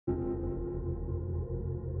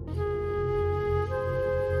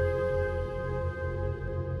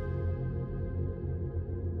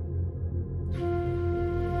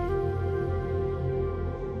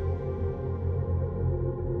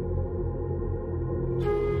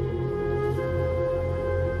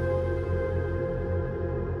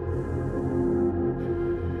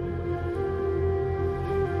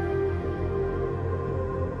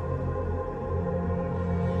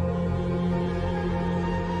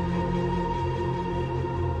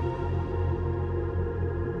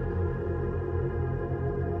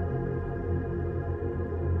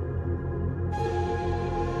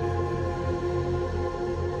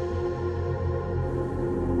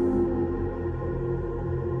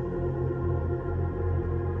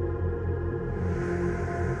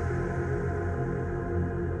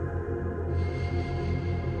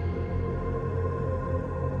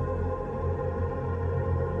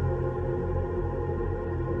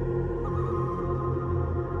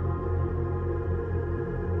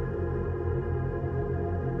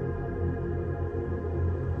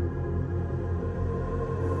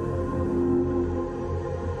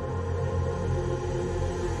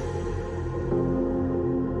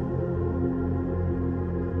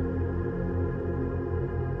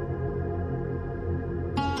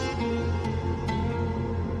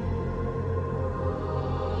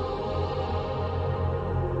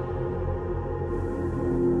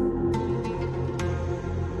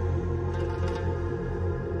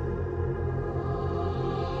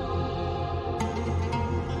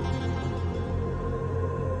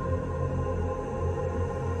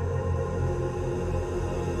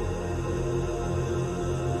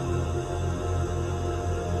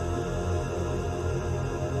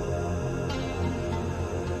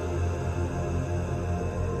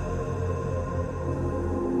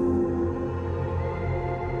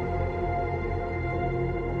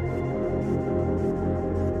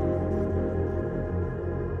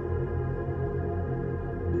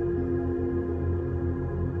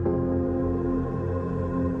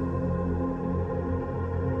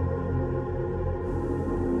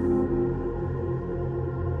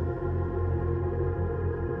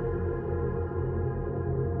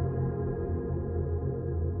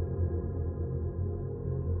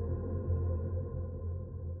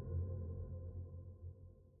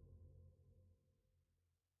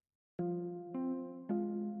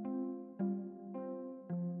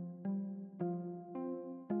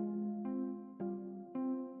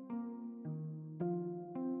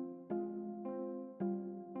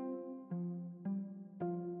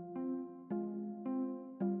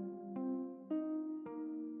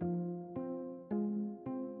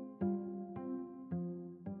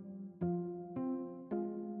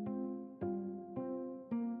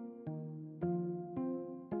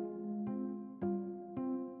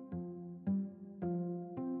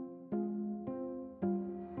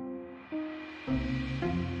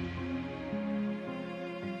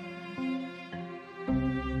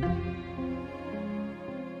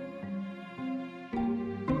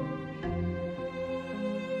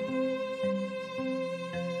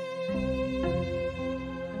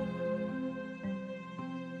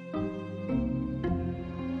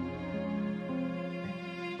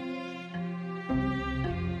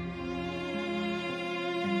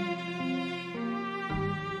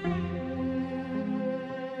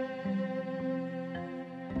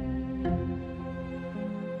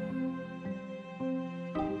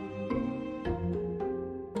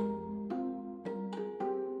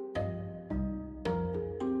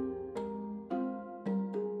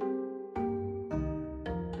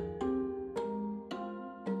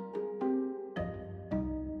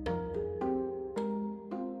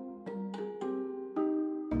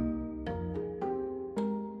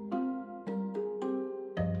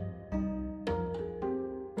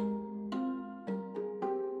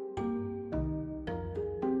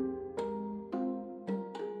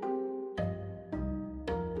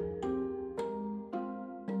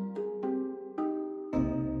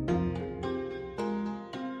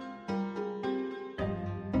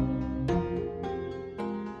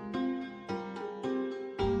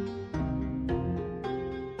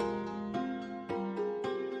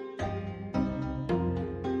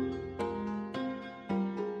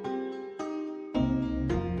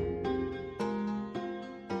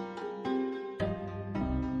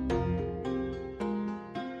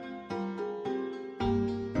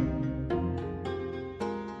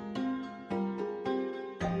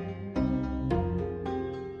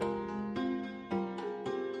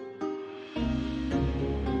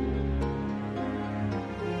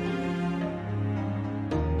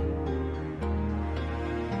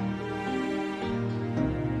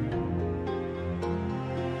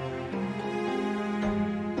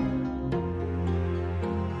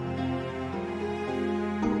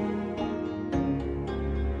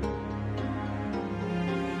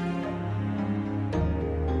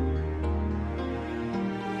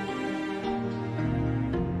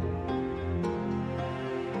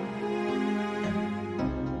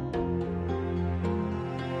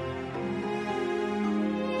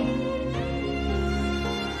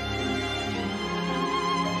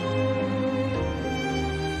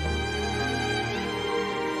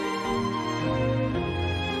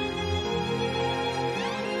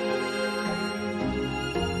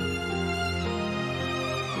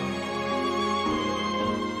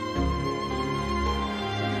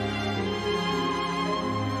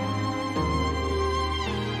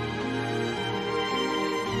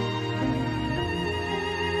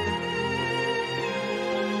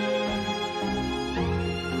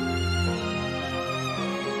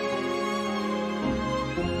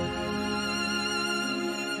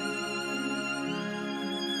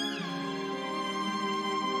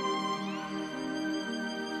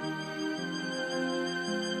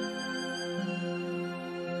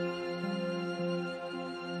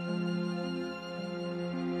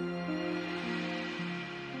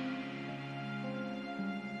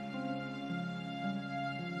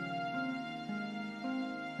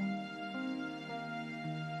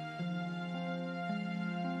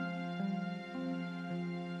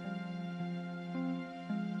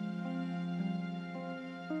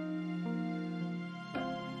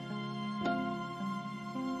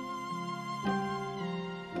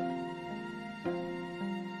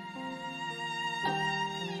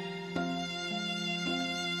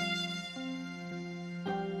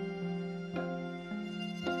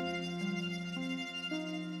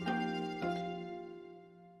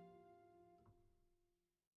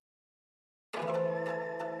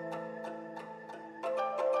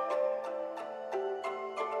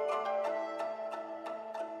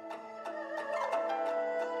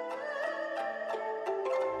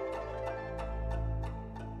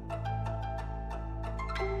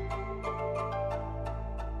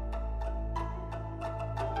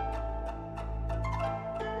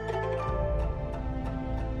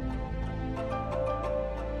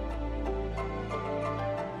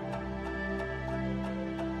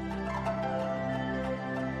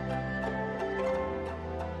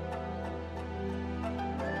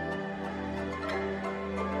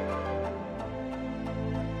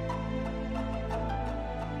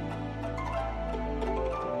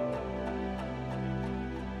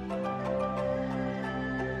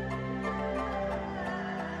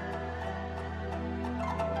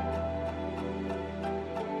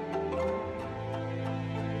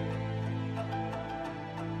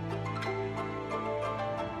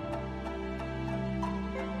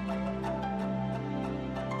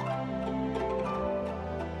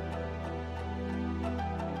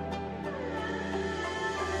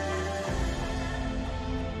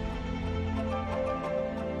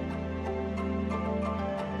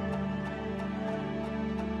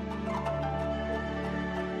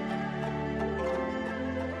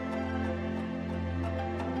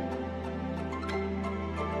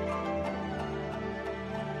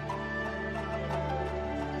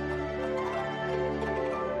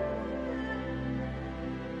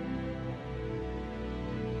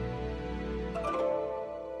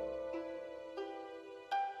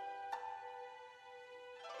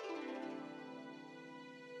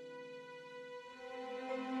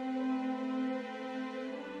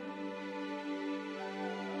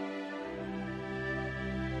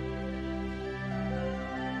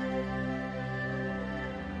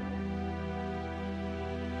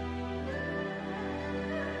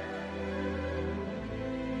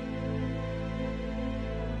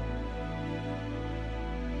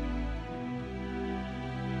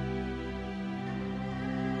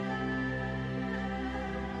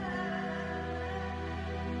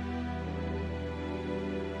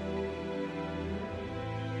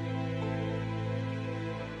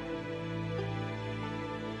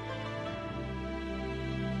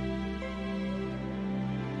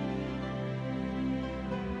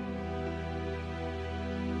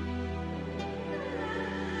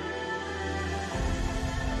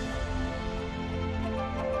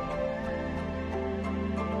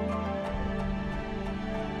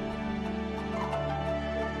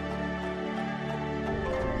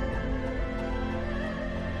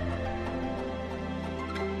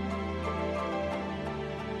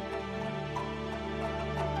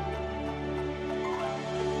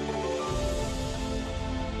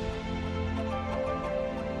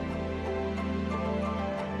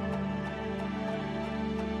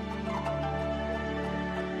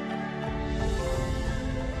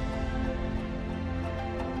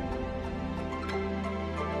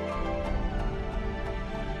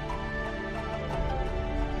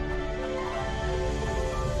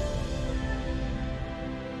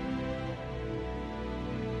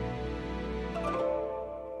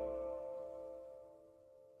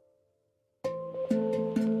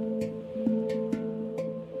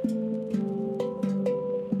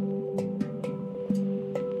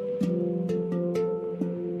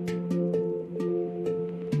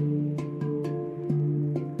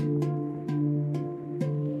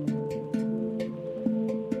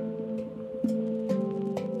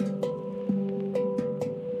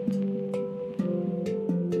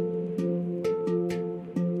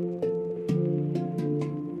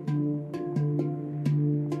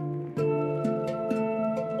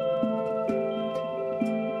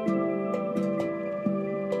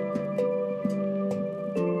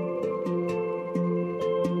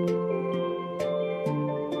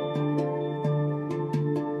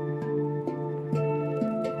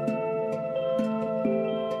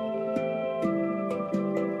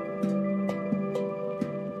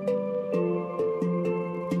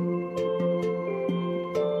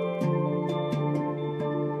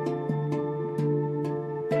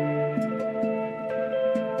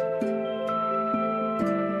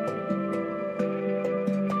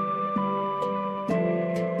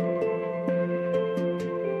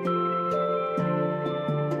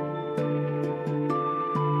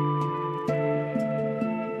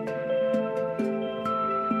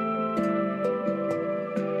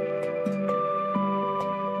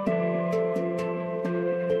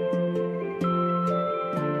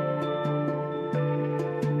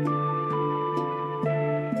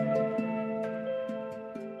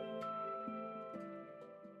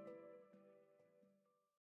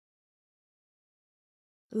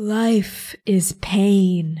Life is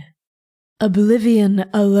pain. Oblivion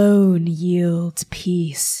alone yields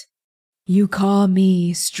peace. You call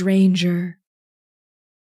me stranger.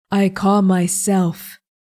 I call myself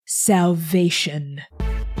salvation.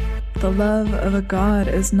 The love of a god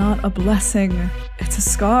is not a blessing, it's a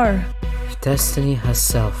scar. If destiny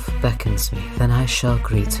herself beckons me, then I shall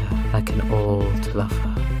greet her like an old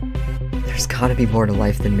lover. There's gotta be more to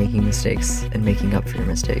life than making mistakes and making up for your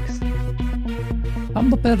mistakes. I'm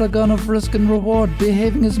the paragon of risk and reward,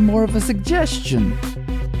 behaving as more of a suggestion.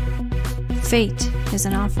 Fate is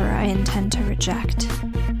an offer I intend to reject.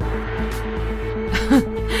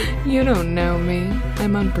 You don't know me.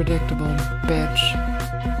 I'm unpredictable, bitch.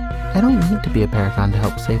 I don't need to be a paragon to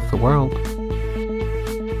help save the world.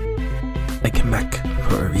 I came back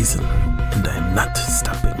for a reason, and I am not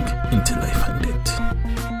stopping until I find it.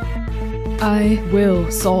 I will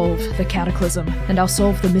solve the cataclysm, and I'll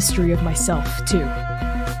solve the mystery of myself, too.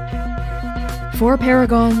 4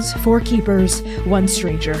 paragons, 4 keepers, 1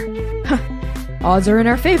 stranger. Huh. Odds are in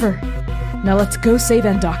our favor. Now let's go save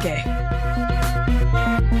Endake.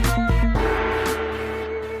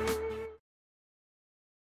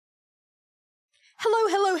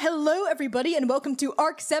 Hello everybody, and welcome to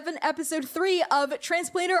Arc 7, Episode 3 of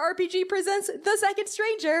Transplanar RPG presents The Second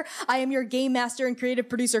Stranger. I am your game master and creative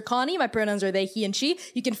producer, Connie. My pronouns are they, he, and she.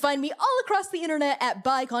 You can find me all across the internet at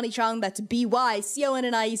ByConnieChang, that's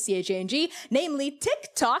ByConniechang, namely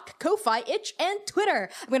TikTok, Ko-Fi, Itch, and Twitter.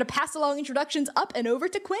 I'm going to pass along introductions up and over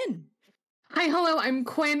to Quinn. Hi, hello, I'm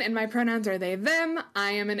Quinn, and my pronouns are they, them.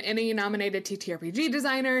 I am an NE-nominated TTRPG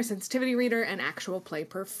designer, sensitivity reader, and actual play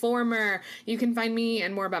performer. You can find me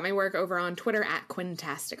and more about my work over on Twitter at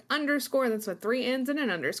Quintastic_. That's with 3 N's and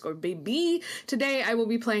an underscore, baby. Today, I will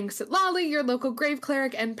be playing Sitlali, your local grave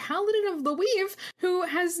cleric and paladin of the weave, who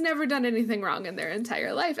has never done anything wrong in their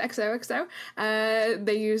entire life. XOXO.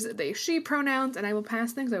 They use they, she pronouns, and I will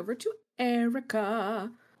pass things over to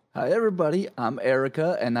Erica. Hi everybody, I'm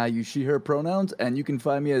Erica and I use she, her pronouns, and you can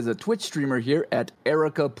find me as a Twitch streamer here at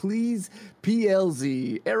Erica Please,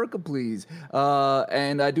 PLZ, Erica Please.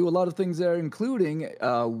 And I do a lot of things there, including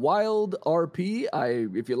Wild RP.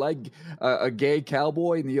 If you like a gay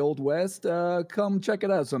cowboy in the Old West, come check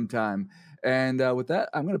it out sometime. And with that,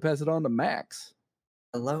 I'm going to pass it on to Max.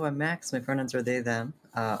 Hello, I'm Max. My pronouns are they, them.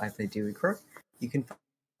 I play Dewey Crook. You can find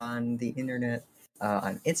me on the internet,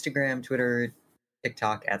 on Instagram, Twitter,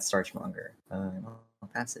 TikTok at Starchmonger. I'll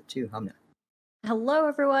pass it to Humna. Hello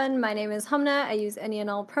everyone, my name is Humna. I use any and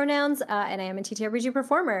all pronouns, and I am a TTRPG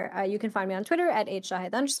performer. You can find me on Twitter at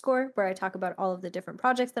 @HShahid_, where I talk about all of the different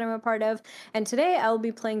projects that I'm a part of. And today I will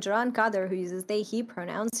be playing Jaran Kader, who uses they, he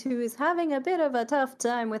pronouns, who is having a bit of a tough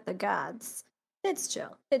time with the gods. It's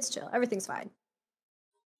chill. Everything's fine.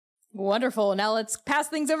 Wonderful. Now let's pass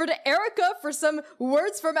things over to Erica for some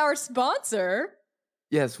words from our sponsor.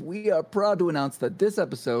 Yes, we are proud to announce that this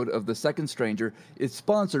episode of The Second Stranger is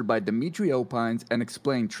sponsored by Dimitri Opines and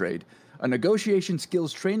Explain Trade, a negotiation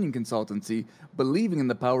skills training consultancy believing in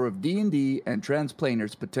the power of D&D and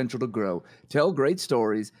Transplanar's potential to grow, tell great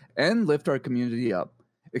stories, and lift our community up.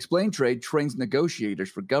 Explain Trade trains negotiators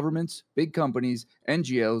for governments, big companies,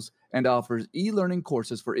 NGOs, and offers e-learning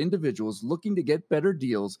courses for individuals looking to get better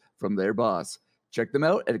deals from their boss. Check them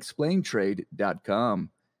out at explaintrade.com.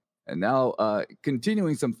 And now,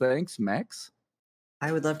 continuing some thanks, Max?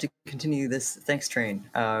 I would love to continue this thanks train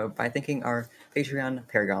by thanking our Patreon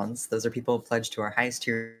paragons. Those are people pledged to our highest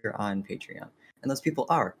tier on Patreon. And those people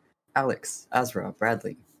are Alex, Azra,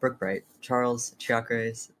 Bradley, Brooke Bright, Charles,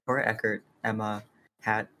 Chiakres, Cora Eckert, Emma,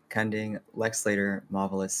 Hat, Kunding, Lex Slater,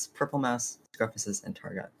 Marvelous, Purple Mouse, Scruffuses, and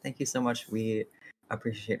Target. Thank you so much. We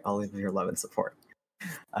appreciate all of your love and support.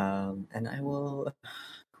 And I will...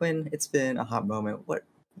 Quinn, it's been a hot moment. What's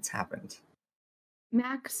happened?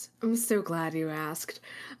 Max, I'm so glad you asked.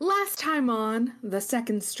 Last time on The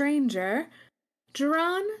Second Stranger,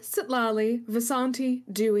 Jaran, Sitlali, Vasanti,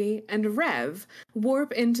 Dewey, and Rev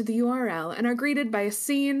warp into the U.R.L. and are greeted by a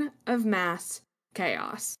scene of mass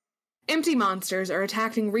chaos. Empty monsters are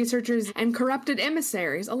attacking researchers and corrupted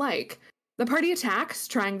emissaries alike. The party attacks,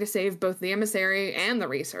 trying to save both the emissary and the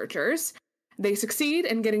researchers. They succeed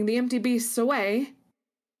in getting the empty beasts away.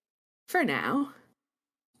 For now.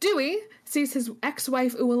 Dewey sees his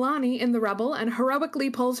ex-wife Uwalani in the rubble and heroically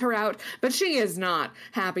pulls her out, but she is not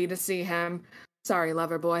happy to see him. Sorry,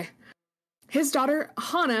 lover boy. His daughter,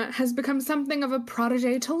 Hana, has become something of a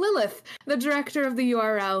protege to Lilith, the director of the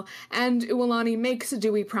U.R.L., and Uwalani makes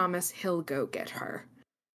Dewey promise he'll go get her.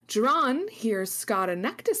 Jaran hears Scott and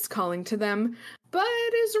Nectus calling to them, but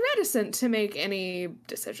is reticent to make any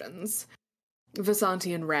decisions.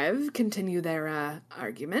 Vasanti and Rev continue their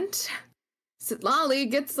argument. Sitlali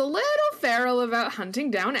gets a little feral about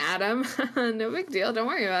hunting down Adam. No big deal. Don't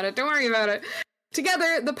worry about it. Don't worry about it.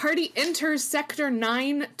 Together, the party enters Sector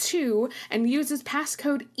 9-2 and uses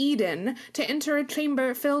passcode Eden to enter a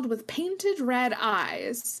chamber filled with painted red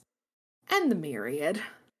eyes. And the Myriad.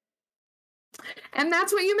 And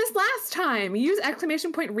that's what you missed last time. Use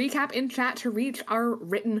 !recap in chat to reach our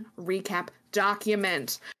written recap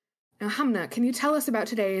document. Now, Hamna, can you tell us about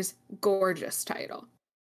today's gorgeous title?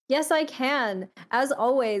 Yes, I can. As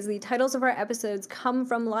always, the titles of our episodes come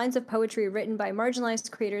from lines of poetry written by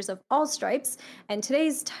marginalized creators of all stripes, and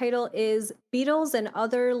today's title is Beetles and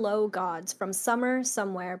Other Low Gods from Summer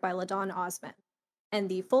Somewhere by LaDawn Osman. And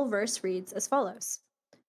the full verse reads as follows.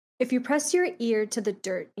 If you press your ear to the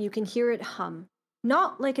dirt, you can hear it hum.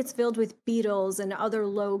 Not like it's filled with beetles and other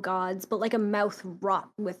low gods, but like a mouth wrought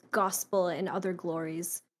with gospel and other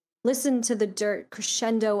glories. Listen to the dirt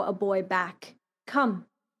crescendo a boy back. Come.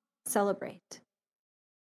 Celebrate.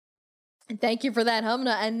 Thank you for that,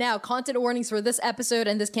 Humna. And now, content warnings for this episode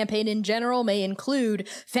and this campaign in general may include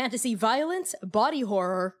fantasy violence, body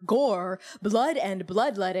horror, gore, blood and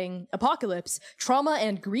bloodletting, apocalypse, trauma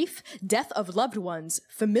and grief, death of loved ones,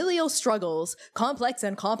 familial struggles, complex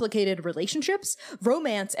and complicated relationships,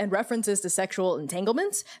 romance and references to sexual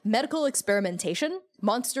entanglements, medical experimentation,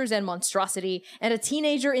 monsters and monstrosity, and a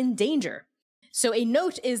teenager in danger. So a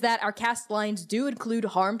note is that our cast lines do include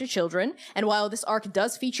harm to children, and while this arc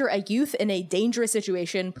does feature a youth in a dangerous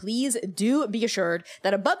situation, please do be assured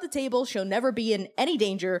that above the table she'll never be in any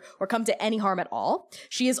danger or come to any harm at all.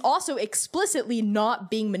 She is also explicitly not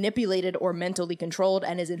being manipulated or mentally controlled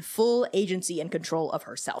and is in full agency and control of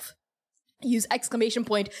herself. Use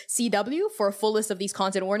 !CW for a full list of these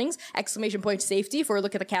content warnings, !safety for a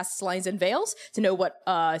look at the cast's lines and veils to know what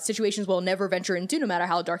situations we'll never venture into no matter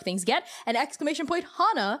how dark things get, and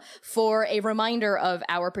 !Hana for a reminder of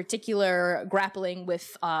our particular grappling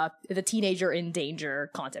with the teenager in danger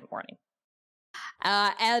content warning.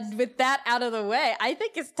 And with that out of the way, I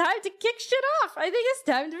think it's time to kick shit off. I think it's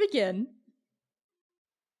time to begin.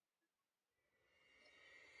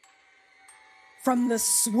 From the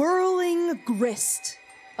swirling grist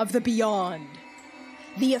of the beyond,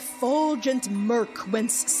 the effulgent murk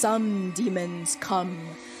whence some demons come,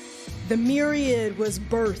 the Myriad was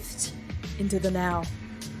birthed into the now.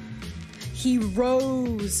 He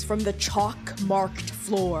rose from the chalk-marked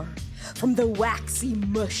floor, from the waxy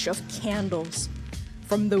mush of candles,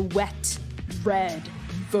 from the wet, red,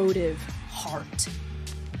 votive heart,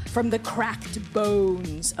 from the cracked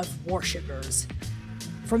bones of worshippers,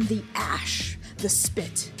 from the ash, the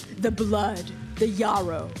spit, the blood, the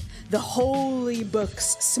yarrow, the holy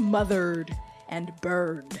books smothered and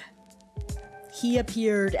burned. He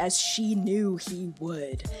appeared as she knew he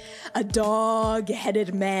would. A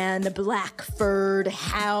dog-headed man, black-furred,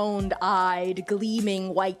 hound-eyed,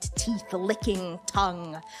 gleaming white teeth, licking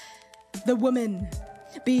tongue. The woman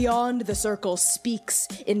beyond the circle speaks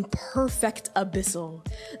in perfect abyssal,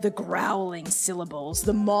 the growling syllables,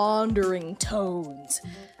 the maundering tones.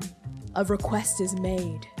 A request is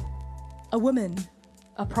made. A woman,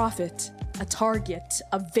 a prophet, a target,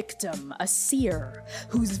 a victim, a seer,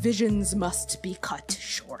 whose visions must be cut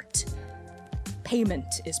short.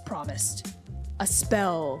 Payment is promised. A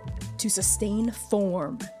spell to sustain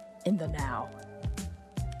form in the now.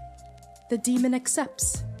 The demon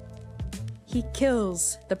accepts. He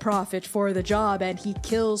kills the prophet for the job, and he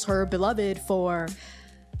kills her beloved for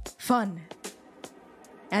fun.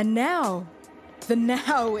 And now, the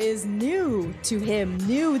now is new to him,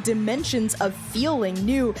 new dimensions of feeling,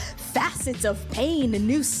 new facets of pain,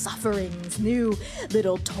 new sufferings, new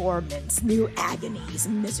little torments, new agonies,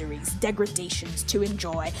 miseries, degradations to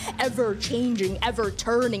enjoy, ever-changing,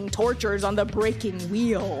 ever-turning tortures on the breaking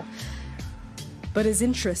wheel. But his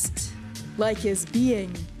interest, like his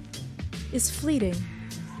being, is fleeting,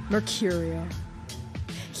 mercurial.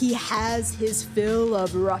 He has his fill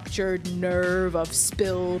of ruptured nerve, of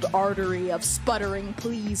spilled artery, of sputtering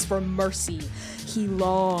pleas for mercy. He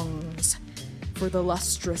longs for the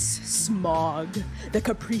lustrous smog, the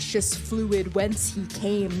capricious fluid whence he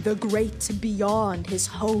came, the great beyond his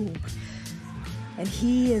home. And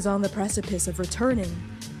he is on the precipice of returning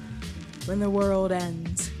when the world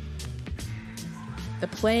ends. The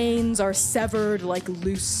planes are severed like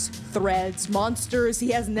loose threads. Monsters he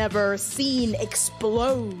has never seen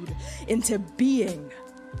explode into being.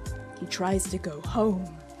 He tries to go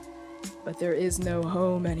home, but there is no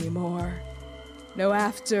home anymore. No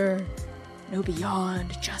after, no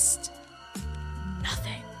beyond, just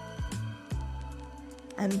nothing.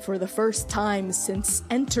 And for the first time since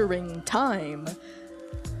entering time,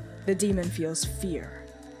 the demon feels fear.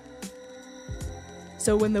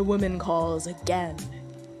 So when the woman calls again,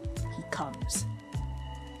 he comes.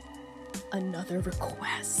 Another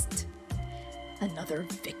request. Another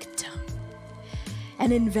victim.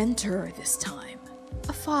 An inventor this time.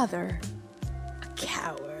 A father. A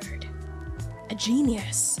coward. A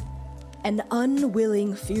genius. An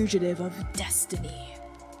unwilling fugitive of destiny.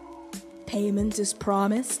 Payment is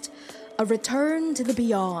promised. A return to the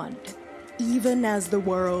beyond, even as the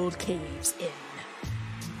world caves in.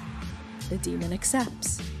 The demon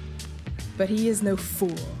accepts. But he is no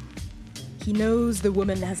fool. He knows the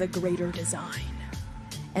woman has a greater design.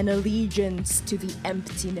 An allegiance to the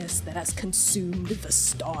emptiness that has consumed the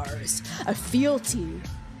stars. A fealty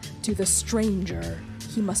to the stranger.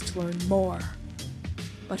 He must learn more.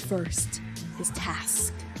 But first, his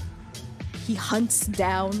task. He hunts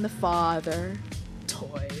down the father,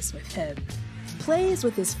 toys with him, plays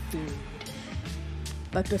with his food.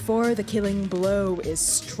 But before the killing blow is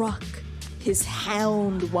struck, his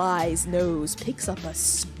hound-wise nose picks up a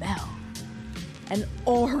smell. An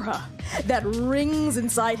aura that rings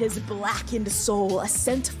inside his blackened soul, a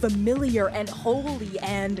scent familiar and holy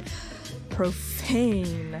and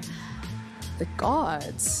profane. The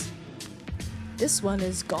gods. This one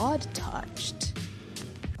is God-touched.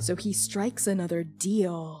 So he strikes another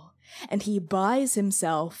deal, and he buys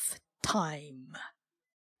himself time.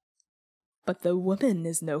 But the woman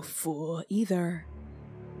is no fool either.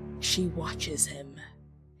 She watches him.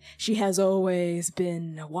 She has always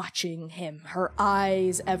been watching him, her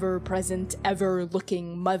eyes ever-present,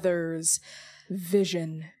 ever-looking mother's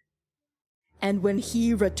vision. And when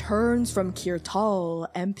he returns from Kirtal,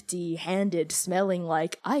 empty-handed, smelling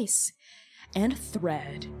like ice and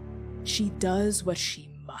thread, she does what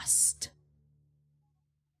she must.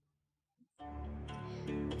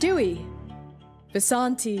 Dewey,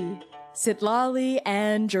 Vasanti, Sitlali,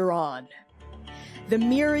 and Jiran. The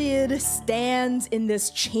Myriad stands in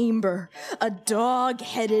this chamber, a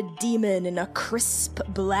dog-headed demon in a crisp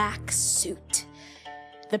black suit.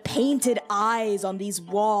 The painted eyes on these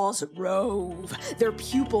walls rove, their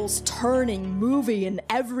pupils turning, moving in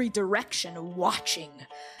every direction, watching.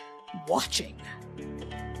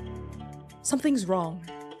 Something's wrong.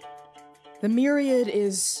 The Myriad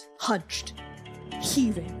is hunched,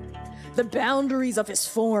 heaving, the boundaries of his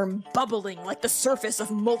form bubbling like the surface of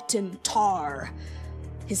molten tar.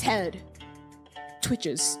 His head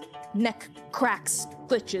twitches, neck cracks,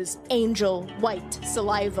 glitches, angel white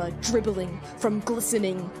saliva dribbling from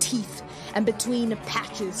glistening teeth, and between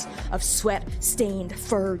patches of sweat-stained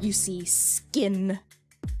fur you see skin.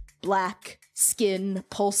 Black skin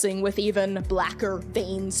pulsing with even blacker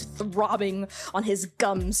veins throbbing on his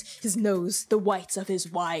gums, his nose, the whites of his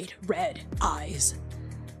wide red eyes.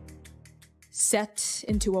 Set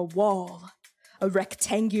into a wall, a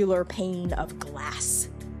rectangular pane of glass.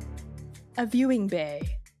 A viewing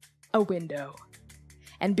bay, a window,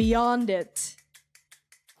 and beyond it,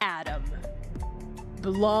 Adam.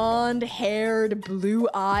 Blonde-haired,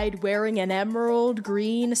 blue-eyed, wearing an emerald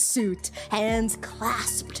green suit, hands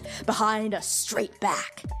clasped behind a straight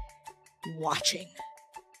back, watching,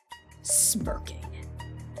 smirking.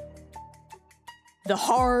 The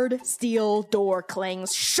hard steel door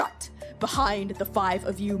clangs shut behind the five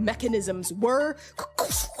of you. Mechanisms whir,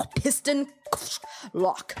 piston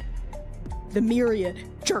lock. The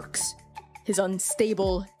Myriad jerks, his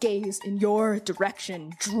unstable gaze in your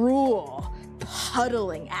direction, drool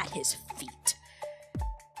puddling at his feet.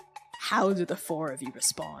 How do the four of you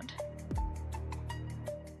respond?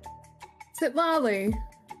 Sitlali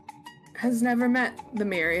has never met the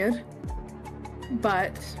Myriad,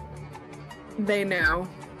 but they know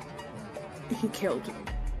he killed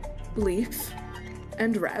Leaf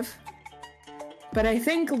and Rev. But I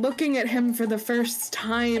think looking at him for the first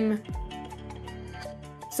time,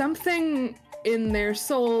 something in their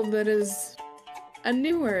soul that is a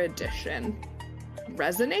newer edition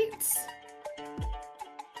resonates.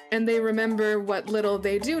 And they remember what little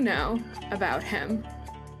they do know about him.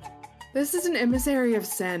 This is an emissary of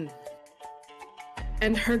Sen.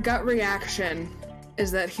 And her gut reaction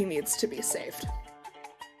is that he needs to be saved.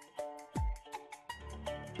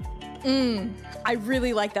 I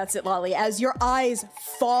really like that, Sitlali. As your eyes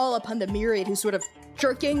fall upon the Myriad, who's sort of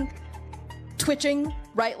jerking, twitching,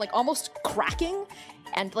 right? Like almost cracking,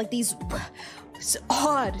 and like these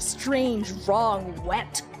odd, strange, wrong,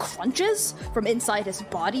 wet crunches from inside his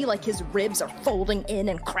body, like his ribs are folding in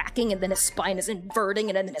and cracking, and then his spine is inverting,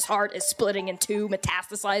 and then his heart is splitting in two,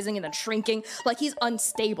 metastasizing, and then shrinking. Like he's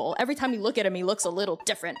unstable. Every time you look at him, he looks a little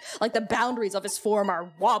different. Like the boundaries of his form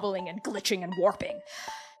are wobbling and glitching and warping.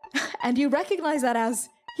 And you recognize that as,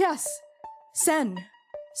 yes, Sen,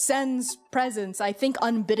 Sen's presence, I think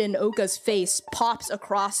unbidden Oka's face pops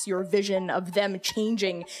across your vision of them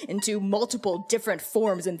changing into multiple different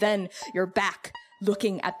forms, and then you're back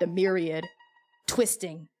looking at the Myriad,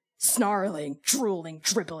 twisting, snarling, drooling,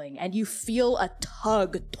 dribbling, and you feel a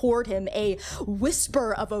tug toward him, a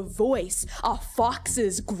whisper of a voice, a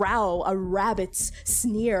fox's growl, a rabbit's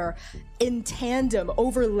sneer, in tandem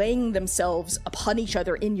overlaying themselves upon each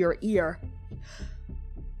other in your ear.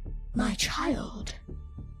 My child.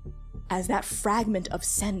 As that fragment of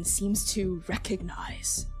Sen seems to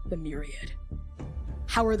recognize the Myriad.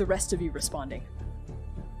 How are the rest of you responding?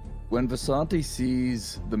 When Vasanti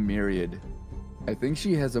sees the Myriad, I think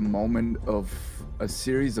she has a moment of a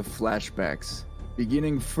series of flashbacks,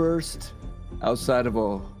 beginning first outside of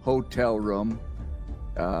a hotel room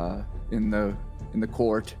in the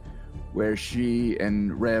court, where she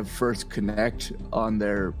and Rev first connect on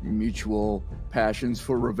their mutual passions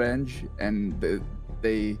for revenge, and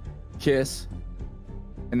they kiss,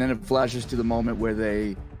 and then it flashes to the moment where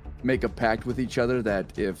they make a pact with each other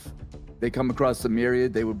that if they come across the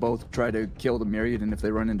Myriad, they would both try to kill the Myriad, and if they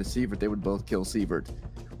run into Sievert, they would both kill Sievert,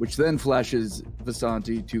 which then flashes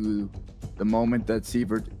Vasanti to the moment that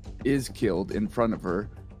Sievert is killed in front of her,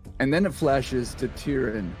 and then it flashes to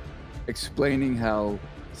Tyrion explaining how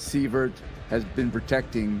Sievert has been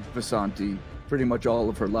protecting Vasanti pretty much all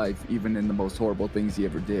of her life, even in the most horrible things he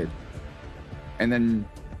ever did, and then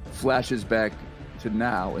flashes back to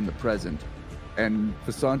now in the present, and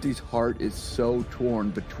Vasanti's heart is so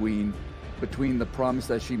torn between the promise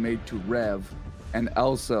that she made to Rev and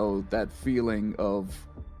also that feeling of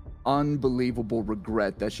unbelievable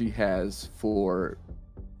regret that she has for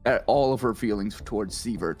all of her feelings towards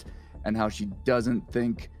Sievert, and how she doesn't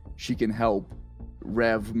think she can help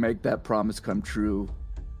Rev make that promise come true.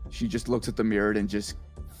 She just looks at the Myriad and just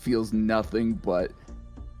feels nothing but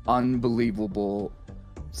unbelievable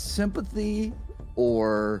sympathy,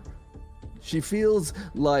 or she feels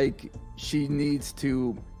like she needs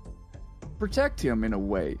to protect him in a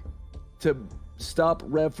way to stop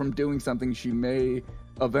Rev from doing something she may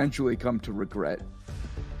eventually come to regret.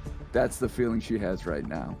 That's the feeling she has right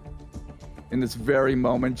now. In this very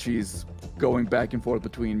moment, she's going back and forth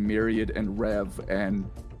between Myriad and Rev and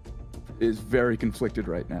is very conflicted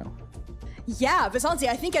right now. Yeah, Vasanti,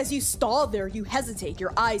 I think as you stall there, you hesitate,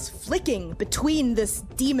 your eyes flicking between this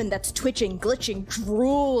demon that's twitching, glitching,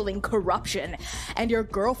 drooling corruption, and your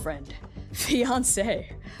girlfriend,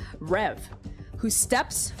 fiancé, Rev, who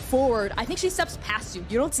steps forward. I think she steps past you.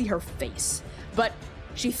 You don't see her face, but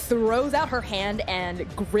she throws out her hand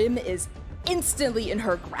and Grim is instantly in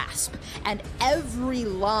her grasp, and every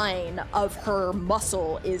line of her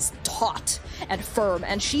muscle is taut and firm,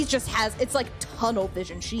 and she just has, it's like tunnel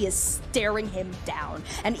vision. She is staring him down,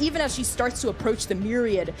 and even as she starts to approach the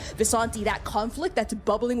Myriad, Vasanti, that conflict that's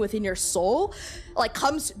bubbling within your soul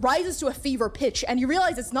rises to a fever pitch, and you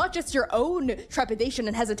realize it's not just your own trepidation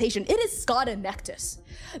and hesitation, it is Scott and Nectus.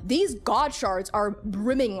 These god shards are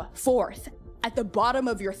brimming forth at the bottom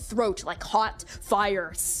of your throat like hot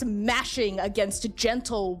fire smashing against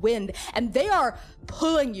gentle wind, and they are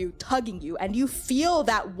pulling you, tugging you, and you feel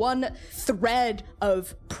that one thread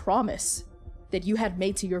of promise that you had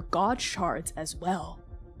made to your god shards as well.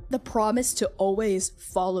 The promise to always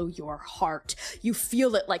follow your heart. You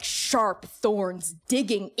feel it like sharp thorns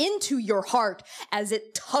digging into your heart as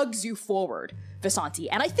it tugs you forward, Vasanti.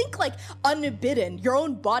 And I think unbidden, your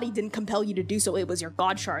own body didn't compel you to do so, it was your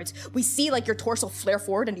god shards. We see your torso flare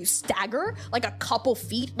forward and you stagger a couple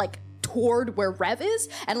feet toward where Rev is,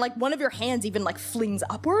 and one of your hands even flings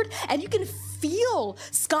upward, and you can feel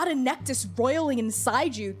Scott and Nectus roiling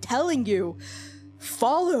inside you, telling you,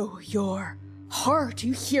 follow your heart.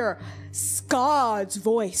 You hear Scott's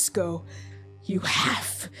voice go, you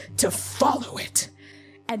have to follow it.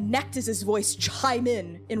 And Nectus's voice chime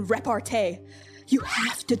in repartee, you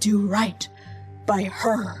have to do right by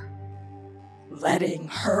her. Letting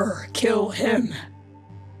her kill him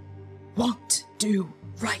won't do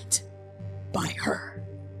right by her.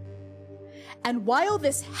 And while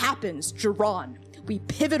this happens, Jiran, we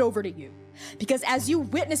pivot over to you. Because as you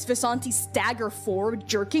witness Vasanti stagger forward,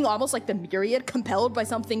 jerking almost like the Myriad, compelled by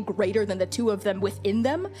something greater than the two of them within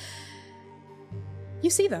them, you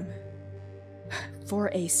see them. For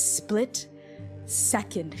a split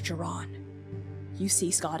second, Jiran, you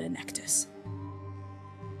see Scott and Nectus.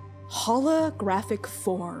 Holographic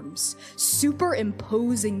forms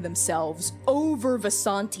superimposing themselves over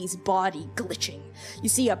Vasanti's body, glitching. You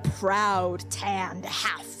see a proud, tanned,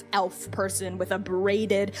 half elf person with a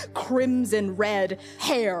braided crimson red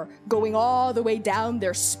hair going all the way down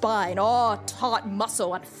their spine, all taut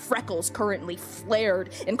muscle and freckles currently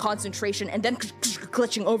flared in concentration, and then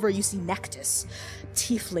glitching over you see Nectus.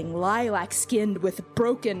 Tiefling, lilac-skinned with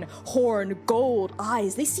broken horn, gold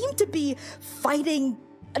eyes. They seem to be fighting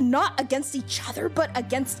not against each other, but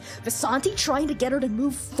against Vasanti, trying to get her to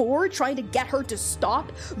move forward, trying to get her to stop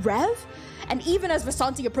Rev. And even as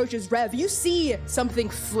Vasanti approaches Rev, you see something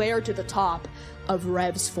flare to the top of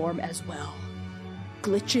Rev's form as well.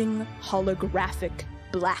 Glitching, holographic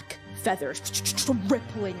black feathers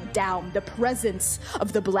rippling down, the presence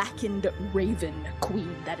of the blackened raven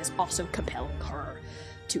queen that is also compelling her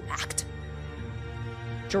to act.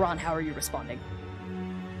 Duran, how are you responding?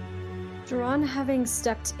 Duran, having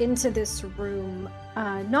stepped into this room,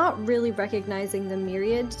 not really recognizing the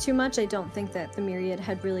Myriad too much. I don't think that the Myriad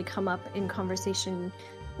had really come up in conversation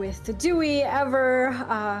with Dewey ever,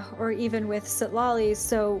 or even with Sitlali.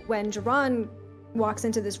 So when Duran walks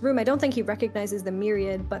into this room, I don't think he recognizes the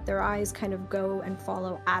Myriad, but their eyes kind of go and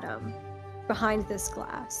follow Adam behind this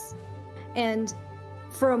glass. And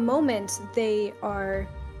for a moment, they are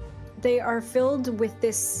filled with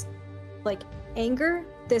this, like, anger,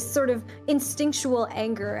 this sort of instinctual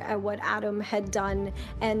anger at what Adam had done.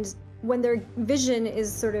 And when their vision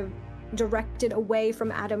is sort of directed away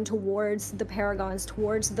from Adam towards the paragons,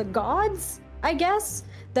 towards the gods, I guess,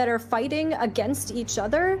 that are fighting against each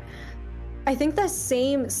other, I think that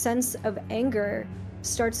same sense of anger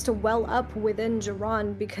starts to well up within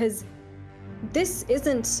Duran, because this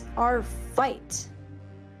isn't our fight.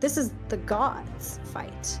 This is the gods'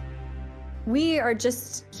 fight. We are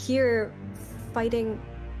just here fighting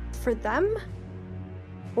for them,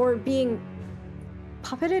 or being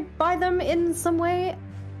puppeted by them in some way.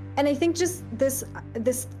 And I think just this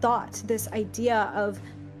thought, this idea of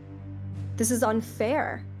this is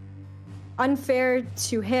unfair. Unfair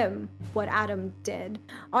to him, what Adam did.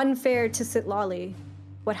 Unfair to Sitlali,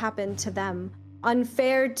 what happened to them.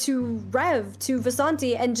 Unfair to Rev, to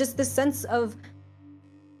Vasanti, and just this sense of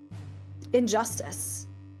injustice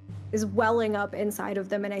is welling up inside of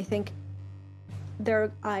them. And I think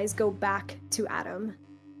their eyes go back to Adam,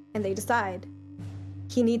 and they decide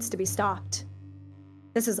he needs to be stopped.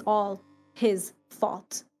 This is all his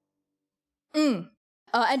fault.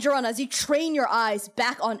 And Duran, as you train your eyes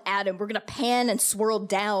back on Adam, we're gonna pan and swirl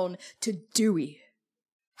down to Dewey.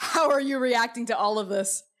 How are you reacting to all of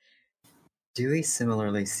this? Dewey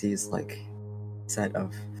similarly sees, like, a set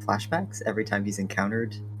of flashbacks every time he's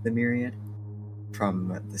encountered the Myriad.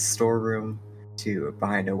 From the storeroom to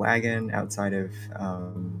behind a wagon outside of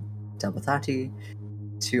Delbatati,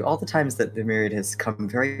 to all the times that the Myriad has come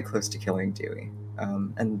very close to killing Dewey,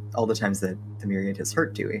 and all the times that the Myriad has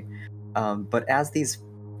hurt Dewey. But as these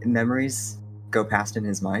memories go past in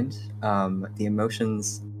his mind, the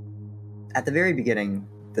emotions, at the very beginning,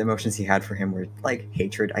 the emotions he had for him were, like,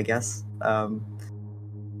 hatred, I guess,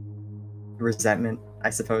 resentment, I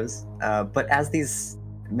suppose. But as these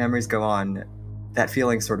memories go on, that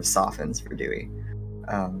feeling sort of softens for Dewey,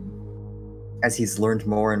 as he's learned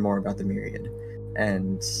more and more about the Myriad.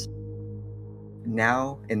 And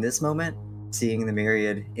now, in this moment, seeing the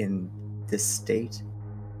Myriad in this state,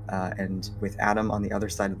 and with Adam on the other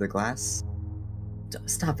side of the glass,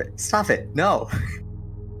 stop it, no!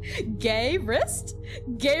 Gay wrist?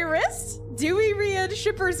 Dewey Myriad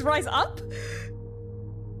shippers rise up?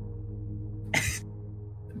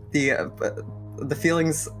 The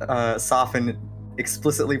feelings soften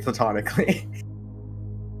explicitly platonically.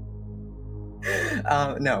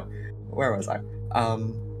 No, where was I?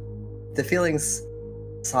 The feelings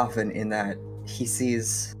soften in that he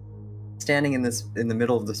sees, standing in the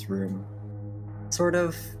middle of this room, sort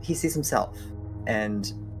of, he sees himself,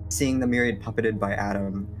 and seeing the Myriad puppeted by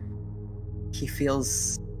Adam, he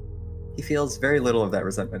feels very little of that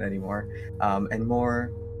resentment anymore, and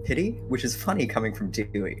more pity, which is funny coming from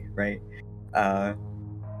Dewey, right?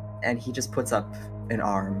 And he just puts up an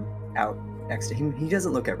arm out next to him. He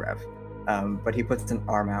doesn't look at Rev, but he puts an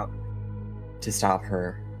arm out to stop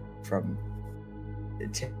her from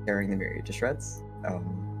tearing the Myriad to shreds.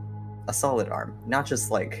 A solid arm, not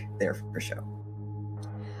just, like, there for show.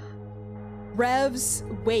 Rev's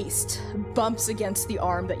waist bumps against the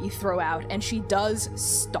arm that you throw out, and she does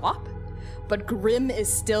stop, but Grim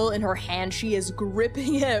is still in her hand. She is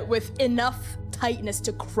gripping it with enough tightness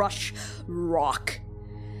to crush rock.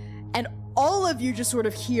 And all of you just sort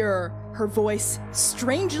of hear her voice,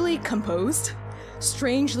 strangely composed,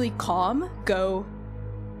 strangely calm, go,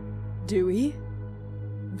 Dewey,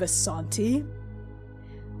 Vasanti,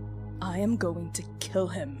 I am going to kill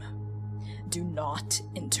him. Do not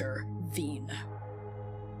intervene.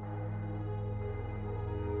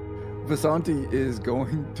 Vasanti is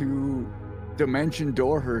going to dimension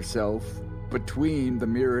door herself between the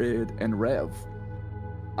Myriad and Rev.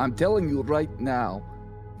 I'm telling you right now,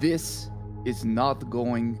 this is not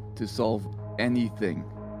going to solve anything.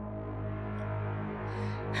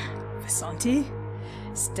 Vasanti,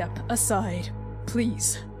 step aside,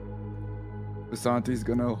 please. Vasanti's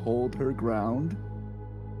gonna hold her ground,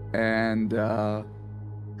 and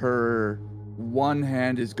her one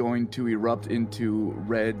hand is going to erupt into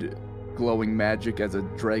red glowing magic as a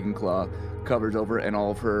dragon claw covers over, and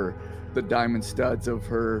all of the diamond studs of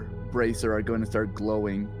her bracer are going to start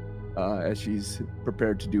glowing as she's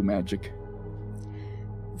prepared to do magic.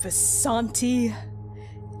 Vasanti,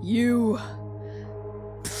 you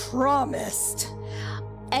promised.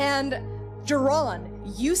 And Duran,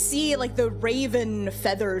 you see like the raven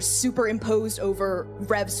feathers superimposed over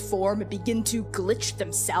Rev's form begin to glitch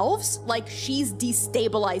themselves, like she's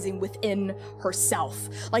destabilizing within herself.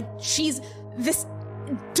 Like she's this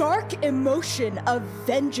dark emotion of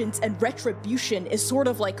vengeance and retribution is sort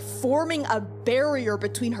of like forming a barrier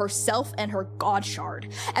between herself and her god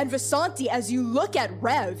shard. And Vasanti, as you look at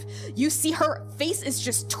Rev, you see her face is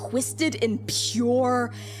just twisted in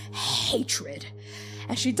pure hatred.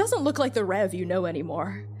 And she doesn't look like the Rev you know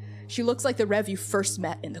anymore. She looks like the Rev you first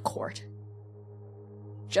met in the court.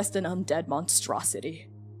 Just an undead monstrosity,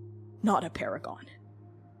 not a paragon.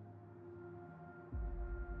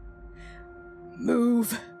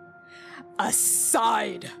 Move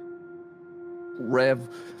aside. Rev,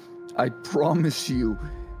 I promise you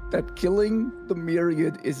that killing the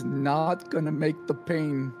Myriad is not gonna make the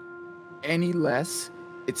pain any less.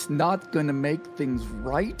 It's not gonna make things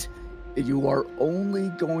right. You are only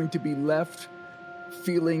going to be left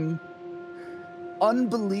feeling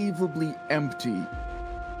unbelievably empty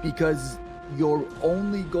because your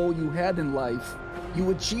only goal you had in life, you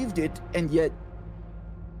achieved it, and yet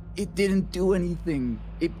it didn't do anything.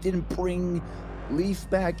 It didn't bring Leaf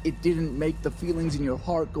back. It didn't make the feelings in your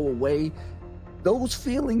heart go away. Those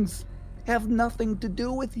feelings have nothing to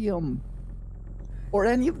do with him or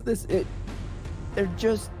any of this. They're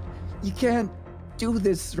just, you can't do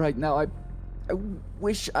this right now. I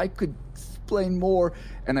wish I could explain more.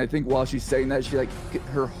 And I think while she's saying that,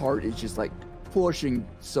 her heart is just like pushing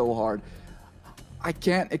so hard. I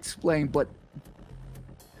can't explain, but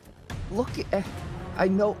look at, I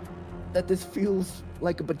know that this feels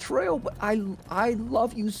like a betrayal, but I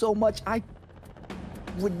love you so much. I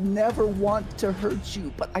would never want to hurt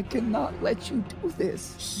you, but I cannot let you do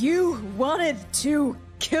this. You wanted to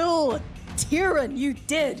kill Tyrion, you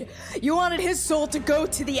did. You wanted his soul to go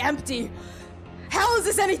to the empty. How is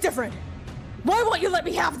this any different? Why won't you let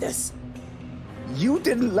me have this? You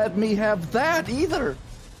didn't let me have that either.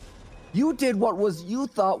 You did what you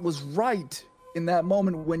thought was right in that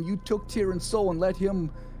moment when you took Tyrion's soul and let him.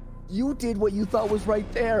 You did what you thought was right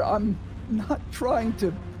there. I'm not trying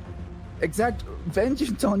to exact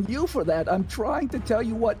vengeance on you for that. I'm trying to tell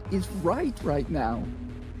you what is right now.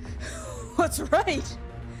 What's right?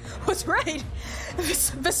 What's right?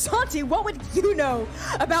 Vasanti, what would you know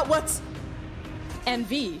about what's... And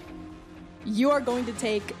V, you are going to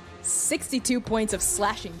take 62 points of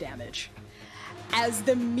slashing damage. As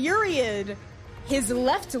the Myriad, his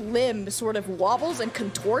left limb sort of wobbles and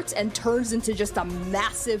contorts and turns into just a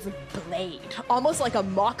massive blade, almost like a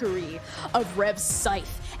mockery of Rev's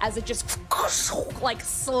scythe, as it just like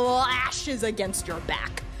slashes against your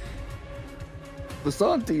back.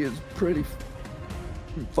 Vasanti is pretty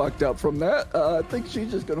fucked up from that. I think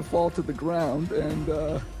she's just gonna fall to the ground,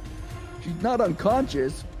 and she's not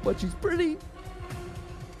unconscious, but she's pretty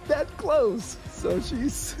that close, so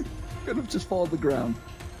she's gonna just fall to the ground.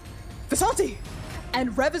 Vasanti!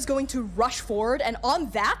 And Rev is going to rush forward, and on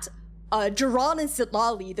that, Duran and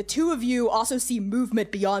Sitlali, the two of you also see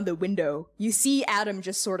movement beyond the window. You see Adam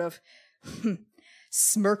just sort of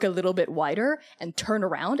smirk a little bit wider and turn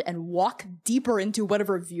around and walk deeper into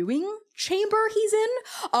whatever viewing chamber he's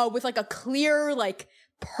in, with like a clear, like,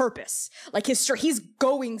 purpose. Like he's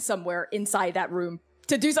going somewhere inside that room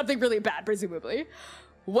to do something really bad, presumably.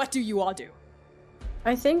 What do you all do?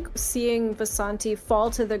 I think seeing Vasanti fall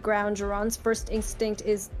to the ground, Duran's first instinct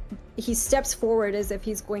is he steps forward as if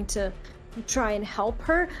he's going to try and help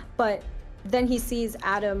her, but then he sees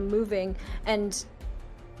Adam moving, and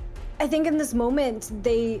I think in this moment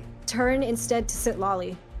they turn instead to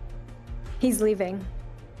Sitlali. He's leaving.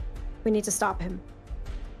 We need to stop him.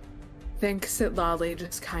 I think Sitlali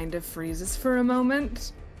just kind of freezes for a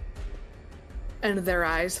moment, and their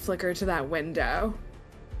eyes flicker to that window.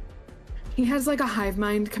 He has like a hive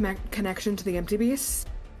mind connection to the empty beast,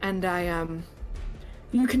 and I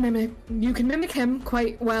You can mimic him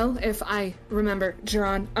quite well, if I remember,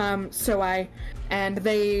 Jiran. And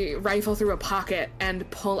they rifle through a pocket and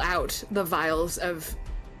pull out the vials of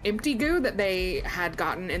empty goo that they had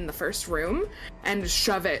gotten in the first room and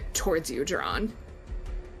shove it towards you, Jiran.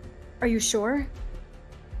 Are you sure?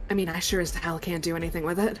 I mean, I sure as hell can't do anything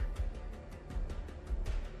with it.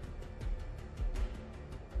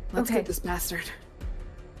 Let's get this bastard.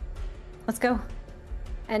 Let's go.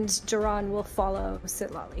 And Jiran will follow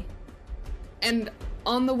Sitlali. And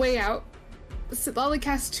on the way out, Sitlali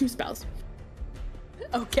casts 2 spells.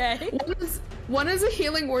 Okay. One is a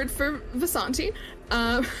healing word for Vasanti,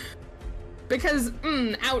 because,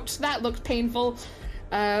 ouch, that looked painful.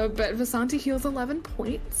 But Vasanti heals 11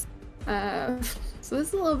 points. So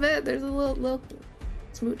there's a little bit, there's a little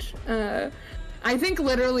smooch. I think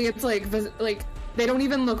literally it's like they don't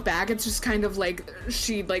even look back. It's just kind of like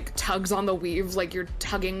she like tugs on the weave, like you're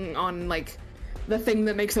tugging on like the thing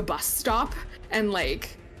that makes a bus stop, and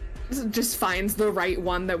like just finds the right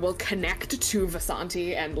one that will connect to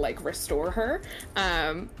Vasanti and like restore her.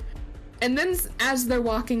 And then as they're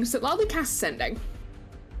walking, Sitlali casts Sending.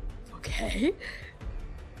 Okay.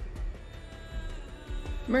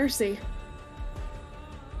 Mercy.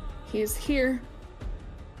 He is here.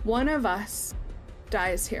 One of us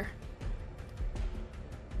dies here.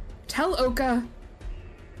 Tell Oka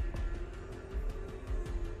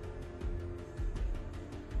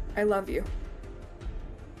I love you.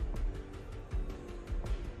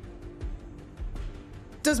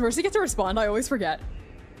 Does Mercy get to respond? I always forget.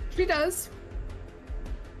 She does.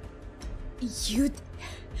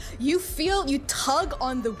 You tug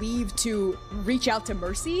on the weave to reach out to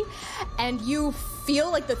Mercy, and you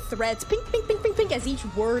feel like the threads ping, ping, ping, ping, ping as each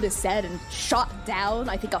word is said and shot down,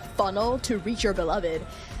 I think, a funnel to reach your beloved.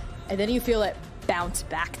 And then you feel it bounce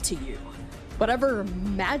back to you. Whatever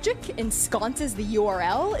magic ensconces the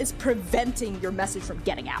U.R.L. is preventing your message from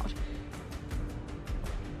getting out.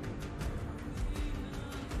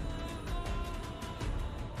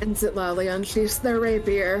 And Sitlali unsheaths their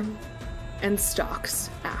rapier and stalks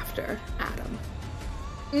after Adam.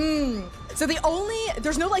 So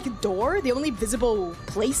there's no like door, the only visible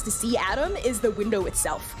place to see Adam is the window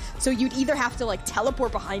itself. So you'd either have to like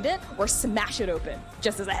teleport behind it or smash it open,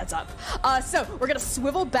 just as a heads up. So we're gonna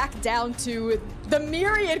swivel back down to the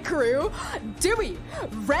Myriad crew. Dewey,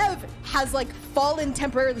 Rev has like fallen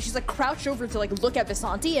temporarily. She's like crouched over to like look at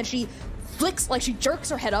Vasanti, and she she jerks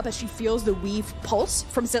her head up as she feels the weave pulse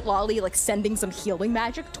from Sitlali, like sending some healing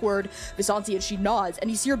magic toward Vasanti, and she nods, and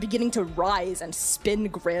you see her beginning to rise and spin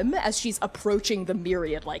grim as she's approaching the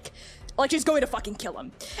Myriad, like she's going to fucking kill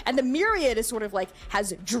him. And the Myriad is sort of like,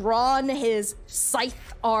 has drawn his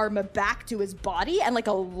scythe arm back to his body, and like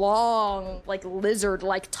a long, like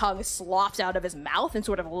lizard-like tongue slops out of his mouth and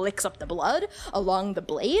sort of licks up the blood along the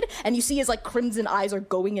blade. And you see his like crimson eyes are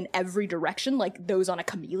going in every direction, like those on a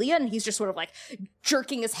chameleon. And he's just sort of like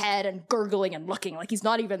jerking his head and gurgling and looking like he's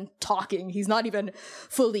not even talking. He's not even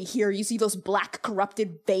fully here. You see those black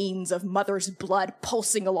corrupted veins of mother's blood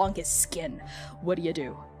pulsing along his skin. What do you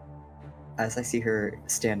do? As I see her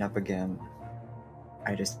stand up again,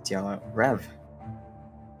 I just yell out, Rev,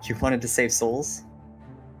 you wanted to save souls?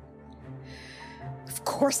 Of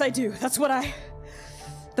course I do. That's what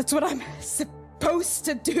I'm supposed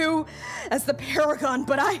to do as the Paragon,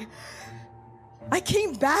 but I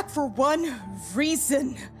came back for one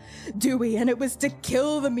reason, Dewey, and it was to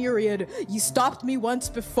kill the Myriad. You stopped me once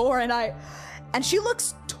before, and she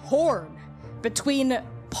looks torn between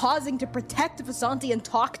pausing to protect Vasanti and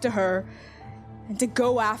talk to her, and to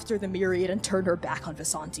go after the Myriad and turn her back on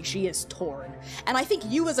Vasanti. She is torn. And I think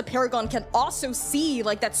you as a Paragon can also see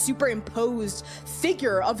like that superimposed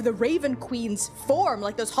figure of the Raven Queen's form,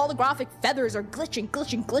 like those holographic feathers are glitching,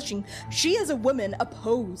 glitching, glitching. She is a woman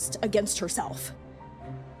opposed against herself.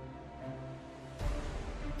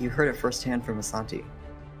 You heard it firsthand from Vasanti.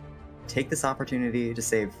 Take this opportunity to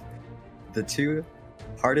save the 2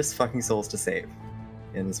 hardest fucking souls to save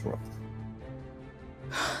in this world.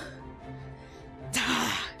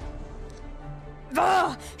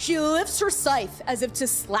 She lifts her scythe as if to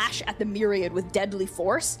slash at the Myriad with deadly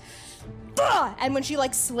force. And when she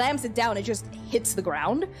like slams it down, it just hits the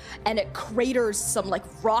ground, and it craters some like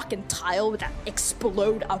rock and tile that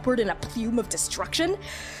explode upward in a plume of destruction.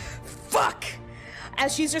 Fuck!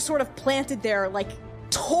 As she's just sort of planted there, like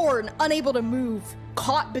torn, unable to move,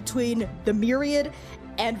 caught between the Myriad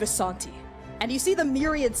and Vasanti. And you see the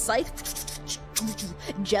Myriad scythe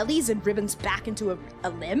jellies and ribbons back into a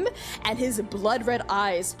limb, and his blood-red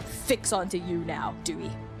eyes fix onto you now, Dewey.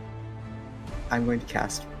 I'm going to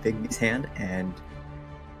cast Bigby's hand and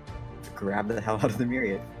grab the hell out of the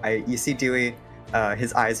Myriad. You see Dewey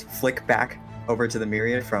his eyes flick back over to the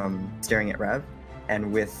Myriad from staring at Rev,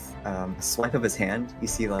 and with a swipe of his hand, you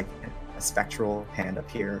see like a spectral hand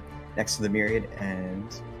appear next to the Myriad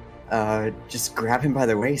and just grab him by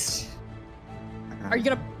the waist. Are you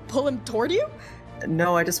gonna pull him toward you?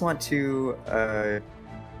 No, I just want to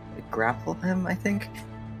grapple him, I think.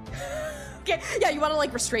 Okay, yeah, you want to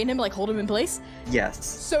like restrain him, like hold him in place? Yes.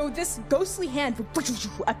 So this ghostly hand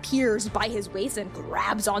appears by his waist and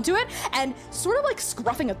grabs onto it, and sort of like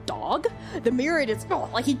scruffing a dog, the Myriad is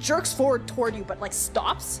like he jerks forward toward you, but like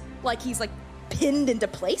stops, like he's like pinned into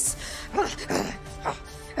place.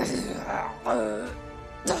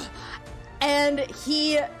 And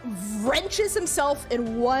he wrenches himself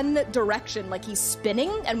in one direction, like he's spinning,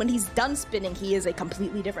 and when he's done spinning, he is a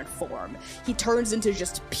completely different form. He turns into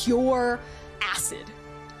just pure acid.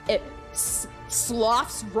 It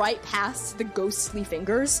sloughs right past the ghostly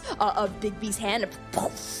fingers of Bigby's hand, and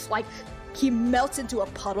poof, like he melts into a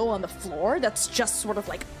puddle on the floor that's just sort of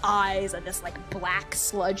like eyes and this like black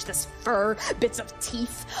sludge, this fur, bits of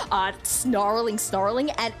teeth, snarling,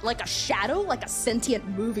 and like a shadow, like a sentient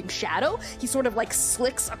moving shadow. He sort of like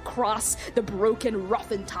slicks across the broken,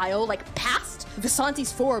 roughened tile, like past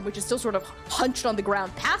Vasanti's form, which is still sort of hunched on the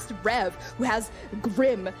ground, past Rev, who has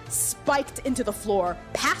Grim spiked into the floor,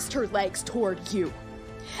 past her legs toward you.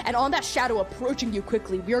 And on that shadow approaching you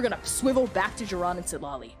quickly, we are gonna swivel back to Jiran and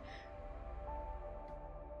Sitlali.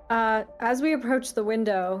 As we approach the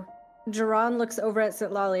window, Jiran looks over at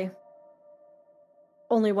Sitlali.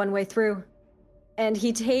 Only one way through. And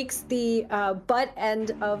he takes the butt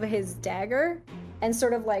end of his dagger and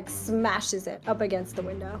sort of like smashes it up against the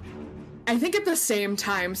window. I think at the same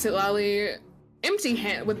time, Sitlali,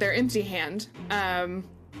 with their empty hand,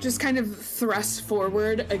 just kind of thrusts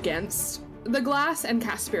forward against the glass and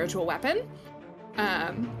cast spiritual weapon.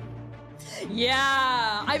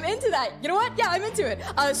 Yeah, I'm into that. You know what? Yeah, I'm into it.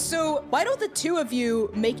 So why don't the two of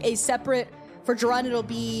you make a separate, for Jiran it'll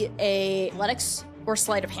be a athletics or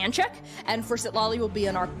sleight of hand check, and for Sitlali will be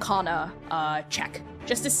an arcana check,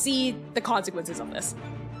 just to see the consequences of this.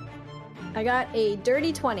 I got a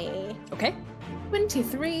dirty 20. Okay.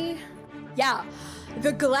 23. Yeah,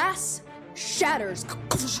 the glass shatters.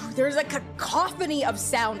 There's a cacophony of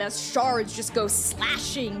sound as shards just go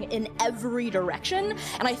slashing in every direction.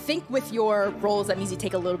 And I think with your rolls, that means you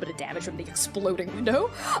take a little bit of damage from the exploding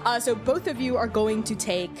window. So both of you are going to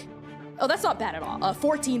take, oh, that's not bad at all,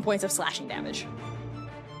 14 points of slashing damage.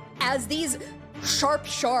 As these sharp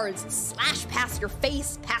shards slash past your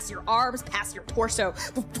face, past your arms, past your torso,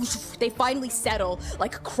 they finally settle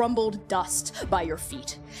like crumbled dust by your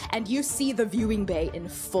feet. And you see the viewing bay in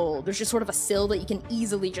full. There's just sort of a sill that you can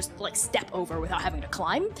easily just like step over without having to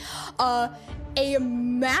climb. A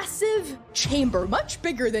massive chamber, much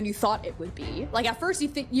bigger than you thought it would be. Like at first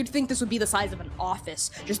you'd think this would be the size of an office,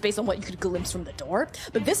 just based on what you could glimpse from the door.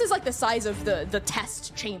 But this is like the size of the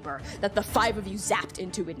test chamber that the five of you zapped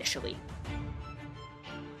into initially.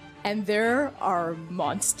 And there are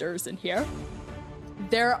monsters in here.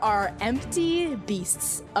 There are empty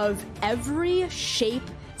beasts of every shape,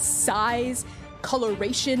 size,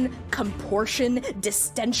 coloration, comportion,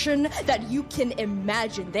 distension that you can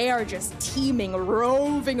imagine. They are just teeming,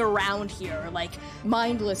 roving around here like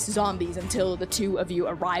mindless zombies until the two of you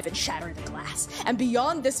arrive and shatter the glass. And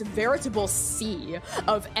beyond this veritable sea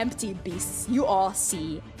of empty beasts, you all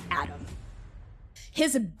see Adam.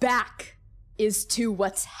 His back is to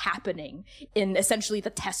what's happening in essentially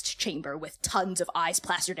the test chamber with tons of eyes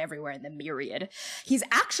plastered everywhere in the Myriad. He's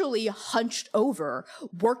actually hunched over,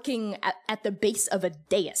 working at the base of a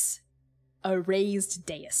dais. A raised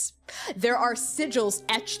dais. There are sigils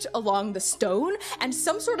etched along the stone, and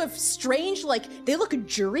some sort of strange, like, they look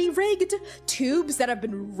jury-rigged tubes that have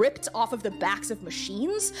been ripped off of the backs of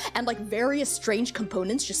machines, and like various strange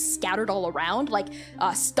components just scattered all around, like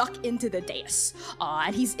stuck into the dais.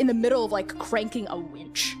 And he's in the middle of like cranking a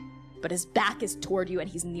winch, but his back is toward you and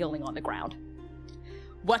he's kneeling on the ground.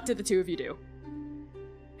 What did the two of you do?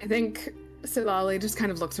 I think Sitlali just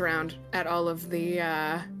kind of looks around at all of the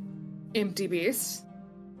empty beast.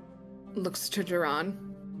 Looks to Jiran.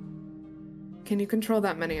 Can you control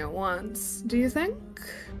that many at once, do you think?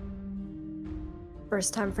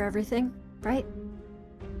 First time for everything, right?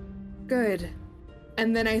 Good.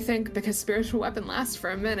 And then I think, because spiritual weapon lasts for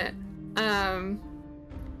a minute,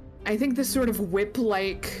 I think this sort of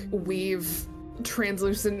whip-like weave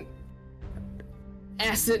translucent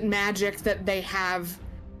acid magic that they have,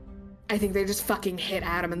 I think they just fucking hit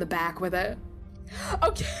Adam in the back with it.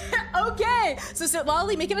 Okay. So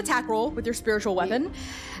Sitlali, make an attack roll with your spiritual weapon.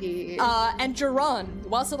 And Jiran,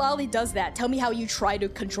 while Sitlali does that, tell me how you try to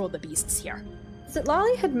control the beasts here.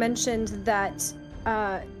 Sitlali had mentioned that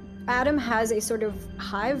Adam has a sort of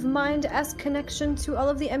hive mind-esque connection to all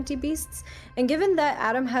of the empty beasts. And given that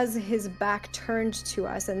Adam has his back turned to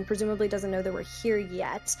us and presumably doesn't know that we're here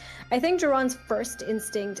yet, I think Duran's first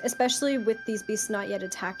instinct, especially with these beasts not yet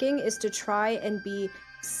attacking, is to try and be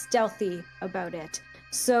stealthy about it.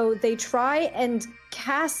 So they try and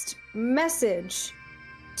cast message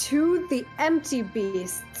to the empty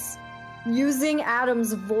beasts using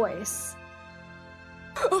Adam's voice.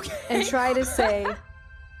 Okay. And try to say,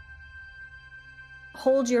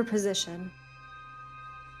 hold your position.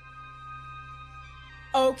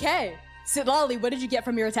 Okay. Sitlali, what did you get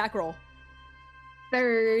from your attack roll?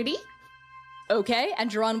 30. Okay, and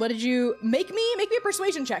Duran, what did you make me a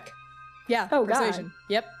persuasion check? Yeah, oh, persuasion. God.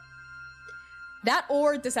 Yep. That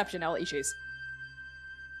or deception, I'll let you choose.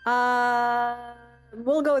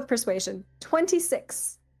 We'll go with persuasion.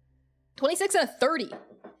 26. 26 and a 30.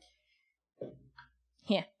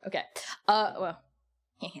 Yeah, okay. Well.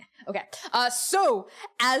 Okay. So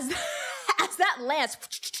as that lance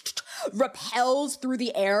repels through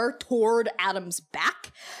the air toward Adam's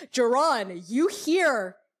back, Duran, you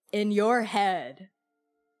hear in your head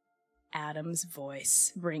Adam's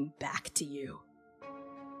voice ring back to you.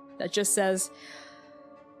 That just says,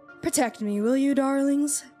 "Protect me, will you,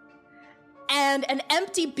 darlings?" And an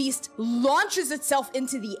empty beast launches itself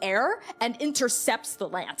into the air and intercepts the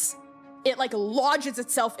lance. It like lodges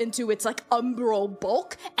itself into its like umbral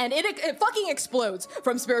bulk, and it fucking explodes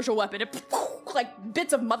from spiritual weapon. It, like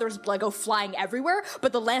bits of mother's blood go flying everywhere,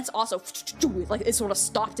 but the lance also like is sort of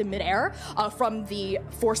stopped in midair from the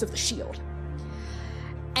force of the shield.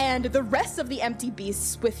 And the rest of the empty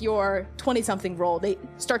beasts, with your 20-something roll, they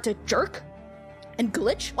start to jerk and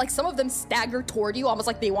glitch. Like some of them stagger toward you, almost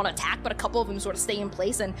like they want to attack, but a couple of them sort of stay in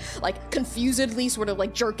place and like confusedly sort of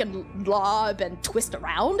like jerk and lob and twist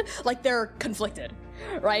around, like they're conflicted,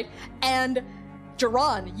 right? And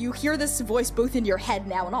Duran, you hear this voice both in your head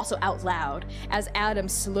now and also out loud as Adam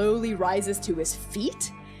slowly rises to his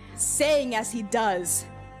feet, saying as he does,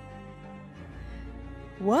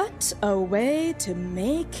 "What a way to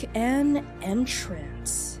make an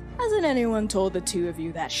entrance. Hasn't anyone told the two of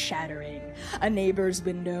you that shattering a neighbor's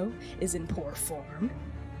window is in poor form?"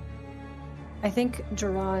 I think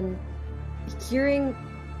Duran, hearing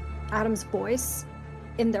Adam's voice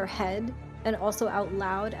in their head and also out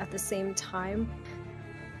loud at the same time,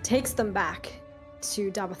 takes them back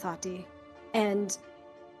to Dabathati. And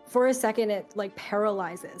for a second, it like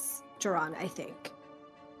paralyzes Duran, I think.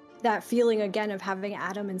 That feeling again of having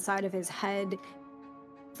Adam inside of his head.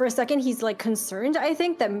 For a second, he's like concerned, I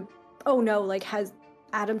think, that, oh no, like has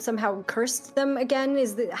Adam somehow cursed them again?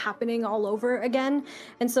 Is it happening all over again?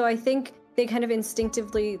 And so I think they kind of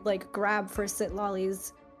instinctively like grab for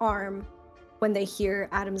Sitlali's arm when they hear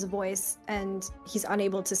Adam's voice, and he's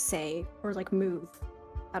unable to say or like move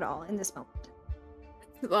at all in this moment.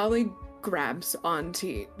 Sitlali grabs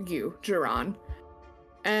onto you, Duran.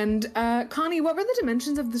 And Connie, what were the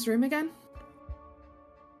dimensions of this room again?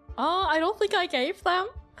 I don't think I gave them.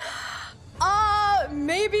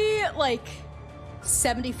 Maybe like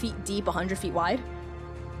 70 feet deep, 100 feet wide.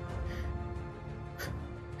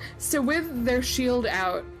 So with their shield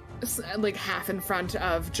out, like half in front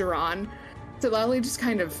of Duran, Sitlali just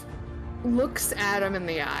kind of looks at him in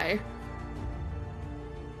the eye.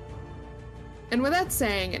 And without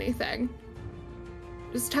saying anything,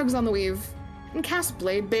 just tugs on the weave and casts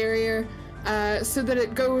Blade Barrier so that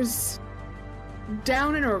it goes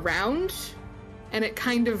down and around, and it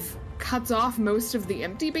kind of cuts off most of the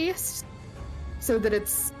empty beasts so that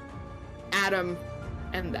it's Adam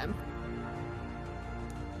and them.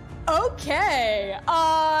 Okay.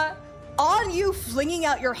 On you flinging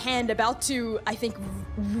out your hand, about to, I think,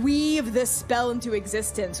 weave this spell into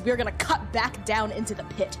existence, we're gonna cut back down into the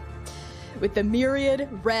pit with the Myriad,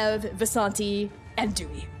 Rev, Vasanti, and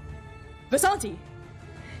Dewey. Vasanti,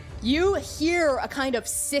 you hear a kind of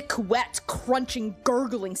sick, wet, crunching,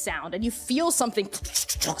 gurgling sound, and you feel something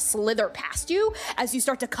slither past you as you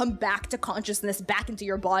start to come back to consciousness, back into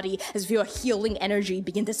your body, as you feel a healing energy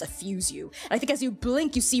begin to suffuse you. And I think as you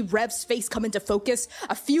blink, you see Rev's face come into focus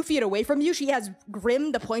a few feet away from you. She has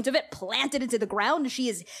Grim, the point of it, planted into the ground, and she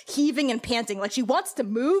is heaving and panting like she wants to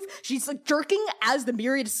move. She's like jerking as the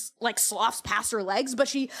Myriad like sloughs past her legs, but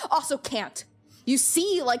she also can't. You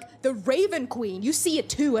see, like, the Raven Queen, you see it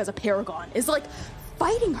too as a paragon, is like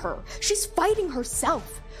fighting her. She's fighting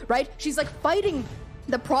herself, right? She's like fighting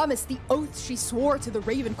the promise, the oath she swore to the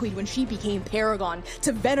Raven Queen when she became paragon,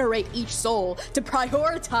 to venerate each soul, to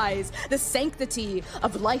prioritize the sanctity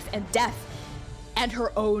of life and death, and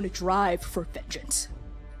her own drive for vengeance.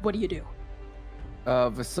 What do you do?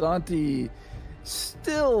 Vasanti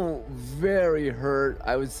still very hurt.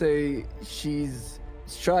 I would say she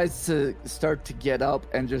tries to start to get up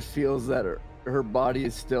and just feels that her body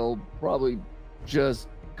is still probably just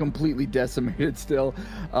completely decimated still.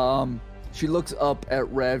 She looks up at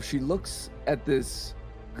Rev. She looks at this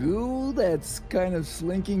goo that's kind of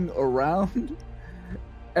slinking around.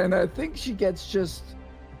 And I think she gets just,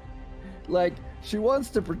 like, she wants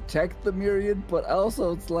to protect the Myriad, but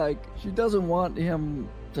also it's like she doesn't want him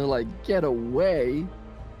to, like, get away.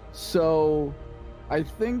 So I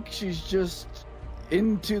think she's just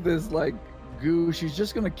into this, like, goo. She's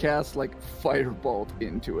just gonna cast, like, Firebolt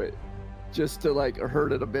into it. Just to, like,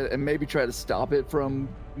 hurt it a bit and maybe try to stop it from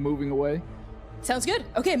moving away. Sounds good.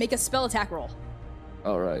 Okay, make a spell attack roll.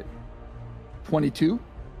 All right. 22.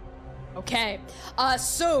 Okay.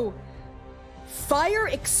 So fire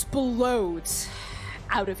explodes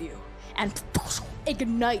out of you and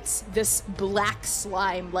ignites this black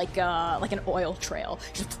slime like an oil trail,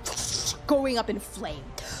 just going up in flame.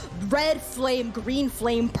 Red flame, green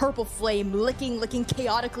flame, purple flame, licking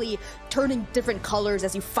chaotically, turning different colors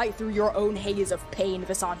as you fight through your own haze of pain,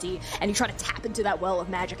 Vasanti, and you try to tap into that well of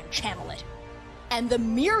magic and channel it. And the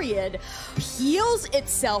Myriad peels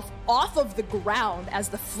itself off of the ground as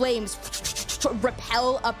the flames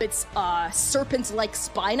repel up its serpent-like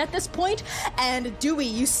spine at this point. And Dewey,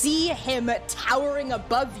 you see him towering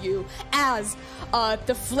above you as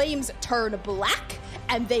the flames turn black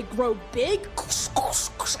and they grow big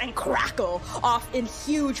and crackle off in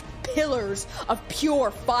huge pillars of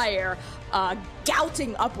pure fire,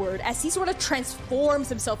 gouting upward as he sort of transforms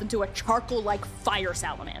himself into a charcoal-like fire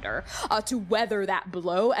salamander to weather that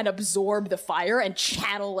blow and absorb the fire and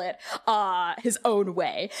channel it his own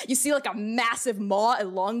way. You see like a massive maw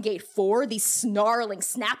elongate forward, these snarling,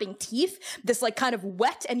 snapping teeth, this like kind of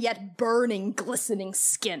wet and yet burning, glistening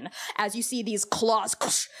skin as you see these claws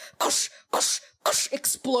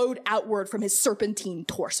explode outward from his serpentine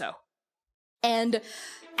torso. And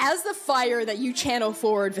as the fire that you channel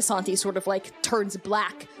forward, Vasanti, sort of like turns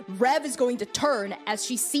black, Rev is going to turn as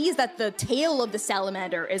she sees that the tail of the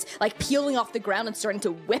salamander is like peeling off the ground and starting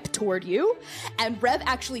to whip toward you. And Rev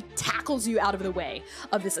actually tackles you out of the way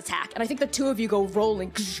of this attack. And I think the two of you go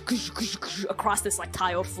rolling across this like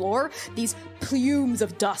tiled floor, these plumes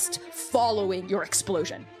of dust following your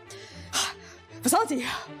explosion. Vasanti,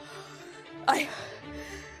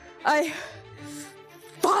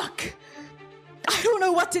 fuck! I don't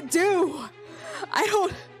know what to do. I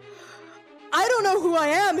don't know who I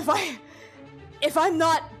am if I'm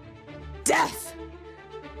not death.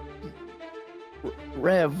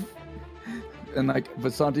 Rev. And like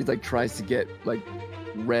Vasanti like tries to get like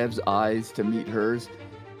Rev's eyes to meet hers.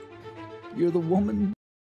 You're the woman.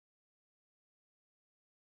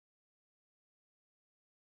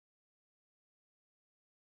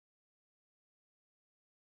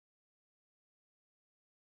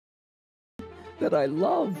 That I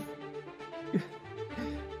love.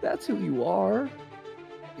 That's who you are.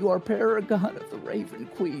 You are paragon of the Raven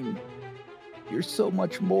Queen. You're so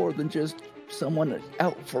much more than just someone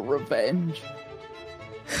out for revenge.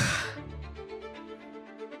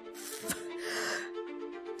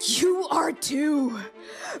 You are too,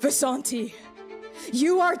 Vasanti.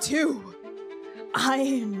 You are too.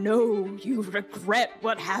 I know you regret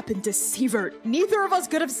what happened to Sievert. Neither of us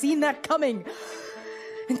could have seen that coming.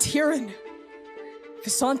 And Tyrion,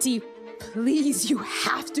 Vasanti, please, you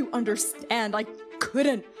have to understand. I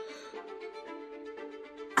couldn't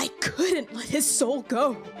let his soul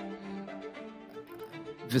go.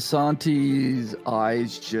 Vasanti's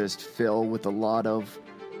eyes just fill with a lot of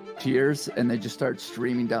tears and they just start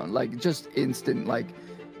streaming down, like just instant, like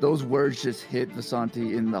those words just hit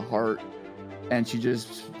Vasanti in the heart and she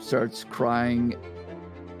just starts crying.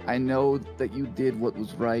 I know that you did what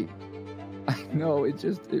was right. I know it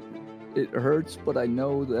hurts, but I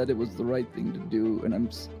know that it was the right thing to do, and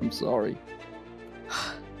I'm sorry.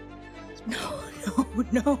 No,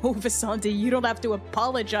 Vasanti, you don't have to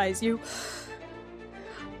apologize. You're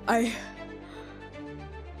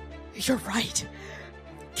right.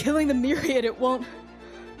 Killing the Myriad, it won't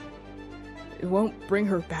bring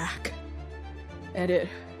her back. And it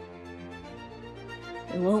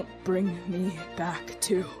won't bring me back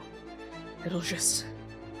too. It'll just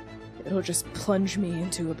plunge me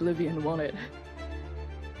into oblivion, won't it?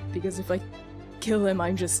 Because if I kill him,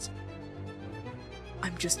 I'm just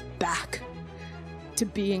back to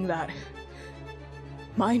being that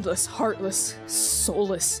mindless, heartless,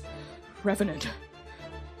 soulless revenant.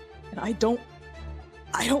 And I don't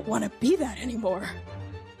want to be that anymore.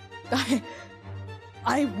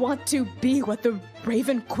 I want to be what the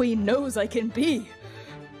Raven Queen knows I can be.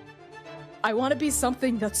 I want to be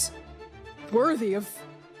something that's worthy of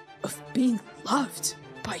being loved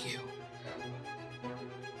by you.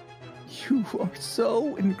 You are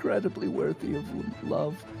so incredibly worthy of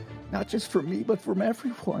love, not just from me, but from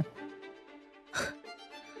everyone.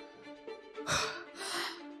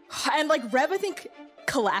 And like Rev, I think,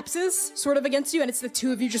 collapses sort of against you, and it's the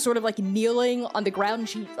two of you just sort of like kneeling on the ground, and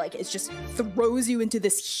she like it just throws you into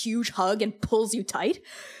this huge hug and pulls you tight.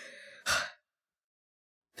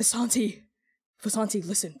 Vasanti,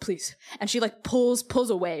 listen, please. And she like pulls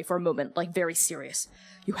away for a moment, like very serious.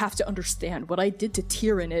 You have to understand what I did to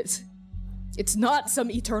Tyrion is, it's not some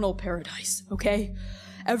eternal paradise, okay?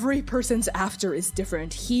 Every person's after is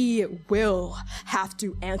different. He will have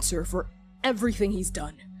to answer for everything he's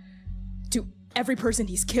done. To every person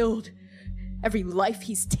he's killed, every life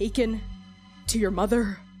he's taken, to your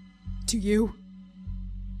mother, to you.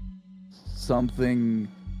 Something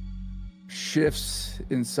shifts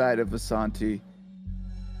inside of Vasanti.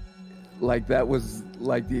 Like that was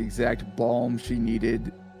like the exact balm she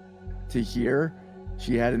needed to hear.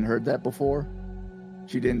 She hadn't heard that before.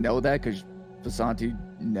 She didn't know that because Vasanti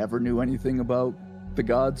never knew anything about the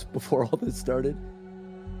gods before all this started.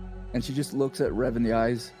 And she just looks at Rev in the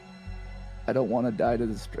eyes. I don't want to die to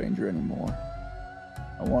the stranger anymore.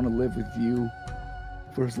 I want to live with you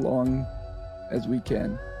for as long as we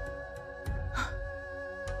can.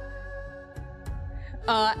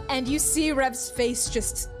 And you see Rev's face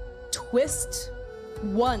just twist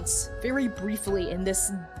once, very briefly, in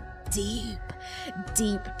this deep,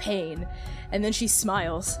 deep pain. And then she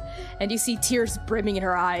smiles, and you see tears brimming in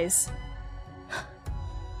her eyes.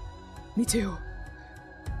 Me too.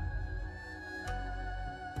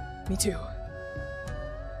 Me too.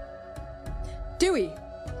 Dewey,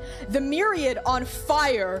 the Myriad on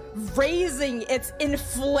fire, raising its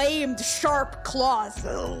inflamed, sharp claws,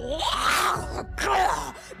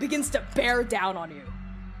 begins to bear down on you.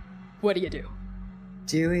 What do?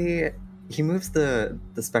 Dewey, he moves the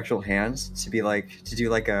spectral hand to be like, to do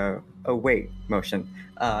like a wait motion.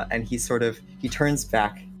 And he turns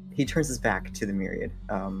his back to the Myriad.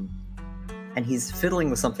 And he's fiddling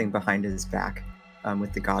with something behind his back,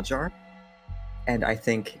 with the god jar. And I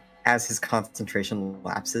think as his concentration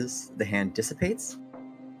lapses, the hand dissipates,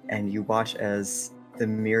 and you watch as the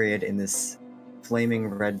Myriad in this flaming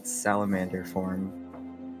red salamander form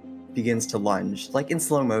begins to lunge, like in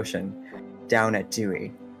slow motion, down at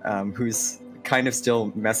Dewey, who's kind of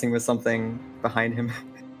still messing with something behind him.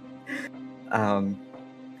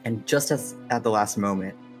 And just as at the last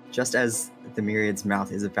moment, just as the Myriad's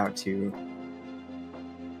mouth is about to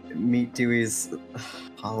meet Dewey's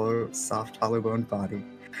soft, hollow-boned body,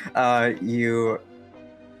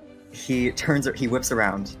 he whips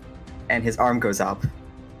around, and his arm goes up,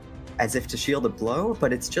 as if to shield a blow,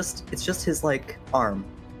 but it's just his like arm.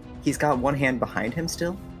 He's got one hand behind him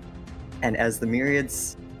still, and as the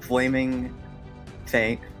Myriad's flaming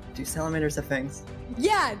fang, do salamanders have fangs?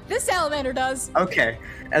 Yeah, this salamander does. Okay,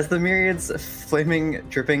 as the Myriad's flaming,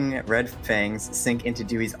 dripping red fangs sink into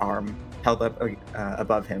Dewey's arm, held up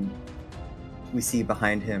above him, we see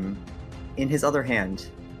behind him, in his other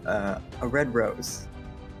hand, a red rose.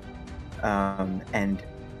 And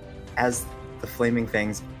as the flaming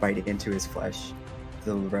fangs bite into his flesh,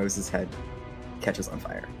 the rose's head catches on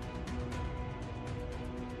fire.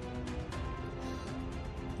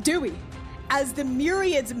 Dewey, as the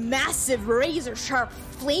Myriad's massive, razor-sharp,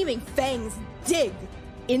 flaming fangs dig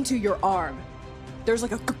into your arm, there's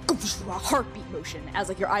like a heartbeat motion as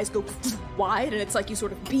like your eyes go wide, and it's like you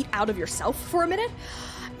sort of beat out of yourself for a minute,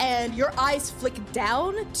 and your eyes flick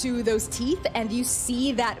down to those teeth, and you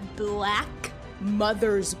see that black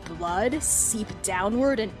mother's blood seep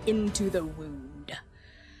downward and into the wound.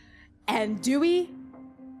 And Dewey,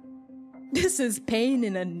 this is pain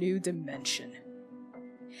in a new dimension.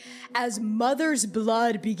 As mother's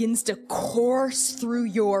blood begins to course through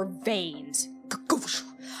your veins,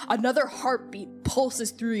 another heartbeat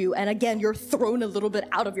pulses through you, and again, you're thrown a little bit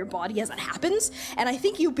out of your body as it happens, and I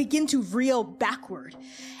think you begin to reel backward.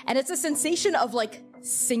 And it's a sensation of, like,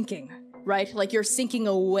 sinking, right? Like you're sinking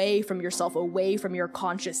away from yourself, away from your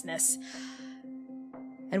consciousness.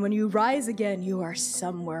 And when you rise again, you are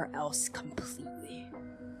somewhere else completely.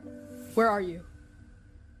 Where are you?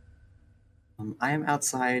 I am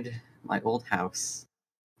outside my old house,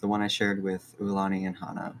 the one I shared with Ulani and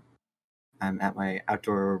Hana. I'm at my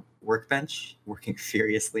outdoor workbench, working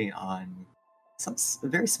furiously on a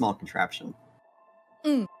very small contraption.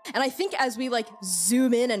 And I think as we like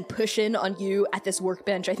zoom in and push in on you at this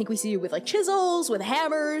workbench, I think we see you with like chisels, with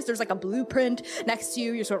hammers. There's like a blueprint next to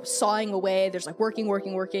you. You're sort of sawing away. There's like working,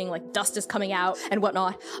 like dust is coming out and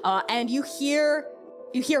whatnot. And you hear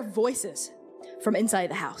voices from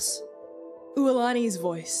inside the house. Uolani's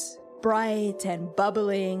voice, bright and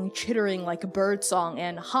bubbling, chittering like a bird song,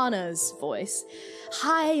 and Hana's voice,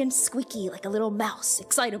 high and squeaky like a little mouse,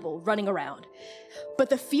 excitable, running around. But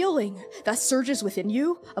the feeling that surges within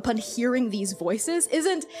you upon hearing these voices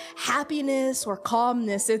isn't happiness or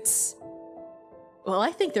calmness, it's... Well,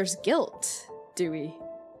 I think there's guilt, Dewey.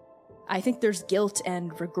 I think there's guilt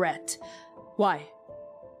and regret. Why?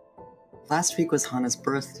 Last week was Hana's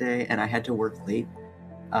birthday, and I had to work late.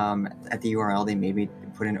 At the U.R.L, they made me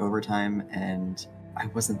put in overtime, and I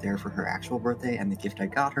wasn't there for her actual birthday, and the gift I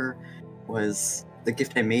got her was the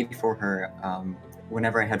gift I made for her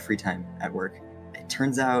whenever I had free time at work. It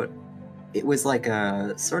turns out it was like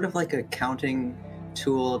a sort of like a counting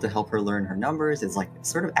tool to help her learn her numbers. It's like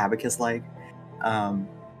sort of abacus-like.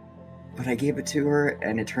 But I gave it to her,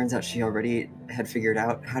 and it turns out she already had figured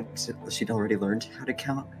out she'd already learned how to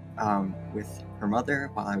count with her mother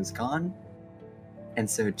while I was gone. And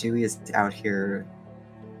so Dewey is out here,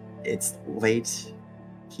 it's late,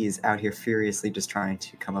 he's out here furiously just trying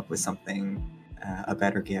to come up with something, a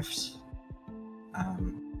better gift,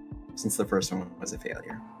 since the first one was a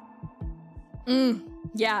failure.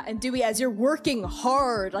 Yeah, and Dewey, as you're working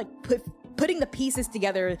hard, like putting the pieces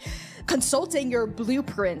together, consulting your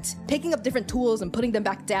blueprint, picking up different tools and putting them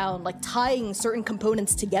back down, like tying certain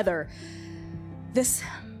components together, this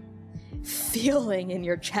feeling in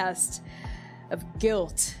your chest of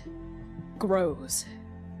guilt grows.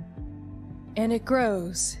 And it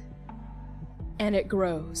grows. And it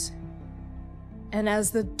grows. And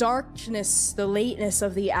as the darkness, the lateness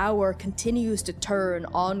of the hour continues to turn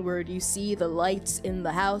onward, you see the lights in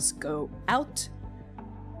the house go out,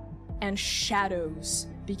 and shadows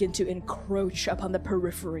begin to encroach upon the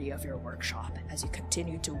periphery of your workshop as you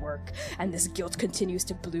continue to work, and this guilt continues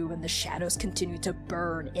to bloom, and the shadows continue to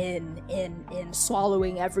burn in,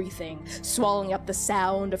 swallowing everything, swallowing up the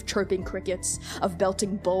sound of chirping crickets, of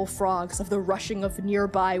belting bullfrogs, of the rushing of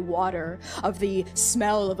nearby water, of the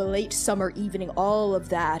smell of a late summer evening. All of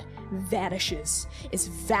that vanishes, is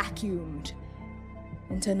vacuumed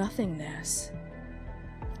into nothingness,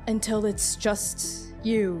 until it's just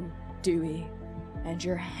you, Dewey, and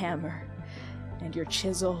your hammer, and your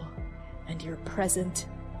chisel, and your present.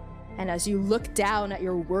 And as you look down at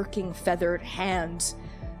your working feathered hands,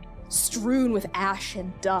 strewn with ash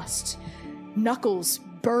and dust, knuckles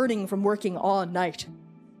burning from working all night,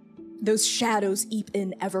 those shadows eep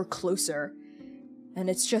in ever closer. And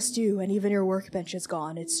it's just you, and even your workbench is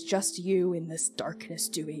gone. It's just you in this darkness,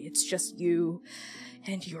 Dewey. It's just you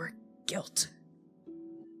and your guilt.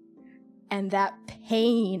 And that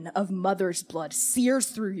pain of mother's blood sears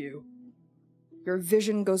through you. Your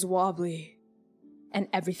vision goes wobbly, and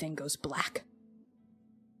everything goes black.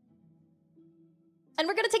 And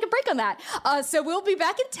we're gonna take a break on that. So we'll be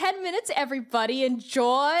back in 10 minutes, everybody.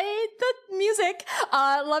 Enjoy the music.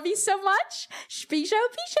 Love you so much. Pisho,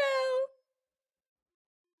 pisho.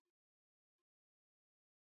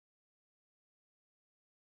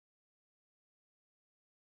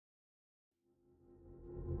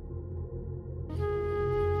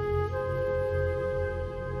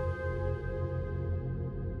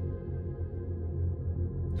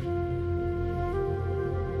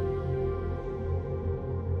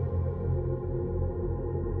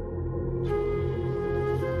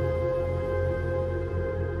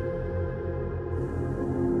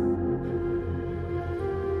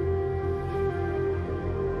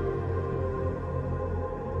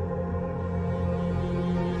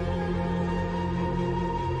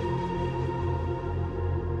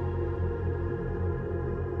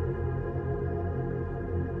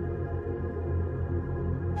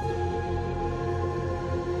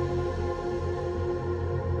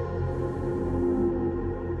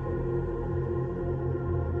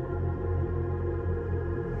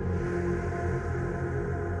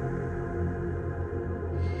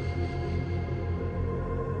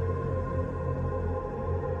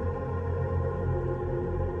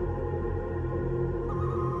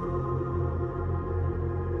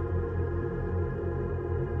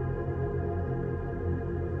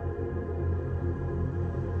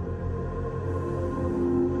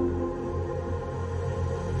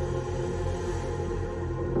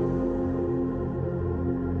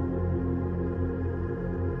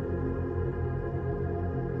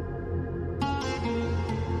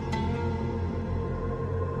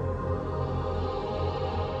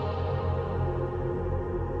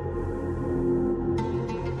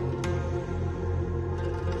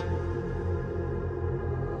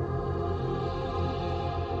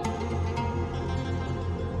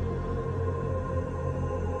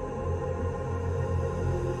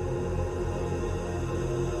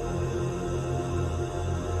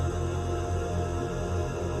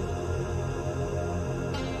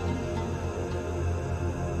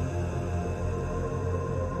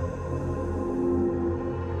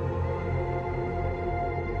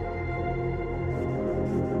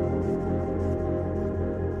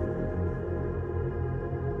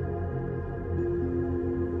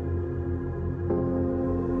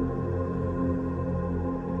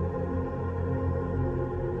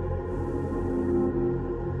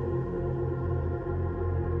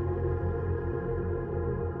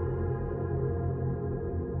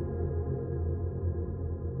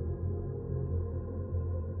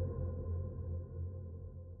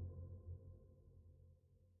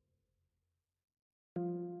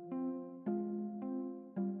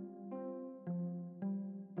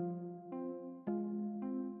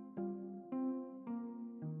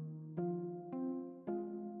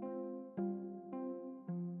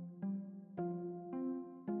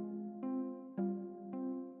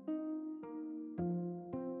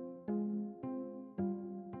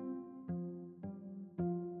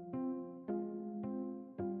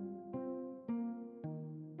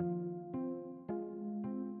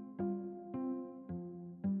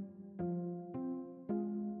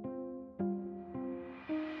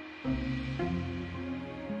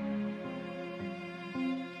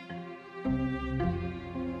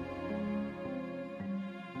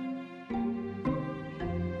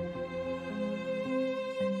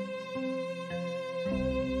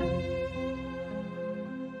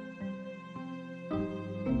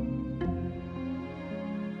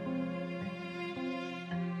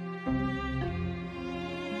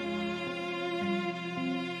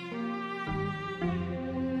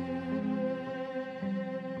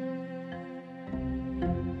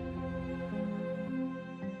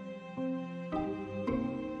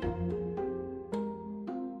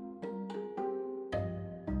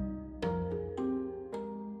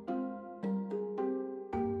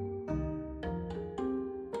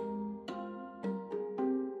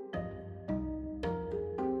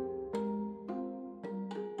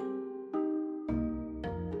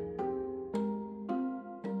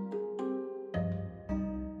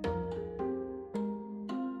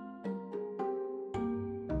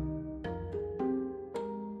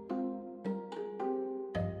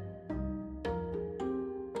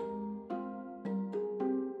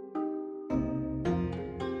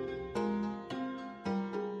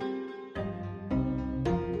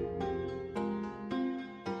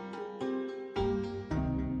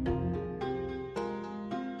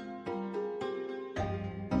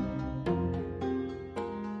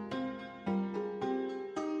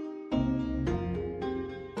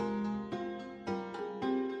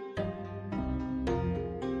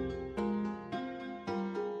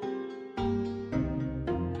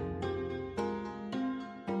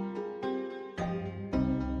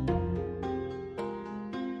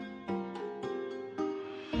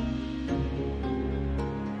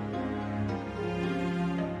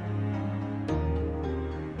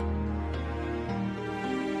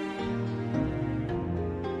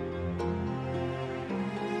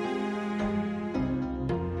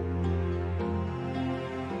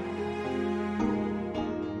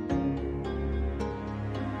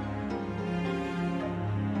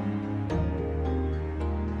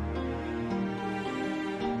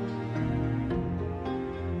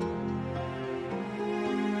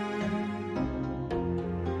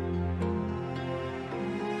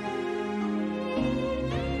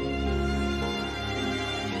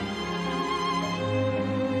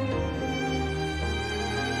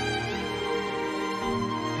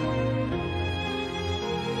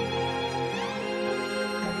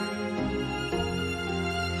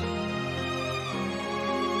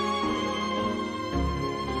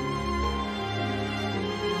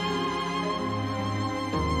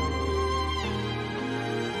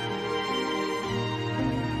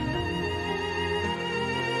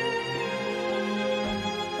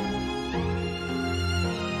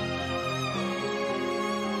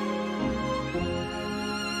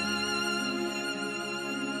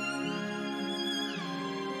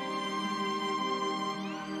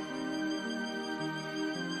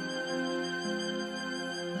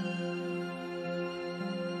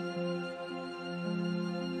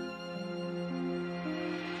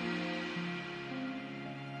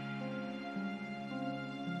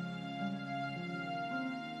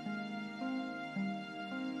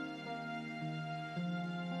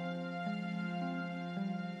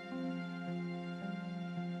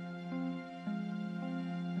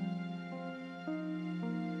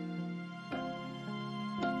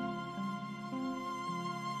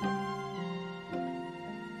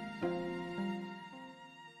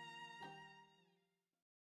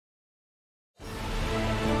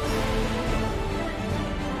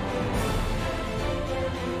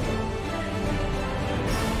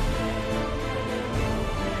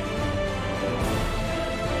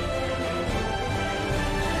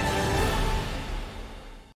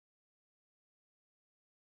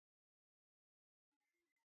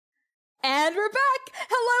 And we're back!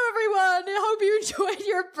 Hello, everyone! I hope you enjoyed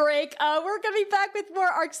your break. We're gonna be back with more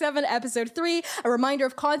Arc 7, Episode 3. A reminder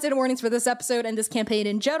of content warnings for this episode and this campaign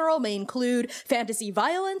in general may include fantasy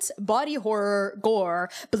violence, body horror,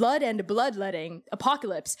 gore, blood and bloodletting,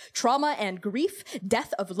 apocalypse, trauma and grief,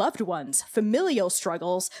 death of loved ones, familial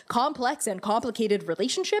struggles, complex and complicated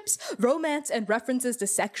relationships, romance and references to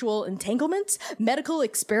sexual entanglements, medical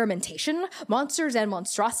experimentation, monsters and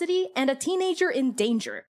monstrosity, and a teenager in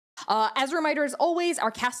danger. As a reminder, as always,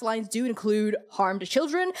 our cast lines do include harm to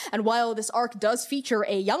children, and while this arc does feature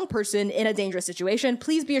a young person in a dangerous situation,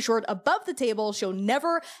 please be assured above the table she'll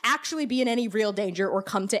never actually be in any real danger or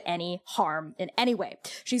come to any harm in any way.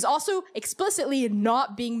 She's also explicitly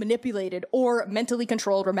not being manipulated or mentally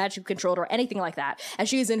controlled or magically controlled or anything like that, and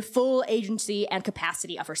she is in full agency and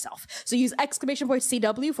capacity of herself. So use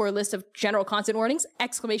 !CW for a list of general content warnings,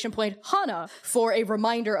 !Hana for a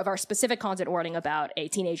reminder of our specific content warning about a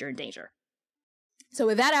teenager in danger. So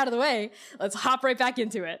with that out of the way, let's hop right back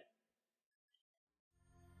into it.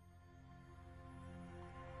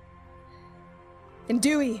 And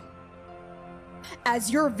Dewey,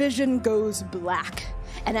 as your vision goes black,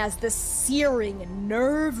 and as the searing,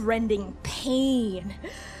 nerve-rending pain,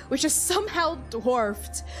 which is somehow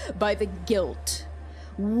dwarfed by the guilt,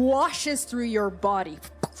 washes through your body,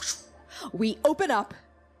 we open up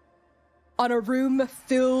on a room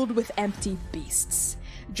filled with empty beasts.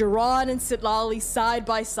 Jiran and Sitlali side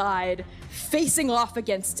by side, facing off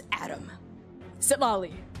against Adam.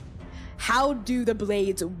 Sitlali, how do the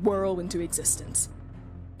blades whirl into existence?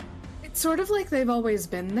 It's sort of like they've always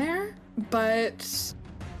been there, but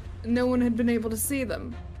no one had been able to see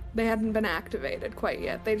them. They hadn't been activated quite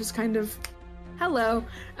yet. They just kind of, hello,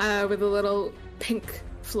 with a little pink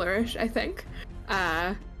flourish, I think.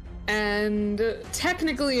 And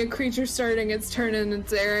technically a creature starting its turn in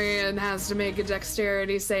its area and has to make a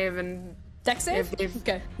dexterity save and... Dex save?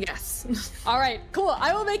 Okay. Yes. Alright, cool.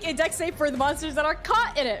 I will make a dex save for the monsters that are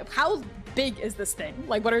caught in it. How big is this thing?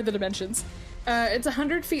 Like, what are the dimensions? It's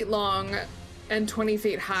 100 feet long and 20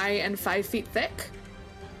 feet high and 5 feet thick.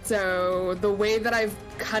 So the way that I've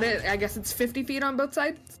cut it, I guess it's 50 feet on both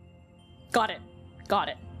sides. Got it. Got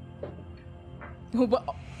it.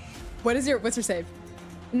 What's your save?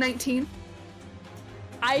 19.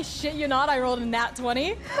 I shit you not, I rolled a nat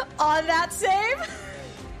 20 on that save.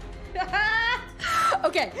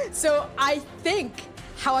 Okay, so I think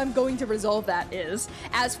how I'm going to resolve that is,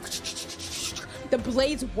 as the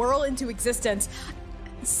blades whirl into existence,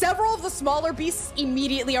 several of the smaller beasts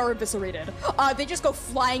immediately are eviscerated. They just go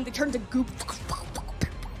flying, they turn to goop,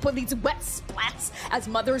 put these wet splats as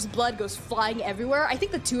Mother's blood goes flying everywhere. I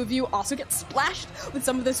think the two of you also get splashed with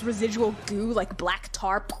some of this residual goo, like black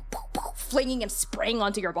tar, flinging and spraying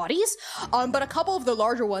onto your bodies. But a couple of the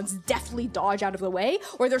larger ones deftly dodge out of the way,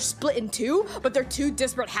 or they're split in two, but their two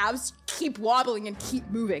disparate halves keep wobbling and keep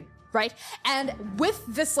moving, right? And with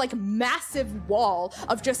this like massive wall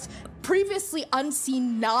of just previously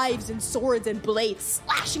unseen knives and swords and blades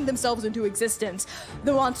slashing themselves into existence,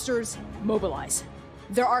 the monsters mobilize.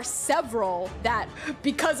 There are several that,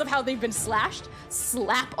 because of how they've been slashed,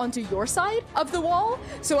 slap onto your side of the wall.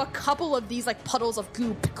 So a couple of these like puddles of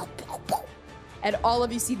goo, and all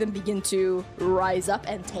of you see them begin to rise up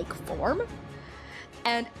and take form.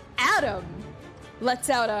 And Adam lets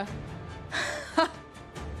out a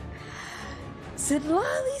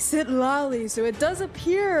Sitlali, Sitlali. So it does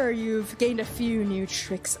appear you've gained a few new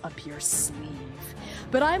tricks up your sleeve.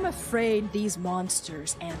 But I'm afraid these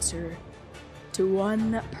monsters answer to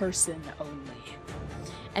one person only.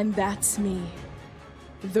 And that's me.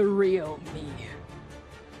 The real me.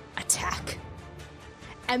 Attack.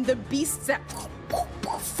 And the beasts that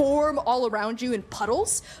form all around you in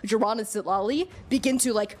puddles, Jiran and Sitlali, begin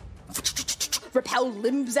to like repel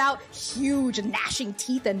limbs out, huge gnashing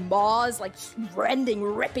teeth and maws, like rending,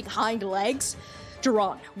 ripping hind legs.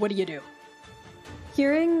 Jiran, what do you do?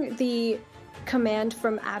 Hearing the command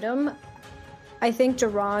from Adam, I think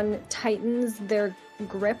Jiran tightens their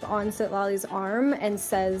grip on Sitlali's arm and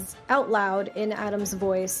says out loud in Adam's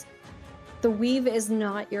voice, "The weave is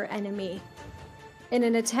not your enemy." In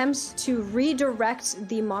an attempt to redirect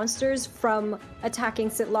the monsters from attacking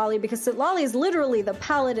Sitlali, because Sitlali is literally the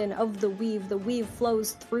paladin of the weave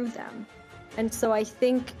flows through them. And so I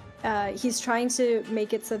think he's trying to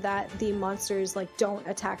make it so that the monsters like don't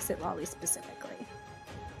attack Sitlali specifically.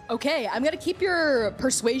 Okay, I'm gonna keep your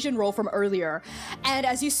persuasion roll from earlier. And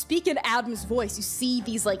as you speak in Adam's voice, you see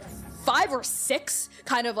these like 5 or 6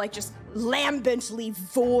 kind of like just lambently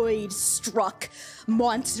void-struck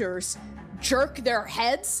monsters jerk their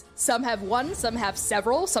heads. Some have one, some have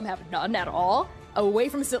several, some have none at all, away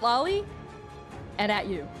from Sitlali and at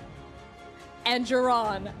you. and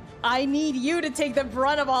Duran, I need you to take the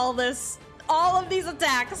brunt of all of these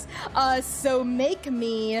attacks. So make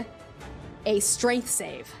me a strength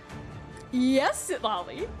save. Yes,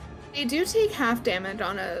 Sitlali. I do take half damage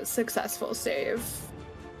on a successful save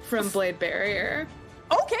from Blade Barrier.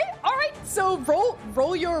 Okay, all right. So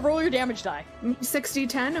roll your damage die.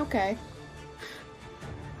 60-10, okay.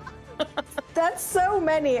 That's so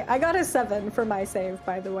many. I got a 7 for my save,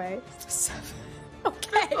 by the way. 7.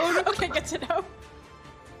 Okay. Okay, good to know.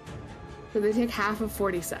 So they take half of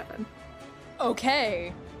 47.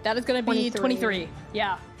 Okay. That is going to be 23.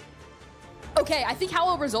 Yeah. Okay, I think how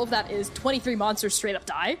I'll resolve that is 23 monsters straight up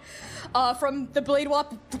die. From the Blade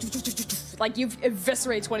Wop, like you've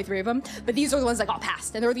eviscerated 23 of them, but these are the ones that got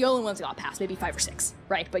past, and they're the only ones that got past, maybe 5 or 6,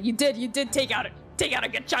 right? But you did take out a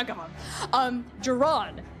good chunk of them.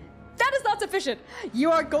 Duran, that is not sufficient.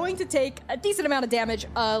 You are going to take a decent amount of damage.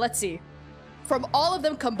 Let's see. From all of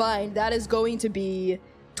them combined, that is going to be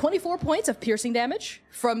 24 points of piercing damage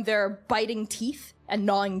from their biting teeth and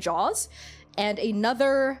gnawing jaws, and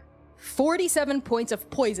another 47 points of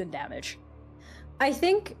poison damage. I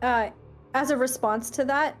think as a response to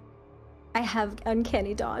that, I have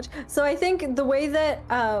uncanny dodge. So I think the way that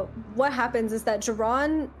what happens is that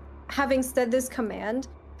Duran, having said this command,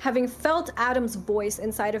 having felt Adam's voice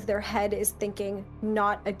inside of their head, is thinking,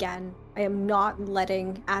 not again. I am not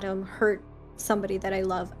letting Adam hurt somebody that I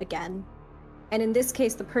love again. And in this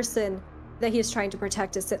case, the person that he is trying to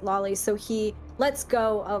protect is Sitlali, so he lets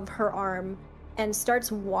go of her arm and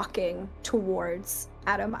starts walking towards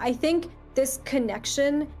Adam. I think this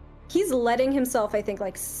connection, he's letting himself, I think,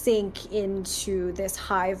 like sink into this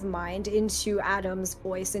hive mind, into Adam's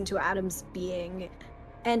voice, into Adam's being.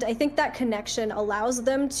 And I think that connection allows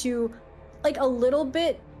them to, like, a little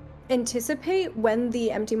bit anticipate when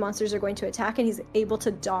the empty monsters are going to attack, and he's able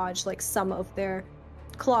to dodge, like, some of their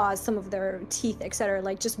claws, some of their teeth, etc.,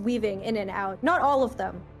 like just weaving in and out. Not all of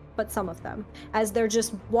them, but some of them, as they're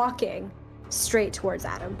just walking straight towards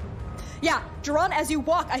Adam. Yeah, Duran, as you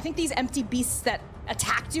walk, I think these empty beasts that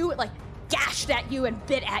attacked you, like, gashed at you and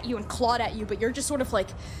bit at you and clawed at you, but you're just sort of like,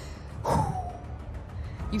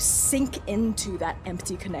 you sink into that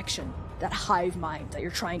empty connection, that hive mind that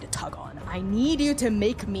you're trying to tug on. I need you to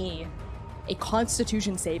make me a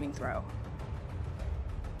Constitution saving throw.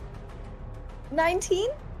 19?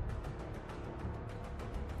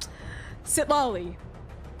 Sitlali,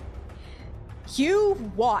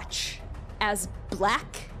 you watch as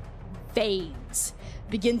black veins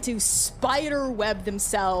begin to spider web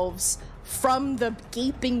themselves from the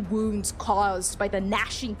gaping wounds caused by the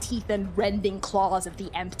gnashing teeth and rending claws of the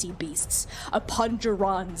empty beasts upon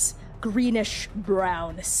Duran's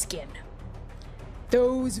greenish-brown skin.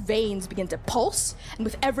 Those veins begin to pulse, and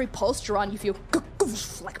with every pulse, Duran, you feel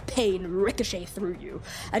like pain ricochet through you.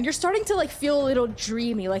 And you're starting to, like, feel a little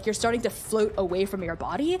dreamy, like you're starting to float away from your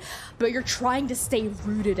body, but you're trying to stay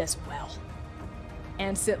rooted as well.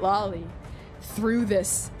 And Sitlali, through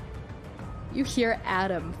this, you hear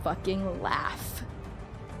Adam fucking laugh.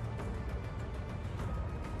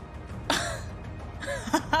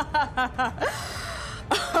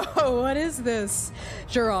 Oh, what is this,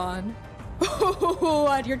 Duran?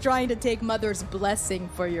 What, you're trying to take Mother's blessing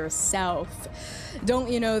for yourself.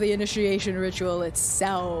 Don't you know the initiation ritual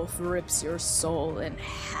itself rips your soul in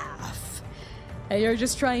half? And you're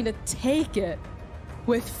just trying to take it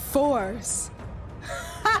with force.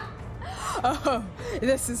 Oh,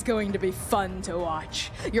 this is going to be fun to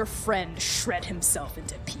watch. Your friend shred himself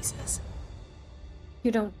into pieces.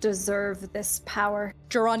 You don't deserve this power.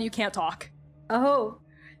 Duran, you can't talk. Oh.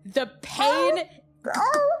 The pain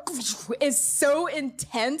is so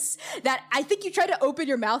intense that I think you try to open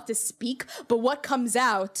your mouth to speak, but what comes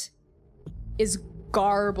out is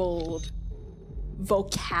garbled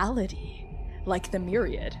vocality, like the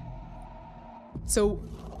Myriad. So,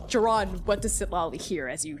 Duran, what does Sitlali hear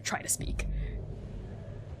as you try to speak?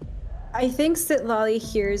 I think Sitlali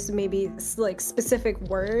hears maybe like specific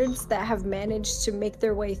words that have managed to make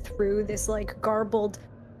their way through this like garbled.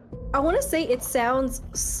 I want to say it sounds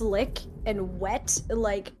slick and wet,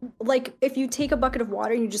 like if you take a bucket of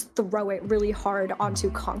water and you just throw it really hard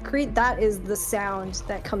onto concrete. That is the sound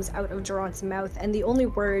that comes out of Duran's mouth, and the only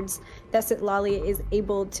words that Sitlali is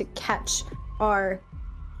able to catch are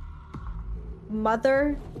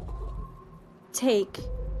Mother, take,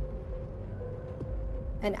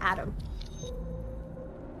 and Adam.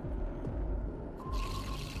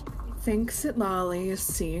 I think Sitlali is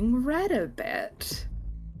seeing red a bit.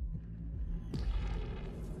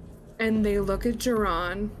 And they look at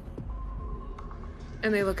Duran.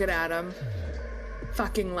 And they look at Adam.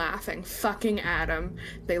 Fucking laughing. Fucking Adam.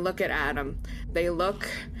 They look at Adam. They look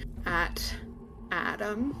at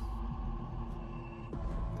Adam.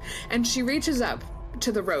 And she reaches up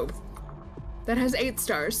to the robe that has 8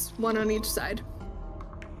 stars, 1 on each side,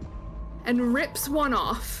 and rips one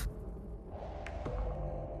off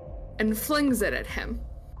and flings it at him.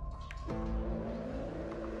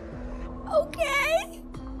 Okay.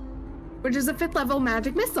 Which is a 5th level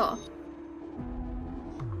magic missile.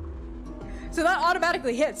 So that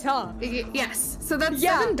automatically hits, huh? Yes. So that's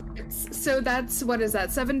 7 darts. So that's, what is that?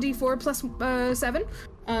 7d4 plus 7?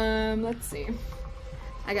 Let's see.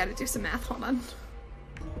 I gotta do some math, hold on.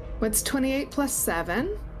 What's 28 plus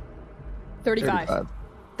 7? 35.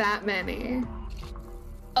 That many.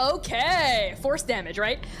 Okay. Force damage,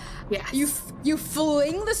 right? Yes. You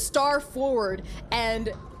fling the star forward,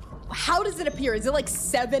 and how does it appear? Is it like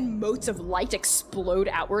 7 motes of light explode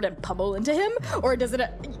outward and pummel into him? Or does it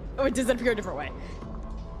appear a different way?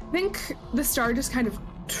 I think the star just kind of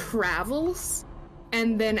travels,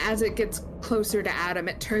 and then as it gets closer to Adam,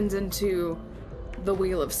 it turns into the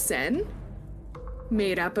Wheel of Sin,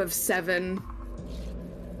 made up of 7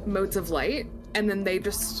 motes of light, and then they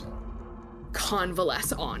just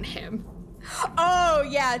convalesce on him. Oh,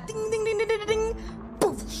 yeah. Ding, ding, ding, ding, ding, ding.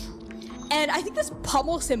 Poof. And I think this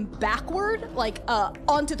pummels him backward, like,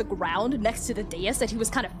 onto the ground next to the dais that he was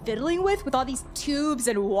kind of fiddling with all these tubes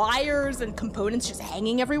and wires and components just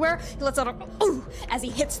hanging everywhere. He lets out a ooh as he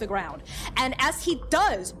hits the ground. And as he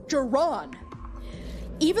does, Duran,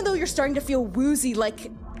 even though you're starting to feel woozy like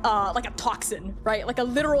a toxin, right? Like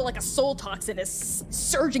a soul toxin is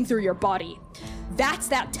surging through your body. That's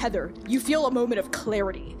that tether. You feel a moment of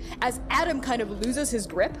clarity. As Adam kind of loses his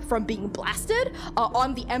grip from being blasted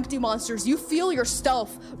on the empty monsters, you feel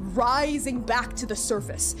yourself rising back to the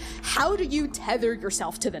surface. How do you tether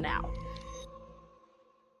yourself to the now?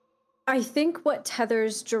 I think what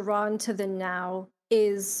tethers Duran to the now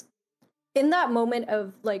is, in that moment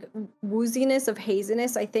of like wooziness, of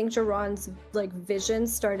haziness, I think Duran's like vision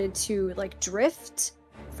started to like drift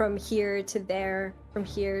from here to there, from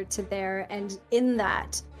here to there, and in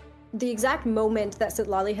that, the exact moment that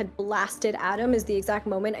Sitlali had blasted Adam is the exact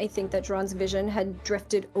moment I think that Duran's vision had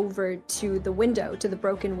drifted over to the window, to the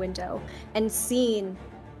broken window, and seen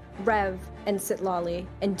Rev and Sitlali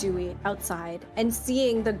and Dewey outside, and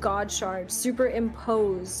seeing the God Shard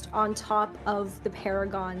superimposed on top of the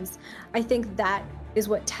Paragons. I think that is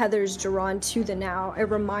what tethers Duran to the now, a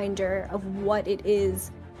reminder of what it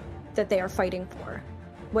is that they are fighting for,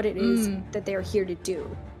 what it is that they are here to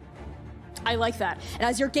do. I like that. And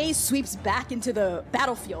as your gaze sweeps back into the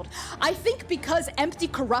battlefield, I think because empty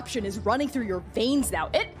corruption is running through your veins now,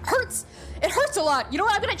 it hurts. It hurts a lot. You know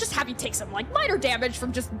what? I'm gonna just have you take some like minor damage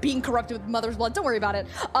from just being corrupted with mother's blood. Don't worry about it.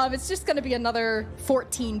 It's just gonna be another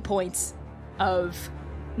 14 points of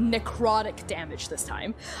necrotic damage this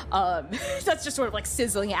time. That's just sort of like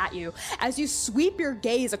sizzling at you. As you sweep your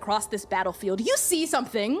gaze across this battlefield, you see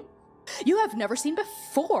something you have never seen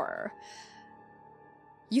before.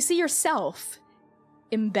 You see yourself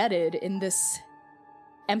embedded in this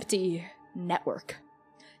empty network.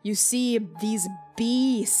 You see these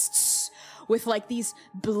beasts with like these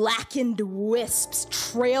blackened wisps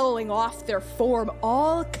trailing off their form,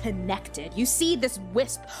 all connected. You see this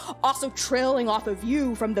wisp also trailing off of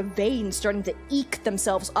you from the veins, starting to eke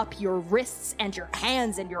themselves up your wrists and your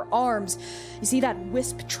hands and your arms. You see that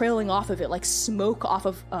wisp trailing off of it like smoke off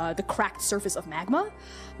of the cracked surface of magma,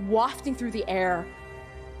 wafting through the air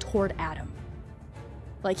toward Adam.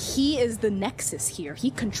 Like he is the nexus here. He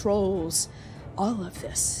controls all of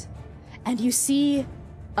this. And you see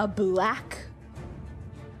a black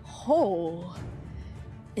hole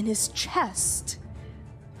in his chest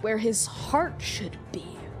where his heart should be.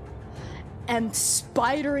 And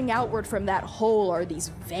spidering outward from that hole are these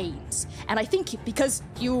veins. And I think because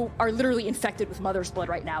you are literally infected with mother's blood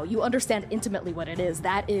right now, you understand intimately what it is.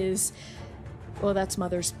 That is, well, that's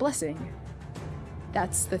mother's blessing.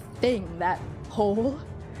 That's the thing, that hole,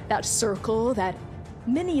 that circle, that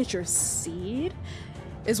miniature seed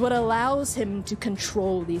is what allows him to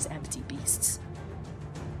control these empty beasts.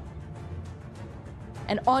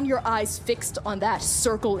 And on your eyes fixed on that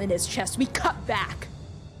circle in his chest, we cut back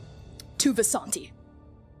to Vasanti.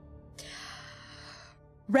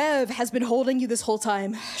 Rev has been holding you this whole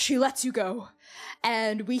time. She lets you go.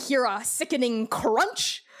 And we hear a sickening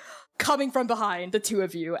crunch coming from behind the two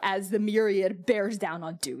of you as the Myriad bears down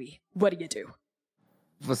on Dewey. What do?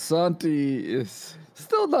 Vasanti is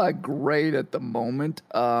still not great at the moment.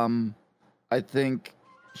 I think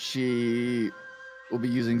she will be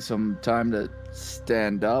using some time to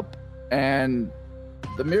stand up, and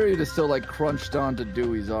the Myriad is still like crunched onto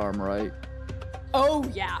Dewey's arm, right? Oh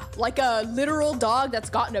yeah, like a literal dog that's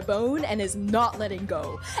gotten a bone and is not letting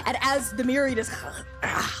go. And as the Myriad is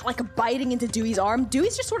like biting into Dewey's arm,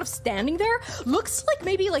 Dewey's just sort of standing there, looks like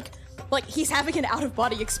maybe like he's having an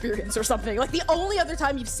out-of-body experience or something. Like the only other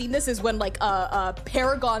time you've seen this is when like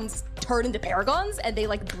paragons turn into paragons and they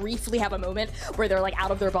like briefly have a moment where they're like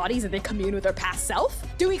out of their bodies and they commune with their past self.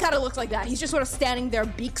 Dewey kind of looks like that. He's just sort of standing there,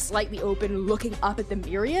 beak slightly open, looking up at the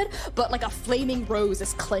Myriad, but like a flaming rose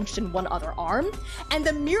is clenched in one other arm. And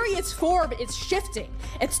the Myriad's form is shifting.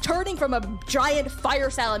 It's turning from a giant fire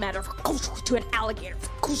salamander to an alligator,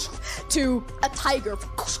 to a tiger,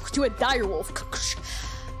 to a direwolf,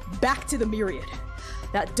 back to the Myriad.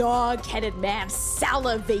 That dog-headed man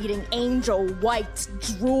salivating angel white,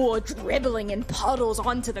 drool dribbling in puddles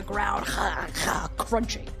onto the ground,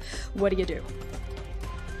 crunching. What do you do?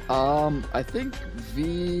 I think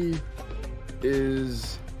V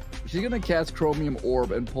is... She's gonna cast Chromium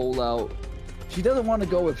Orb and pull out... She doesn't want to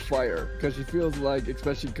go with fire, because she feels like,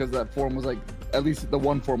 especially because that form was like... At least the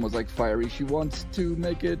one form was like fiery. She wants to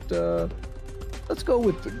make it, let's go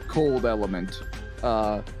with the cold element.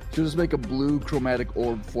 She'll just make a blue chromatic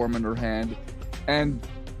orb form in her hand, and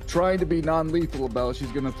trying to be non-lethal about it,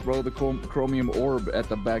 she's gonna throw the chromium orb at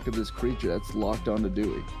the back of this creature that's locked onto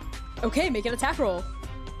Dewey. Okay, make an attack roll.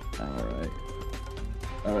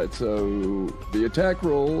 Alright, so the attack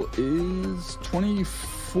roll is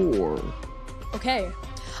 24. Okay.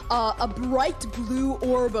 A bright blue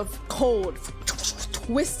orb of cold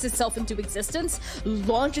twists itself into existence,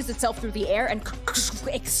 launches itself through the air, and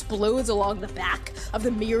explodes along the back of the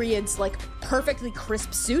Myriad's like perfectly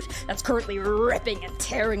crisp suit that's currently ripping and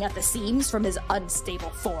tearing at the seams from his unstable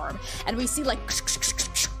form. And we see like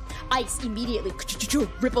ice immediately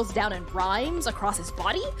ripples down and rhymes across his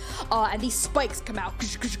body, and these spikes come out.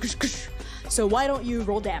 So why don't you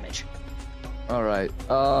roll damage? Alright,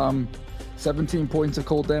 17 points of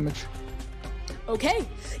cold damage. Okay,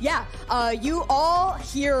 yeah, you all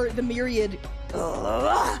hear the Myriad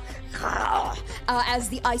as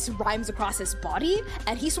the ice rhymes across his body,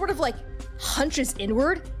 and he sort of like hunches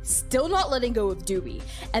inward, still not letting go of Dewey,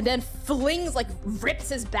 and then flings, like rips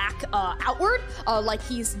his back outward, like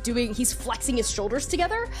he's flexing his shoulders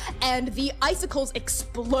together, and the icicles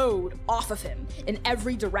explode off of him in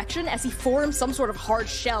every direction as he forms some sort of hard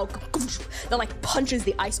shell that like punches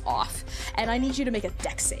the ice off. And I need you to make a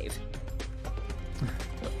dex save.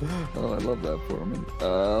 Oh, I love that for me.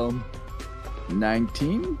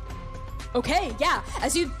 19? Okay, yeah.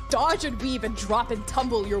 As you dodge and weave and drop and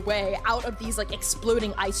tumble your way out of these like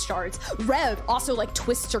exploding ice shards, Rev also like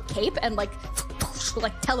twists her cape and like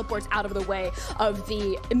teleports out of the way of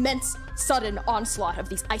the immense sudden onslaught of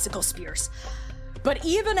these icicle spears. But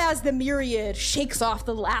even as the Myriad shakes off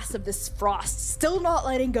the last of this frost, still not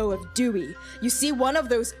letting go of Dewey, you see one of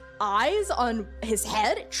those eyes on his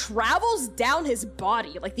head travels down his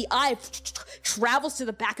body. Like the eye travels to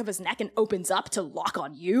the back of his neck and opens up to lock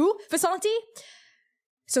on you, Vasanti.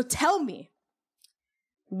 So tell me,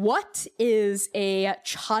 what is a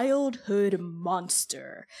childhood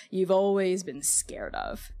monster you've always been scared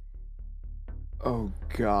of? Oh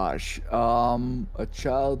gosh, a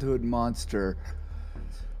childhood monster.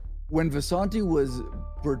 When Vasanti was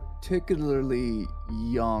particularly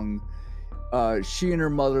young, she and her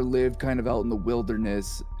mother lived kind of out in the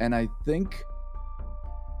wilderness, and I think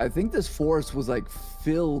this forest was like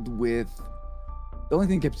filled with, the only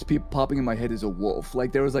thing that keeps popping in my head is a wolf.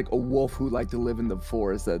 Like there was like a wolf who liked to live in the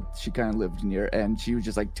forest that she kind of lived near, and she was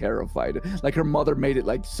just like terrified. Like her mother made it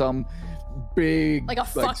like some big, like a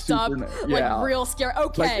fucked up, like real scare.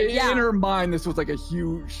 Okay, like, in her mind, this was like a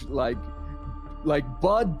huge like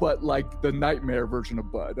Bud, but like the nightmare version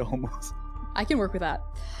of Bud almost. I can work with that.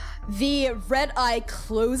 The red eye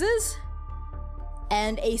closes,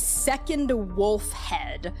 and a second wolf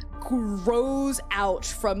head grows out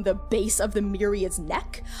from the base of the Myriad's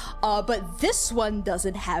neck, but this one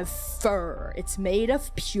doesn't have fur. It's made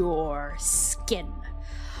of pure skin.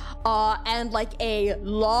 And like a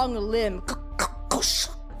long limb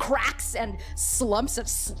cracks and slumps and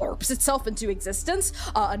slurps itself into existence.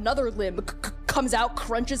 Another limb comes out,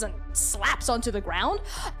 crunches, and slaps onto the ground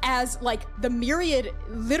as like the Myriad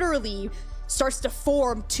literally starts to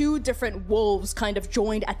form two different wolves kind of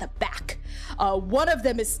joined at the back. One of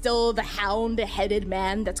them is still the hound-headed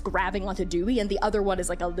man that's grabbing onto Dewey, and the other one is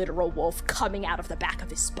like a literal wolf coming out of the back of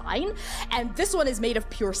his spine. And this one is made of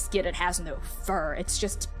pure skin. It has no fur. It's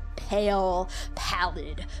just pale,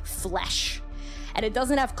 pallid flesh. And it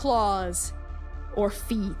doesn't have claws or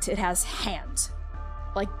feet. It has hands.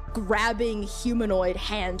 Like grabbing humanoid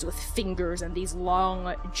hands with fingers and these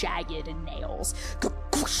long, jagged nails.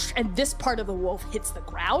 whoosh, and this part of the wolf hits the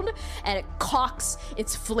ground, and it cocks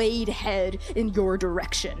its flayed head in your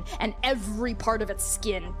direction, and every part of its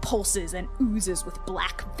skin pulses and oozes with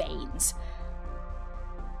black veins.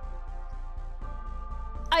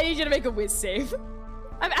 I need you to make a whiz save.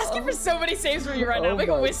 I'm asking for so many saves from you right now. Make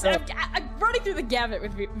a whiz save. I'm running through the gamut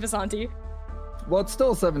with Vasanti. Well, it's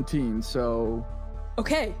still 17, so...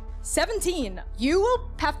 Okay, 17. You will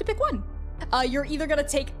have to pick one. You're either gonna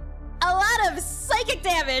take a lot of psychic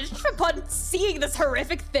damage upon seeing this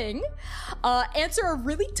horrific thing, answer a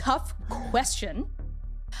really tough question,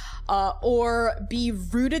 or be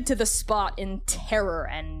rooted to the spot in terror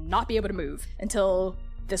and not be able to move until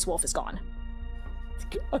this wolf is gone.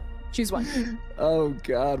 Choose one. Oh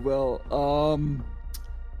God, well,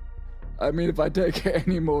 I mean, if I take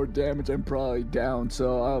any more damage, I'm probably down,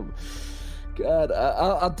 so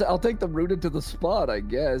I'll take the rooted to the spot, I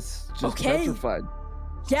guess. Just petrified.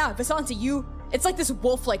 Yeah, Vasanti, it's like this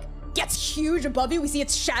wolf, like, gets huge above you. We see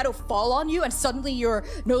its shadow fall on you, and suddenly you're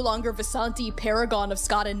no longer Vasanti, paragon of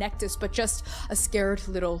Scott and Nectus, but just a scared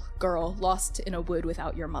little girl lost in a wood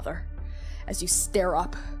without your mother, as you stare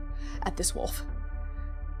up at this wolf.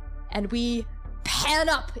 And we pan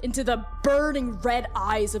up into the burning red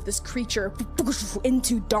eyes of this creature.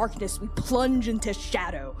 Into darkness, we plunge into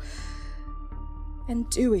shadow. And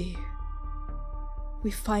Dewey,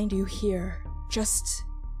 we find you here, just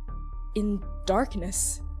in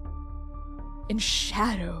darkness, in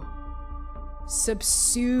shadow,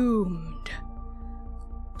 subsumed,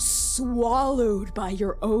 swallowed by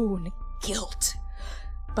your own guilt,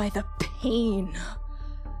 by the pain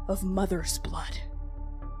of mother's blood.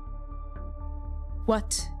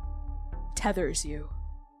 What tethers you?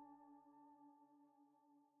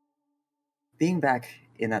 Being back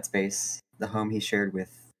in that space, the home he shared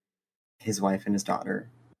with his wife and his daughter,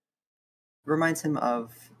 reminds him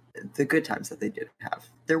of the good times that they did have.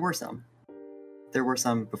 There were some. There were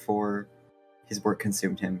some before his work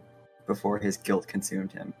consumed him, before his guilt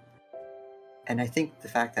consumed him. And I think the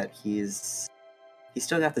fact that he's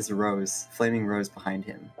still got this rose, flaming rose behind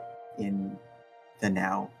him in the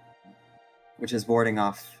now, which is warding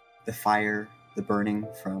off the fire, the burning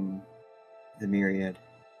from the Myriad.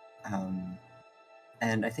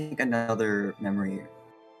 And I think another memory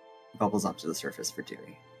bubbles up to the surface for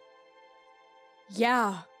Dewey.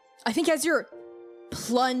 Yeah. I think as you're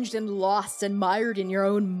plunged and lost and mired in your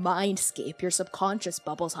own mindscape, your subconscious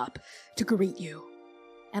bubbles up to greet you.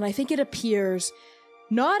 And I think it appears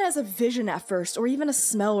not as a vision at first, or even a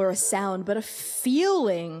smell or a sound, but a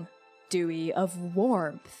feeling, Dewey, of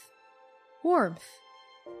warmth. Warmth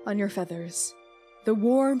on your feathers. The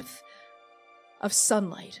warmth of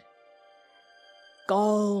sunlight.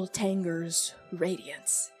 Gall Tanger's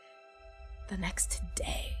radiance. The next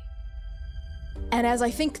day. And as I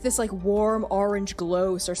think this like warm orange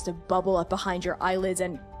glow starts to bubble up behind your eyelids,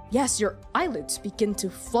 and yes, your eyelids begin to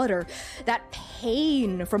flutter, that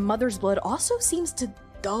pain from mother's blood also seems to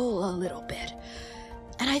dull a little bit.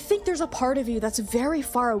 And I think there's a part of you that's very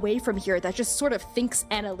far away from here that just sort of thinks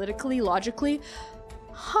analytically, logically,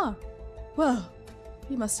 well,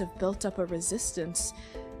 you must have built up a resistance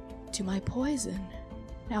to my poison.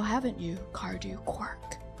 Now haven't you, Cardew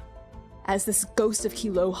Quark? As this ghost of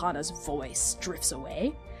Kilohana's voice drifts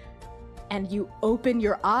away, and you open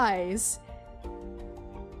your eyes,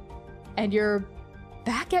 and you're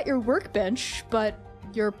back at your workbench, but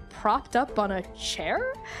you're propped up on a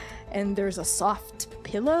chair, and there's a soft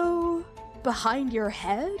pillow behind your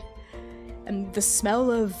head, and the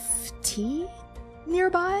smell of tea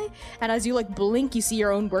nearby. And as you like blink, you see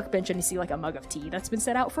your own workbench, and you see like a mug of tea that's been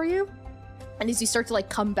set out for you. And as you start to like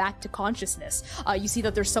come back to consciousness, you see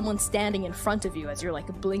that there's someone standing in front of you as you're like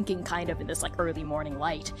blinking kind of in this like early morning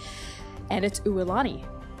light. And it's Uilani.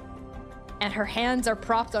 And her hands are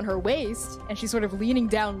propped on her waist, and she's sort of leaning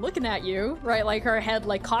down looking at you, right? Like her head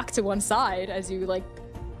like cocked to one side as you like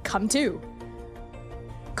come to.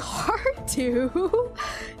 Cardew?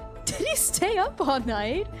 Did you stay up all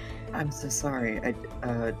night? I'm so sorry.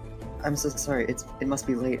 I'm so sorry. It must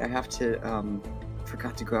be late. I have to,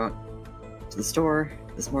 forgot to go out to the store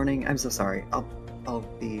this morning. I'm so sorry. I'll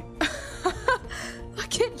be...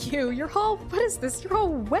 Look at you. You're all... What is this? You're all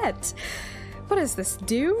wet. What is this?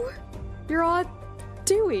 Dew? You're all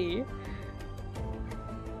dewy.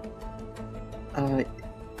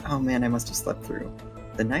 Oh man, I must have slept through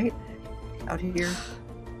the night out here.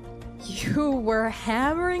 You were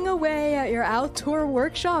hammering away at your outdoor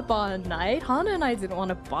workshop all night. Hana and I didn't want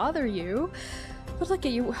to bother you. But look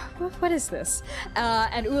at you. What is this?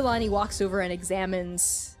 And Uilani walks over and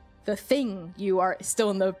examines the thing you are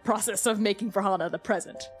still in the process of making for Hana, the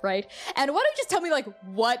present, right? And why don't you just tell me, like,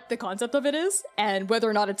 what the concept of it is and whether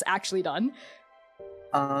or not it's actually done?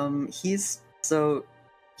 He's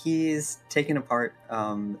taken apart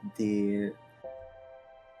the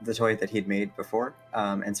toy that he'd made before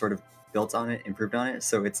and sort of built on it, improved on it.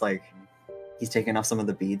 So it's like he's taken off some of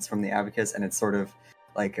the beads from the abacus, and it's sort of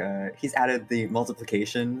like he's added the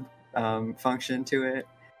multiplication function to it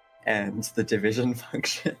and the division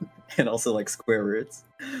function and also like square roots.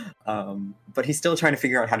 But he's still trying to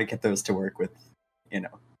figure out how to get those to work with,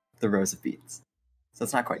 the rows of beads. So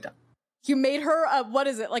it's not quite done. You made her a, what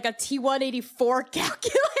is it, like a T184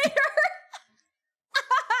 calculator?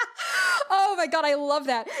 Oh my god, I love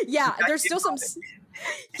that. Yeah, there's still some...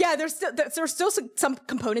 Yeah, there's still some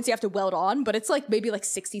components you have to weld on, but it's like maybe like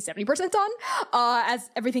 60-70% done as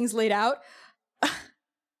everything's laid out.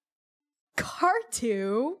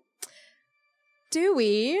 Cartu,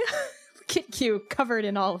 Dewey, look at you covered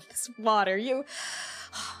in all of this water.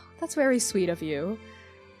 That's very sweet of you.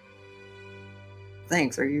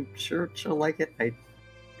 Thanks. Are you sure she'll like it? I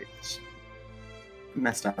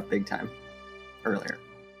messed up big time earlier.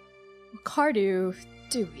 Cardu,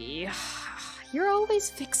 Dewey, you're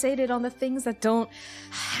always fixated on the things that don't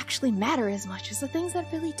actually matter as much as the things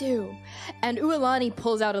that really do. And Ualani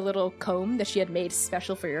pulls out a little comb that she had made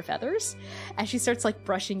special for your feathers, and she starts like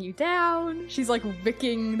brushing you down. She's like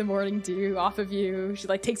wicking the morning dew off of you. She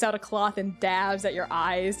like takes out a cloth and dabs at your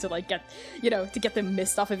eyes to like get, to get the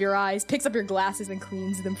mist off of your eyes, picks up your glasses and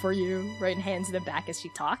cleans them for you, right, and hands them back as she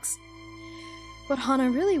talks. What Hana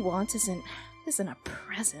really wants isn't a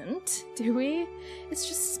present, Dewey. It's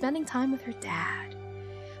just spending time with her dad.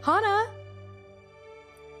 Hana!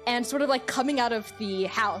 And sort of like coming out of the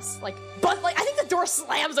house, I think the door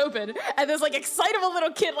slams open, and this like excitable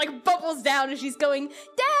little kid like bubbles down, and she's going,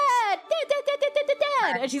 Dad!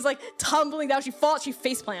 Dad! And she's like tumbling down, she falls, she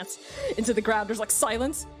face plants into the ground. There's like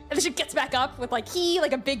silence, and then she gets back up with like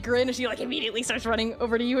a big grin, and she like immediately starts running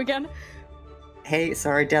over to you again. Hey,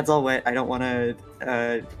 sorry, Dad's all wet. I don't want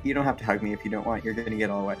to, you don't have to hug me if you don't want. You're gonna get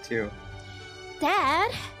all wet, too.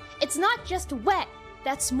 Dad, it's not just wet.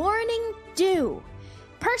 That's morning dew.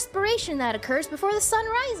 Perspiration that occurs before the sun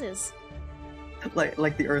rises.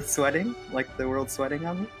 Like the earth sweating? Like the world sweating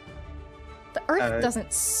on me? The earth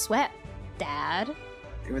doesn't sweat, Dad.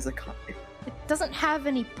 It was a... It doesn't have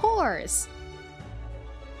any pores.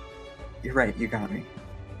 You're right, you got me.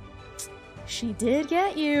 She did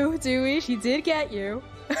get you, Dewey. She did get you.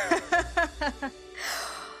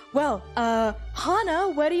 Well, Hana,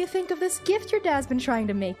 what do you think of this gift your dad's been trying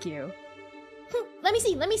to make you? Let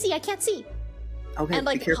me see. I can't see. Okay, and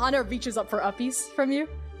like Hana reaches up for uppies from you.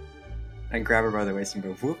 And grab her by the waist and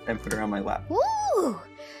go whoop and put her on my lap. Ooh!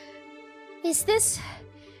 Is this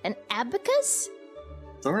an abacus?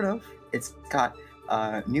 Sort of. It's got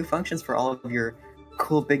new functions for all of your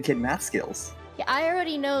cool big kid math skills. Yeah, I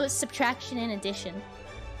already know subtraction and addition.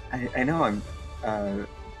 I know. I'm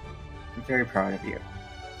very proud of you.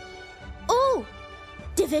 Oh!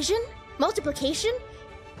 Division? Multiplication?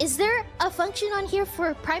 Is there a function on here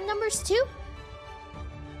for prime numbers too?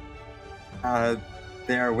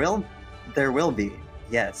 There will be.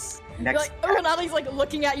 Yes. Next. Renata's like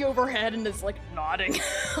looking at you overhead and is like nodding.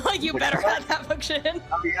 Like you better have that function.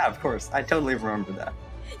 Oh yeah, of course. I totally remember that.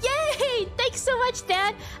 Yay! Thanks so much,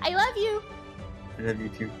 Dad. I love you. I love you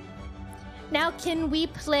too. Now can we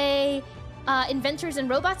play inventors and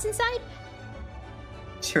robots inside?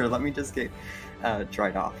 Sure, let me just get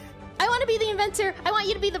dried off. I want to be the inventor. I want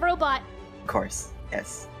you to be the robot. Of course,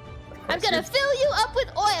 yes. Of course, I'm gonna fill you up with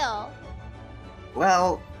oil.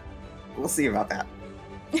 Well, we'll see about that.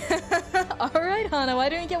 All right, Hana, why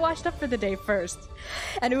don't you get washed up for the day first?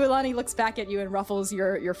 And Ualani looks back at you and ruffles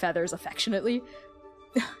your feathers affectionately.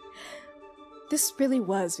 This really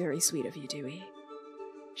was very sweet of you, Dewey.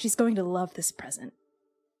 She's going to love this present.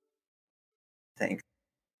 Thanks.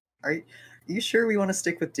 Are you sure we want to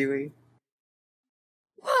stick with Dewey?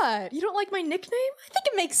 What? You don't like my nickname? I think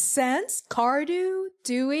it makes sense. Cardu,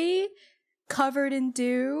 Dewey, covered in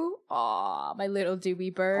dew. Aw, my little Dewey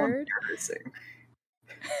bird. Embarrassing.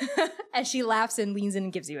 As she laughs and leans in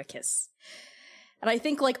and gives you a kiss. And I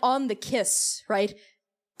think like on the kiss, right?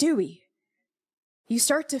 Dewey, you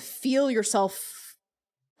start to feel yourself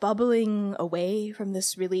bubbling away from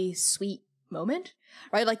this really sweet moment,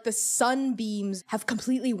 right? Like the sunbeams have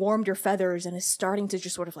completely warmed your feathers and is starting to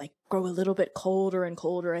just sort of like grow a little bit colder and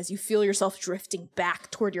colder as you feel yourself drifting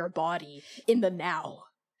back toward your body in the now.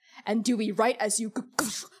 And Dewey, right as you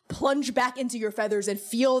plunge back into your feathers and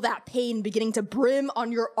feel that pain beginning to brim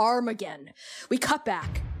on your arm again, we cut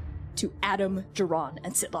back to Adam, Duran,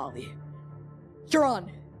 and Sitlali.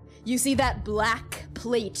 Duran, you see that black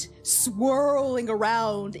plate swirling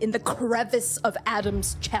around in the crevice of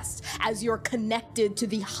Adam's chest as you're connected to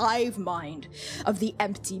the hive mind of the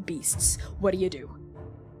empty beasts. What do?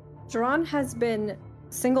 Duran has been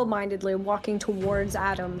single-mindedly walking towards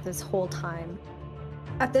Adam this whole time.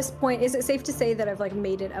 At this point, is it safe to say that I've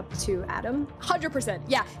made it up to Adam? 100%.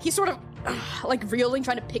 Yeah, he's sort of reeling,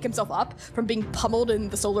 trying to pick himself up from being pummeled in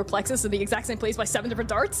the solar plexus in the exact same place by 7 different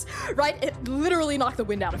darts, right? It literally knocked the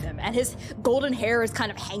wind out of him, and his golden hair is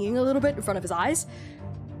kind of hanging a little bit in front of his eyes.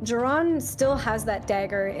 Duran still has that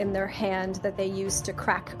dagger in their hand that they used to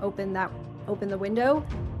crack open the window,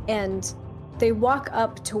 and they walk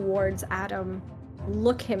up towards Adam,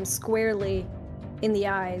 look him squarely in the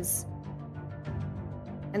eyes,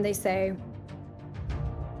 and they say,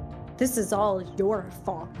 "This is all your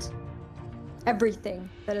fault. Everything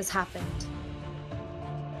that has happened."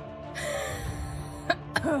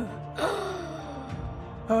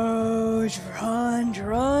 Oh, Duran.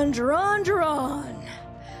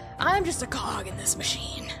 I'm just a cog in this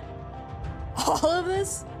machine. All of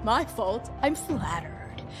this? My fault. I'm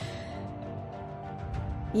flattered.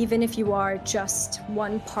 Even if you are just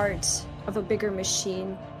one part of a bigger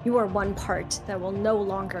machine, you are one part that will no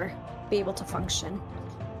longer be able to function.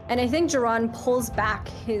 And I think Duran pulls back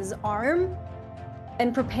his arm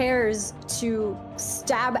and prepares to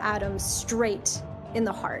stab Adam straight in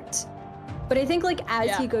the heart. But I think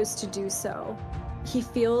as he goes to do so, he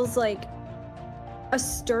feels like a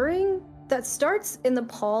stirring that starts in the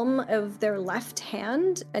palm of their left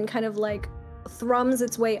hand and kind of thrums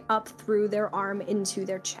its way up through their arm into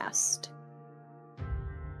their chest.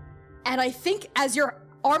 And I think as your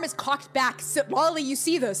arm is cocked back, Sitlali, you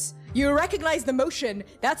see this. You recognize the motion.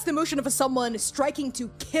 That's the motion of someone striking to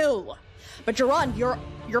kill. But Duran, your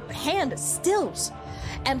hand stills.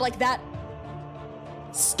 And that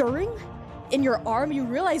stirring in your arm, you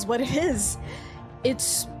realize what it is.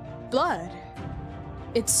 It's blood.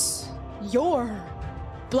 It's your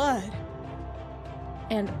blood.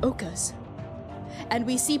 And Oka's. And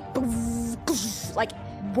we see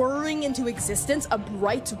whirring into existence a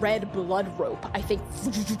bright red blood rope, I think,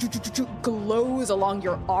 glows along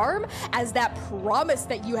your arm as that promise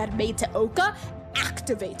that you had made to Oka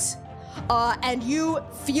activates. And you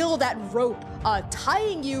feel that rope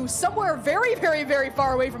tying you somewhere very, very, very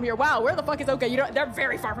far away from here. Wow, where the fuck is Oka? They're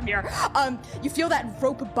very far from here. You feel that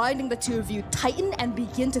rope binding the two of you tighten and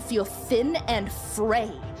begin to feel thin and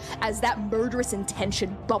fray as that murderous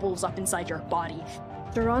intention bubbles up inside your body.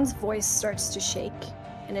 Duran's voice starts to shake,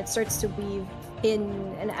 and it starts to weave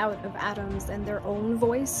in and out of Adam's and their own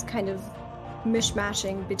voice, kind of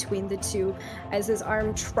mishmashing between the two as his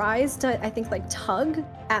arm tries to, I think, tug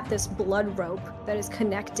at this blood rope that is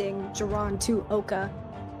connecting Duran to Oka.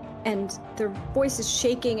 And their voice is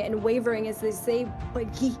shaking and wavering as they say,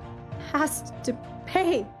 but he has to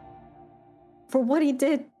pay for what he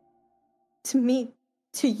did to me,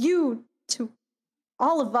 to you, to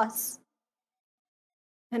all of us.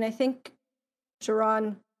 And I think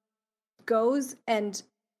Duran goes and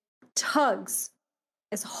tugs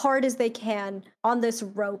as hard as they can on this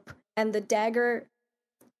rope, and the dagger,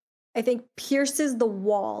 I think, pierces the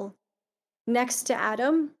wall next to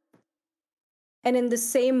Adam. And in the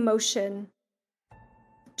same motion,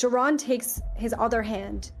 Duran takes his other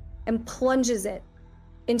hand and plunges it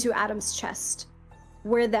into Adam's chest,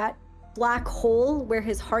 where that black hole where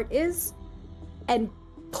his heart is, and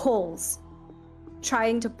pulls,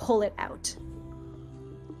 trying to pull it out.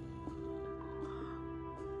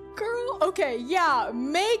 Girl, okay, yeah,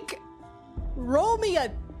 roll me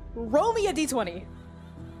a d20.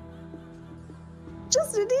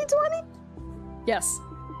 Just a d20? Yes.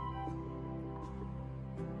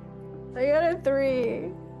 I got a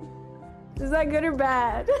 3. Is that good or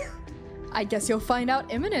bad? I guess you'll find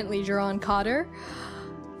out imminently, Duran Cotter.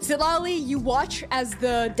 Sitlali, you watch as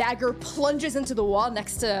the dagger plunges into the wall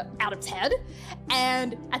next to Adam's head,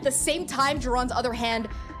 and at the same time, Duran's other hand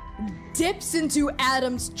dips into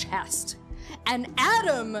Adam's chest. And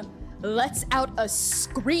Adam lets out a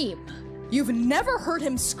scream. You've never heard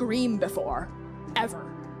him scream before,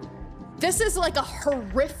 ever. This is like a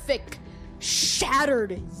horrific,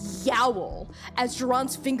 shattered yowl as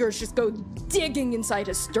Duran's fingers just go digging inside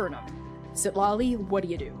his sternum. Sitlali, what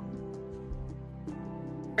do?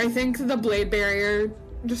 I think the blade barrier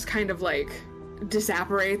just kind of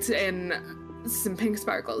disapparates in some pink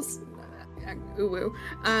sparkles. Ooh woo.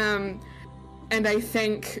 And I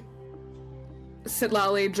think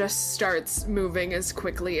Sitlali just starts moving as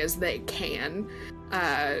quickly as they can,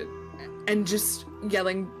 and just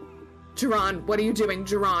yelling, "Duran, what are you doing?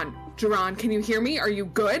 Duran, can you hear me? Are you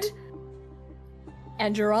good?"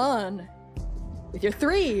 And Duran, With your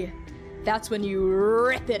 3, that's when you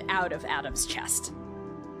rip it out of Adam's chest.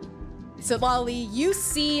 So Lali, you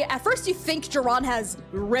see, at first you think Jiran has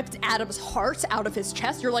ripped Adam's heart out of his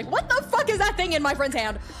chest. You're like, what the fuck is that thing in my friend's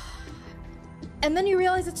hand? And then you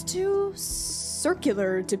realize it's too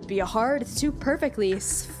circular to be a heart. It's too perfectly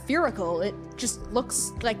spherical. It just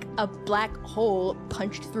looks like a black hole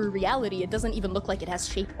punched through reality. It doesn't even look like it has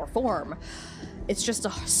shape or form. It's just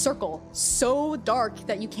a circle so dark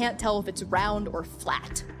that you can't tell if it's round or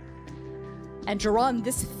flat. And Jiran,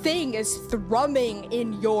 this thing is thrumming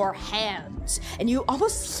in your hands, and you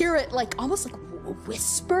almost hear it almost like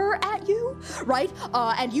whisper at you, right?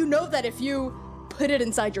 And you know that if you put it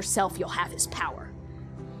inside yourself, you'll have his power.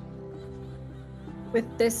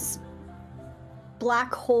 With this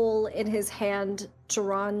black hole in his hand,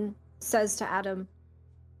 Jiran says to Adam,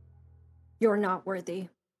 "You're not worthy,"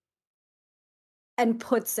 and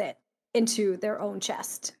puts it into their own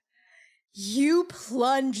chest. You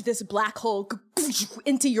plunge this black hole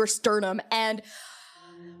into your sternum, and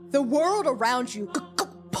the world around you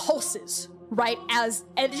pulses, right? And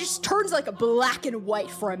it just turns like a black and white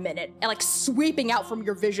for a minute, and like sweeping out from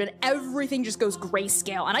your vision, everything just goes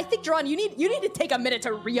grayscale. And I think, Jiran, you need to take a minute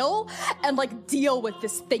to reel and like deal with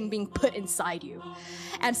this thing being put inside you.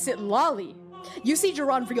 And Sitlali, you see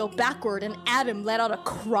Jiran reel backward, and Adam let out a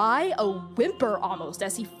cry, a whimper almost,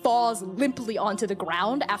 as he falls limply onto the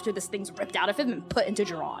ground after this thing's ripped out of him and put into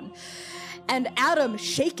Jiran. And Adam,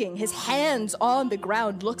 shaking, his hands on the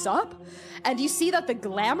ground, looks up, and you see that the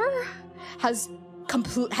glamour has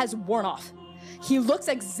worn off. He looks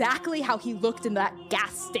exactly how he looked in that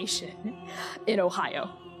gas station in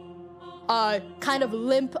Ohio. Kind of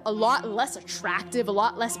limp, a lot less attractive, a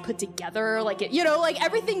lot less put together. Like,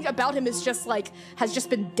 everything about him is just has just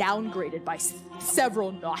been downgraded by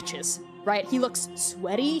several notches, right? He looks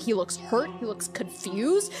sweaty, he looks hurt, he looks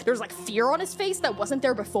confused. There's like fear on his face that wasn't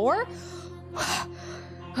there before.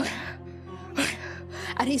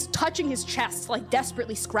 And he's touching his chest, like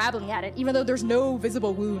desperately scrabbling at it, even though there's no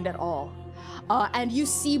visible wound at all. And you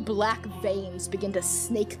see black veins begin to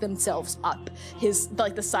snake themselves up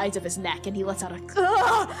the sides of his neck, and he lets out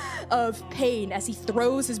a of pain as he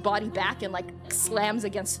throws his body back and slams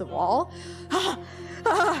against the wall.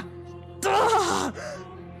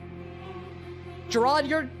 Jiran,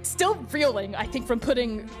 you're still reeling, I think, from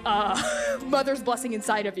putting Mother's Blessing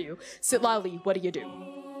inside of you. Sitlali, what do you do?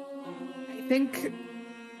 I think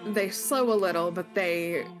they slow a little, but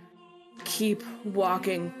they keep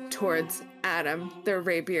walking towards Adam, their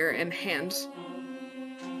rapier in hand.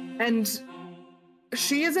 And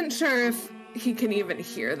she isn't sure if he can even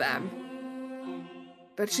hear them,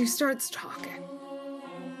 but she starts talking.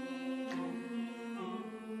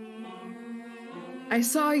 I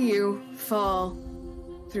saw you fall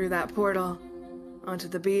through that portal onto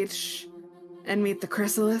the beach and meet the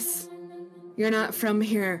chrysalis. You're not from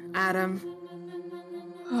here, Adam.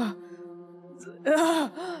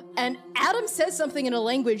 And Adam says something in a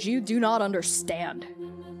language you do not understand.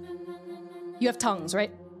 You have tongues,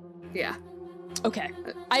 right? Yeah. Okay.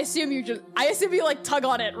 I assume you tug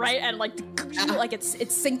on it, right? And it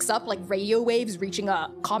syncs up like radio waves reaching a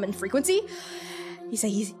common frequency.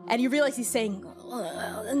 And you realize he's saying,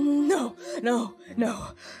 no.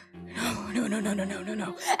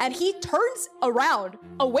 And he turns around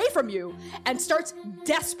away from you and starts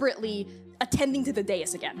desperately attending to the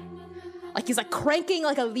dais again. He's cranking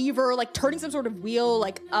a lever, turning some sort of wheel,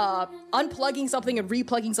 unplugging something and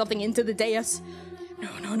replugging something into the dais. No,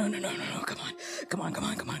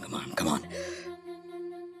 come on.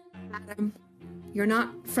 Adam, you're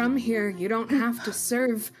not from here. You don't have to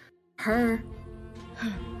serve her.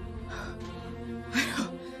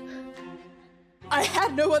 I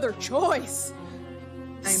had no other choice.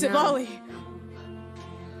 Sitlali.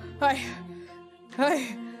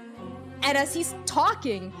 And as he's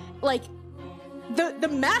talking, the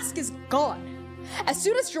mask is gone. As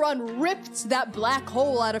soon as Jiran ripped that black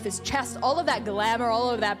hole out of his chest, all of that glamour, all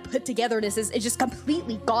of that put-togetherness is just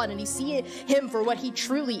completely gone, and you see him for what he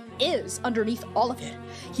truly is underneath all of it.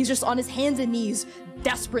 He's just on his hands and knees,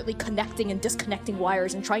 desperately connecting and disconnecting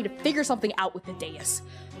wires and trying to figure something out with the dais.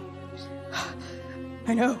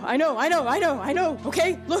 I know,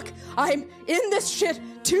 okay? Look, I'm in this shit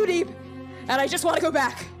too deep, and I just want to go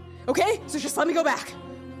back, okay? So just let me go back.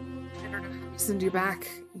 I don't know how to send you back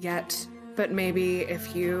yet, but maybe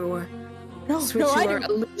if you switch your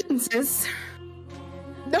allegiances.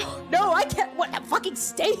 No, I can't. What? Fucking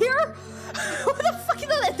stay here? What the fuck is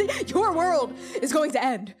that? Your world is going to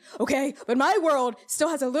end, okay? But my world still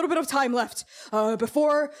has a little bit of time left.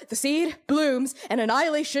 Before the seed blooms and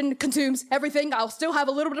annihilation consumes everything, I'll still have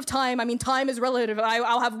a little bit of time. I mean, time is relative.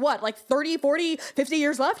 I'll have what, like 30, 40, 50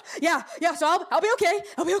 years left? Yeah, so I'll be okay.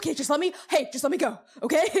 I'll be okay. Just let me go,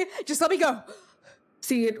 okay? Just let me go.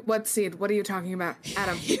 Seed? What seed? What are you talking about,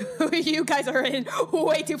 Adam? You guys are in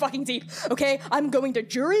way too fucking deep, okay? I'm going to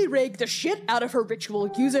jury rig the shit out of her ritual,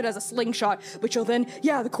 use it as a slingshot, which will then,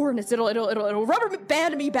 the coordinates, it'll rubber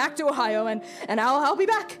band me back to Ohio, and I'll be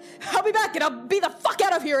back. I'll be back, and I'll be the fuck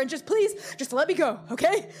out of here, and please let me go,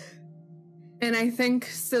 okay? And I think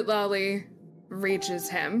Sitlali reaches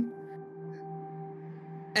him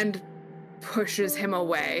and pushes him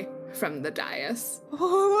away from the dais. What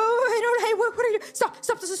are you? Stop!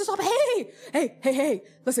 Hey,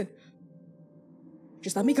 listen.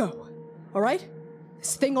 Just let me go, all right?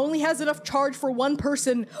 This thing only has enough charge for one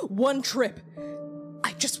person, one trip.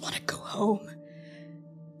 I just want to go home.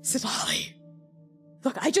 Sitlali.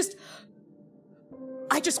 Look, I just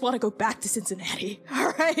want to go back to Cincinnati,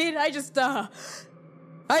 all right? I just want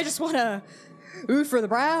to root for the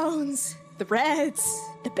Browns, the Reds,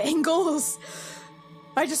 the Bengals.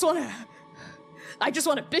 I just want to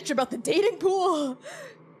bitch about the dating pool.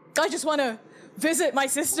 I just want to visit my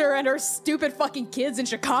sister and her stupid fucking kids in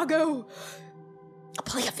Chicago. I'll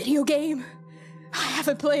play a video game. I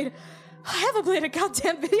haven't played a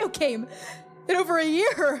goddamn video game in over a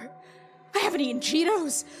year. I haven't eaten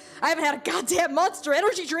Cheetos. I haven't had a goddamn Monster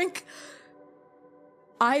Energy drink.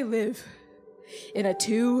 I live in a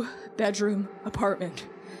 2-bedroom apartment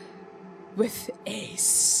with a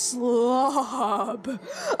slob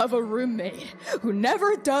of a roommate who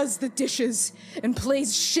never does the dishes and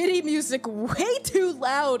plays shitty music way too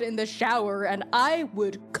loud in the shower, and I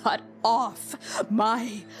would cut off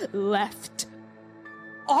my left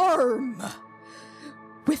arm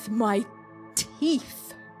with my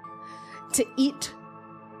teeth to eat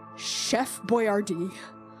Chef Boyardee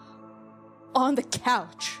on the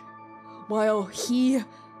couch while he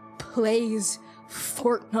plays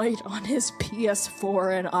Fortnite on his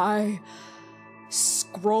PS4 and I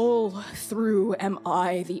scroll through Am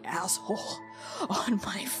I the Asshole on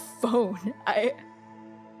my phone. I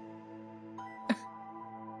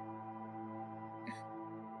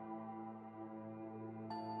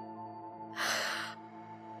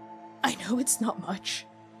know it's not much.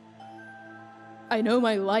 I know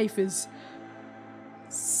my life is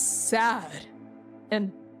sad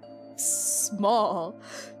and small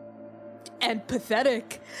and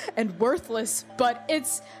pathetic and worthless, but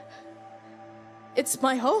it's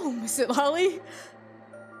my home, Sitlali.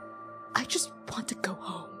 I just want to go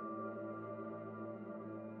home.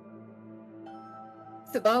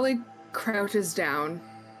 Sitlali crouches down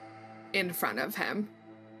in front of him.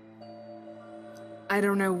 I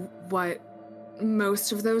don't know what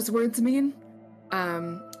most of those words mean,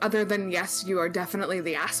 other than yes, you are definitely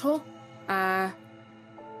the asshole.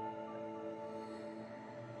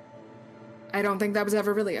 I don't think that was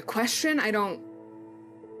ever really a question. I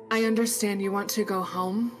understand you want to go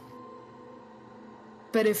home.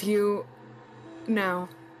 But if you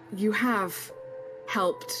have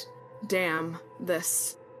helped damn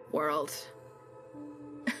this world.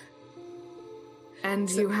 And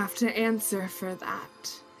you have to answer for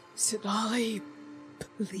that. Sitlali,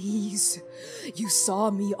 please. You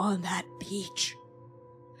saw me on that beach.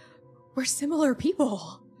 We're similar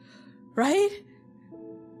people, right?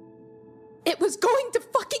 It was going to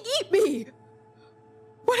fucking eat me!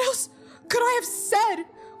 What else could I have said?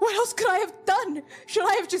 What else could I have done? Should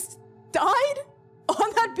I have just died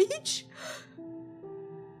on that beach?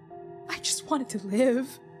 I just wanted to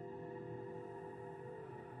live.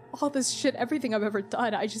 All this shit, everything I've ever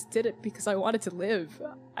done, I just did it because I wanted to live.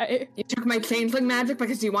 You took my changeling magic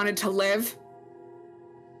because you wanted to live?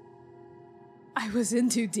 I was in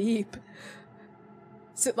too deep.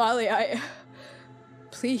 Sitlali,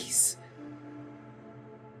 please.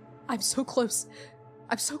 I'm so close.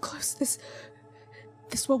 This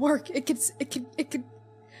will work. It can,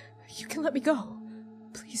 you can let me go.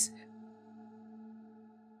 Please.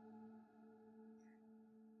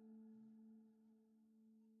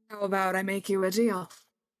 How about I make you a deal?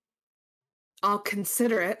 I'll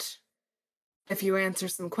consider it if you answer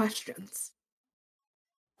some questions.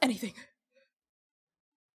 Anything.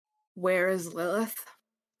 Where is Lilith?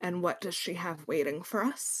 And what does she have waiting for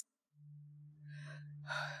us?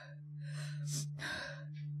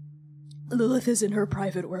 Lilith is in her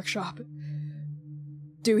private workshop.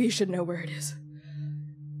 Dewey should know where it is.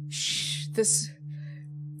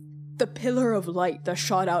 The pillar of light that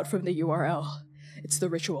shot out from the U.R.L. It's the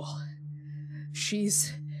ritual.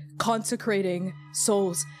 She's consecrating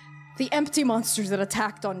souls. The empty monsters that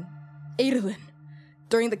attacked on Adolin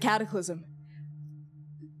during the cataclysm.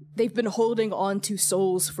 They've been holding on to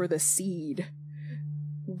souls for the seed,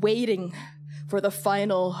 waiting for the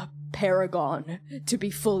final paragon to be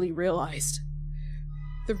fully realized.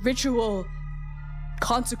 The ritual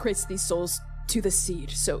consecrates these souls to the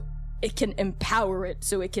seed so it can empower it,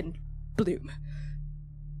 so it can bloom.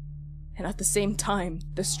 And at the same time,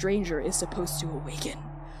 the stranger is supposed to awaken,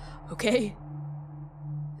 okay?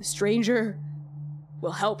 The stranger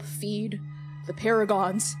will help feed the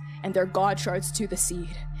paragons and their god shards to the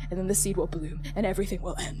seed, and then the seed will bloom, and everything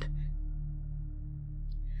will end.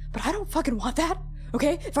 But I don't fucking want that,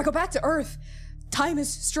 okay? If I go back to Earth, time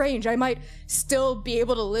is strange. I might still be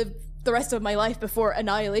able to live the rest of my life before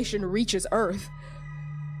annihilation reaches Earth.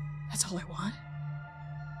 That's all I want.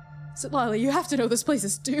 Sitlali, you have to know this place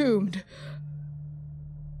is doomed.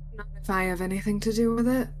 Not if I have anything to do with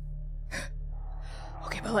it.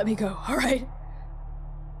 Okay, but let me go, alright?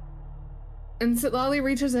 And Sitlali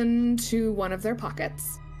reaches into one of their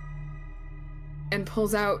pockets and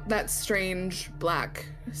pulls out that strange black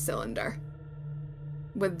cylinder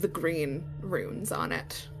with the green runes on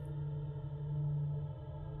it.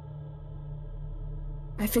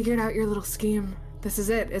 I figured out your little scheme. This is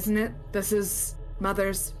it, isn't it? This is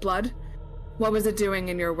Mother's blood? What was it doing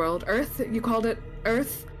in your world? Earth? You called it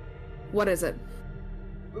Earth? What is it?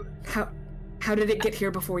 How did it get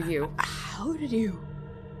here before you? How did you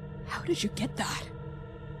get that?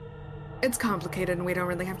 It's complicated and we don't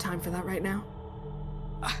really have time for that right now.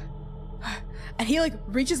 And he, like,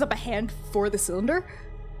 reaches up a hand for the cylinder?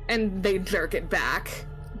 And they jerk it back.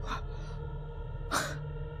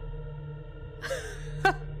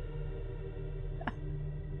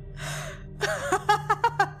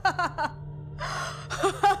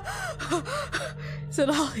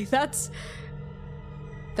 Sitlali, that's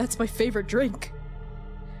my favorite drink.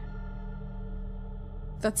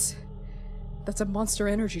 That's a Monster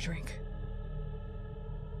Energy drink.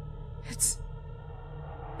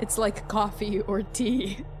 It's like coffee or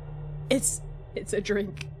tea. It's a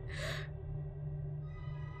drink.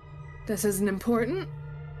 This isn't important?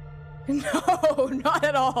 No, not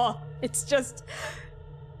at all. It's just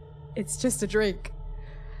a drink.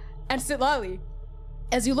 And Sitlali,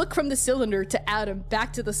 as you look from the cylinder to Adam,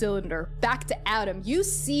 back to the cylinder, back to Adam, you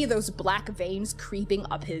see those black veins creeping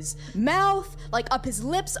up his mouth, like up his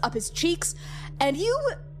lips, up his cheeks, and you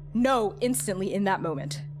know instantly in that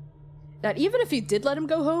moment that even if you did let him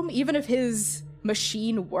go home, even if his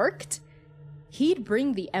machine worked, he'd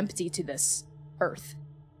bring the empty to this Earth.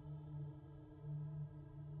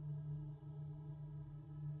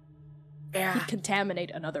 Yeah. He'd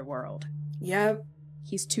contaminate another world. Yep.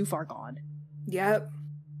 He's too far gone. Yep.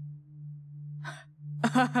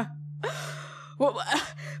 Well,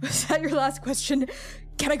 was that your last question?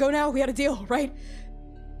 Can I go now? We had a deal, right?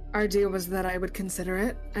 Our deal was that I would consider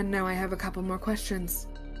it, and now I have a couple more questions.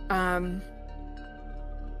 Do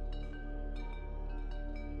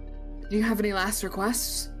you have any last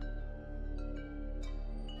requests?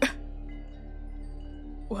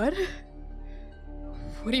 What?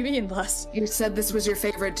 What do you mean, last? You said this was your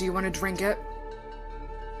favorite. Do you want to drink it?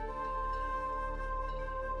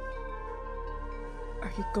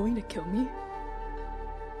 Are you going to kill me?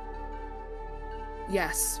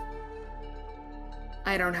 Yes.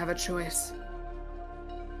 I don't have a choice.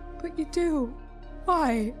 But you do.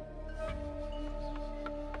 Why?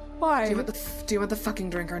 Why? Do you want the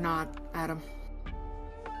fucking drink or not, Adam?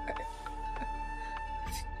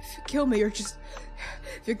 If you kill me, you're just...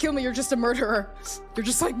 If you kill me, you're just a murderer. You're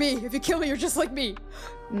just like me. If you kill me, you're just like me.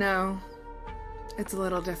 No. It's a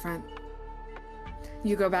little different.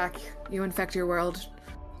 You go back, you infect your world,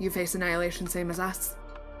 you face annihilation same as us.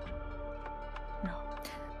 No.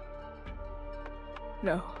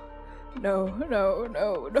 No. No, no,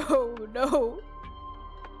 no, no, no.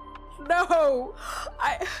 No!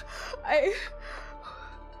 I...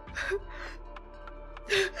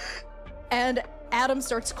 And Adam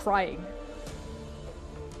starts crying.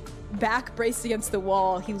 Back braced against the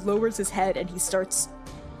wall, he lowers his head and he starts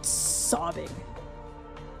sobbing.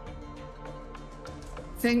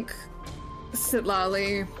 Think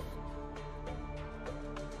Sitlali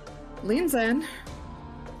leans in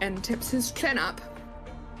and tips his chin up.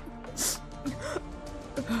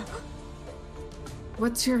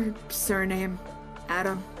 What's your surname,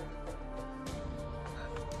 Adam?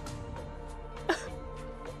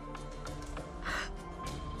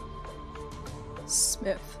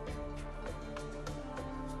 Smith.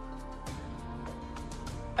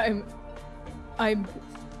 I'm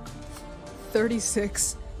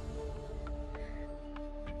 36.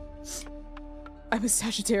 I'm a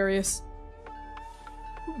Sagittarius.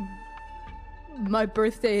 My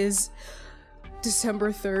birthday is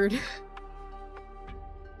December 3rd.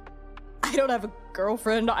 I don't have a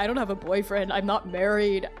girlfriend. I don't have a boyfriend. I'm not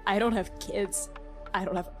married. I don't have kids. I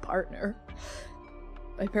don't have a partner.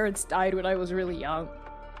 My parents died when I was really young.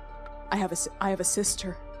 I have a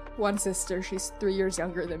sister. One sister. She's 3 years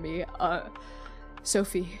younger than me.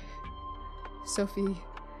 Sophie.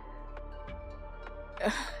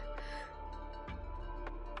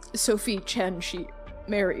 Sophie Chen, she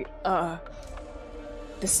married,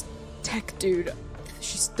 this tech dude.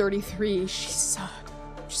 She's 33. She's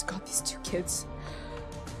got these 2 kids.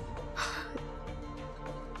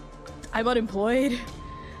 I'm unemployed.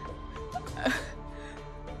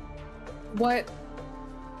 What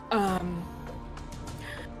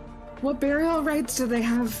burial rites do they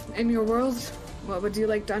have in your world? What would you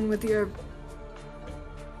like done with your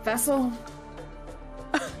vessel?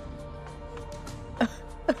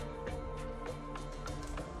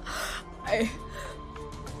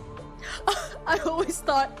 I always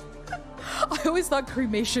thought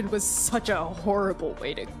cremation was such a horrible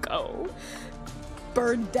way to go.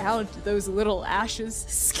 Burned down to those little ashes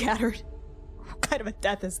scattered. What kind of a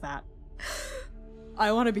death is that?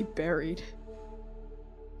 I want to be buried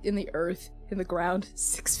in the earth, in the ground,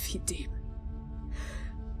 6 feet deep.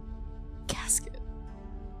 Casket.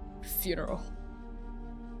 Funeral.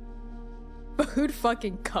 But who'd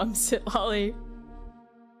fucking come, Sitlali?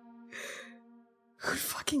 Who'd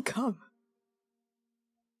fucking come?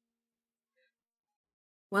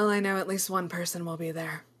 Well, I know at least one person will be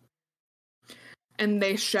there. And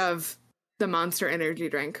they shove the monster energy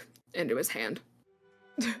drink into his hand.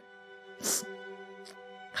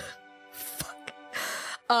 Fuck.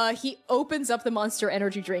 He opens up the monster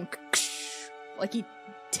energy drink. Like he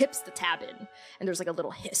tips the tab in. And there's like a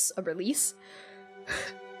little hiss, a release.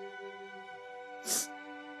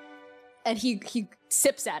 And he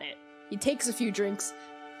sips at it. He takes a few drinks.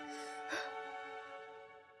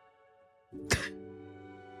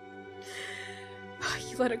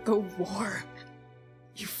 You let it go warm.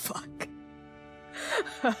 You fuck.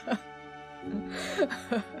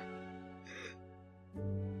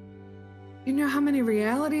 You know how many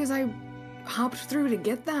realities I hopped through to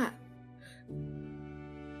get that?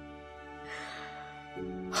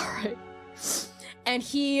 Alright. And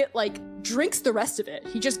he, like, drinks the rest of it.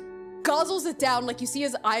 He just guzzles it down. Like, you see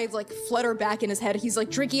his eyes, like, flutter back in his head. He's, like,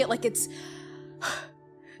 drinking it like it's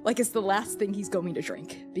the last thing he's going to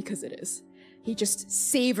drink. Because it is. He just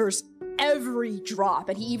savors every drop,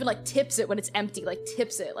 and he even, like, tips it when it's empty, like,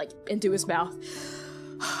 tips it, like, into his mouth.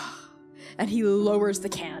 And he lowers the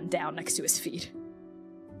can down next to his feet.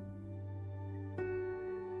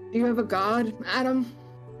 Do you have a god, Adam?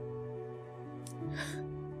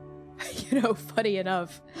 You know, funny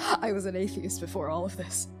enough, I was an atheist before all of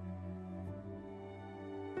this.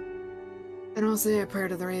 Then I'll say a prayer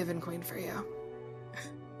to the Raven Queen for you.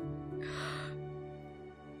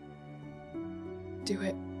 Do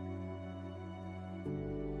it.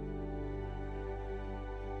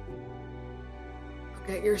 I'll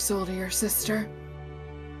get your soul to your sister.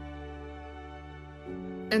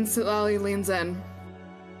 And Sitlali leans in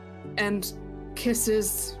and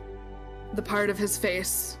kisses the part of his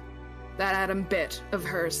face that Adam bit of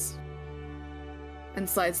hers and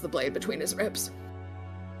slides the blade between his ribs.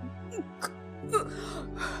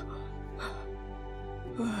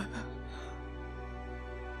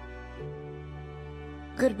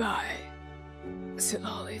 Goodbye,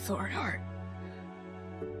 Sitlali Thornheart.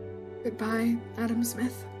 Goodbye, Adam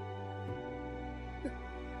Smith.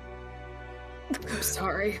 I'm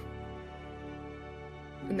sorry.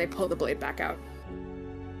 And they pull the blade back out.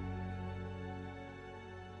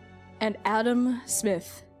 And Adam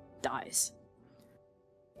Smith dies.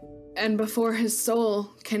 And before his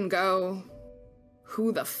soul can go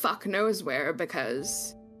who the fuck knows where,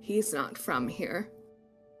 because he's not from here,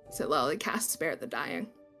 Sitlali casts Spare the Dying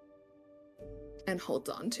and holds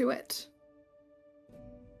on to it.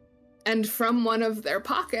 And from one of their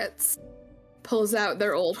pockets pulls out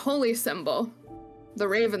their old holy symbol, the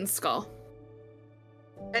Raven Skull.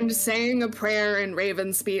 And saying a prayer in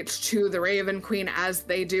Raven speech to the Raven Queen as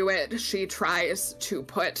they do it, she tries to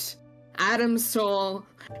put Adam's soul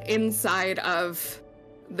inside of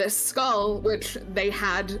this skull, which they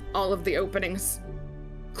had all of the openings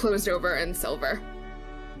closed over in silver.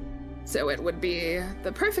 So it would be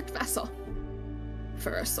the perfect vessel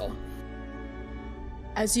for a soul.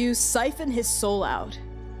 As you siphon his soul out,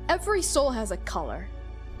 every soul has a color.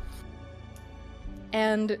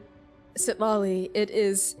 And Sitlali, it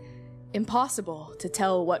is impossible to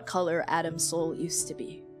tell what color Adam's soul used to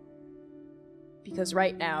be. because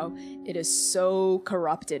right now it is so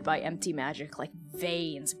corrupted by empty magic, like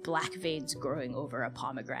veins, black veins growing over a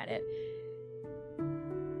pomegranate,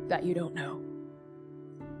 that you don't know.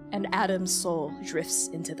 And Adam's soul drifts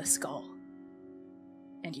into the skull,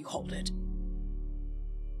 and you hold it.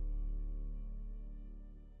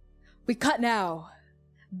 We cut now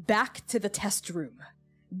back to the test room,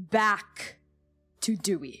 back to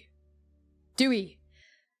Dewey. Dewey,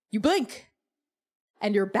 you blink,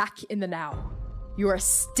 and you're back in the now. You are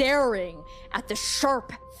staring at the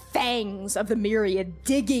sharp fangs of the Myriad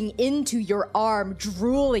digging into your arm,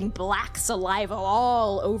 drooling black saliva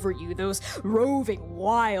all over you, those roving,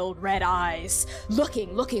 wild red eyes,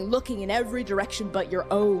 looking in every direction but your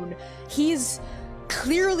own. He's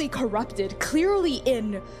clearly corrupted, clearly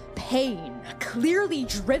in pain, clearly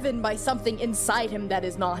driven by something inside him that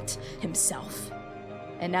is not himself.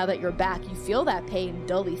 And now that you're back, you feel that pain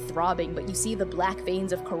dully throbbing, but you see the black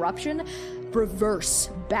veins of corruption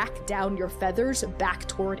reverse back down your feathers, back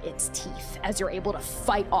toward its teeth, as you're able to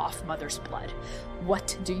fight off Mother's blood.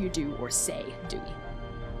 What do you do or say, Dewey?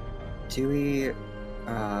 Dewey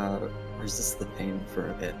resists the pain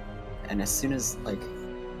for a bit, and as soon as,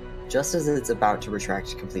 just as it's about to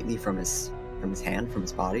retract completely from his hand, from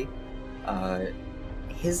his body,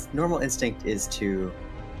 his normal instinct is to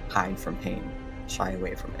hide from pain, shy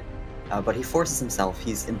away from it. But he forces himself,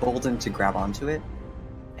 he's emboldened to grab onto it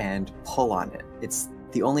and pull on it. It's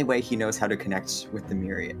the only way he knows how to connect with the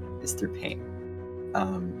Myriad is through pain.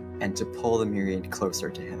 And to pull the Myriad closer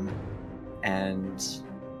to him. And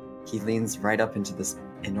he leans right up into this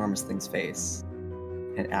enormous thing's face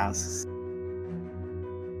and asks,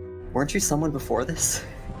 "Weren't you someone before this?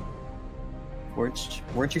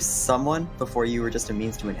 Weren't you someone before you were just a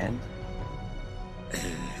means to an end?"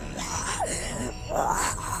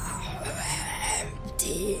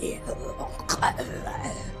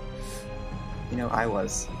 You know, I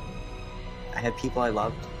was. I had people I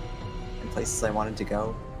loved, and places I wanted to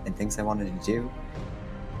go, and things I wanted to do.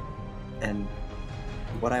 And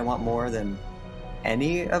what I want more than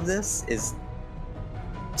any of this is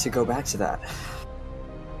to go back to that.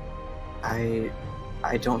 I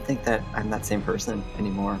don't think that I'm that same person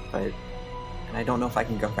anymore, and I don't know if I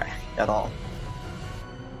can go back at all.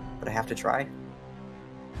 But I have to try.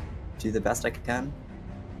 Do the best I can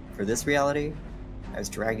for this reality I was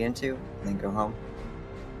dragged into, and then go home.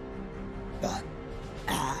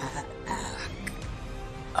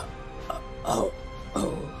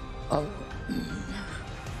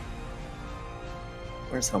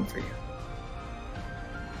 Where's home for you?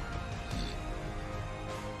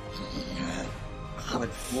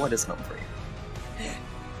 What is home for you?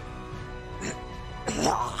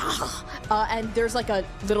 And there's like a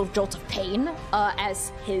little jolt of pain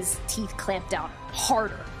as his teeth clamp down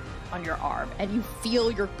harder on your arm, and you feel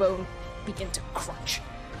your bone begin to crunch.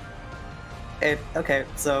 Okay,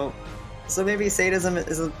 so maybe sadism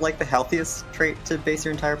isn't like the healthiest trait to base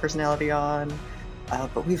your entire personality on,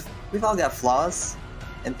 but we've all got flaws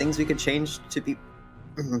and things we could change to be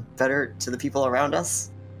better to the people around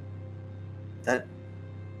us. That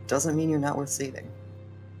doesn't mean you're not worth saving.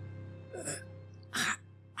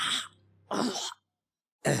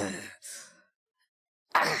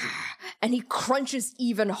 And he crunches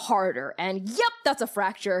even harder, and yep, that's a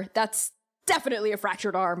fracture. That's definitely a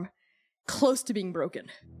fractured arm. Close to being broken.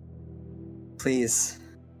 Please,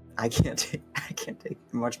 I can't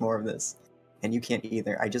take much more of this. And you can't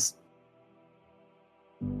either.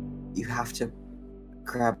 You have to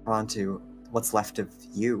grab onto what's left of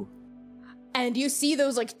you. And you see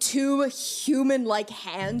those like two human-like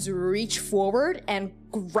hands reach forward and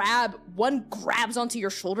one grabs onto your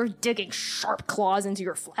shoulder, digging sharp claws into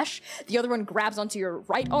your flesh. The other one grabs onto your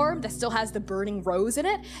right arm that still has the burning rose in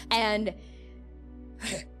it, and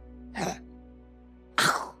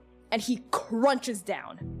he crunches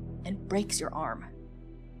down and breaks your arm.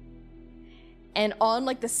 And on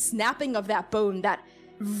like the snapping of that bone, that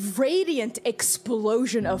radiant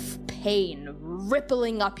explosion of pain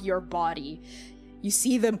rippling up your body, you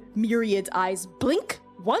see the Myriad's eyes blink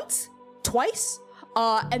once, twice,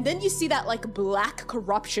 and then you see that like black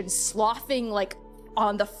corruption sloughing like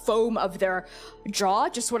on the foam of their jaw,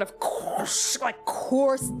 just sort of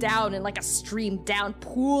course down in like a stream down,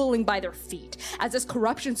 pooling by their feet as this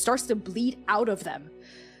corruption starts to bleed out of them,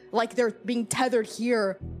 like they're being tethered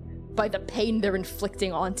here by the pain they're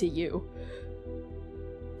inflicting onto you.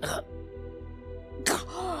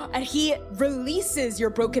 And he releases your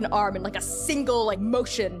broken arm in like a single like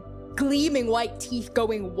motion, gleaming white teeth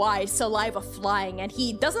going wide, saliva flying, and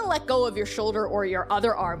he doesn't let go of your shoulder or your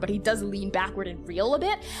other arm, but he does lean backward and reel a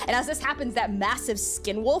bit. And as this happens, that massive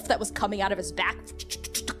skin wolf that was coming out of his back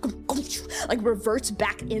like reverts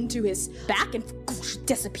back into his back and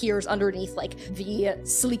disappears underneath like the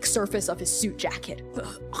sleek surface of his suit jacket.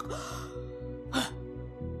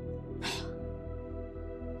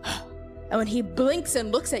 And when he blinks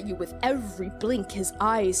and looks at you, with every blink, his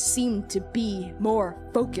eyes seem to be more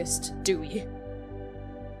focused, Dewey.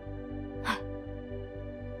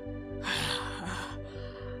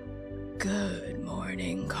 Good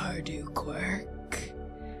morning, Cardew Quirk.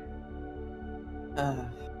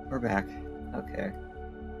 We're back. Okay.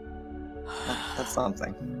 That's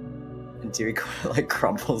something. And Dewey like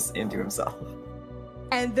crumples into himself.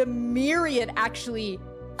 And the Myriad actually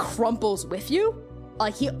crumples with you.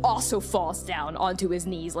 Like, he also falls down onto his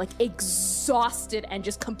knees, like, exhausted and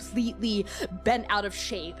just completely bent out of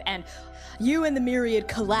shape. And you and the Myriad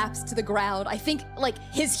collapse to the ground. I think, like,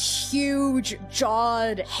 his huge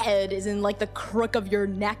jawed head is in, like, the crook of your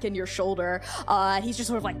neck and your shoulder. He's just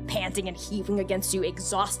sort of, like, panting and heaving against you,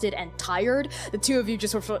 exhausted and tired. The two of you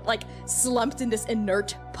just sort of, like, slumped in this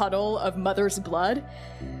inert puddle of mother's blood.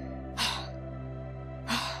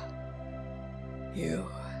 You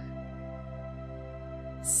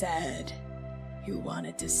said you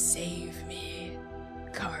wanted to save me,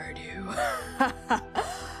 Cardew.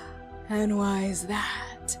 And why is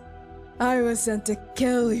that? I was sent to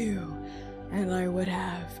kill you, and I would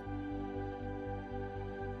have.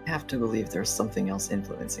 I have to believe there's something else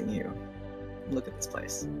influencing you. Look at this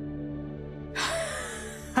place.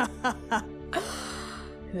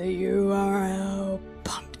 The U.R.L.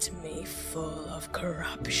 pumped me full of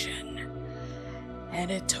corruption. And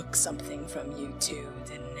it took something from you too,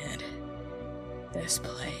 didn't it? This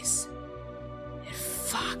place. It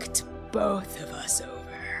fucked both of us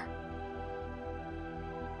over.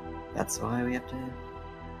 That's why we have to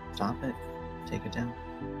stop it, take it down.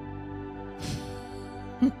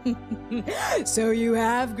 So you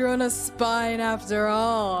have grown a spine after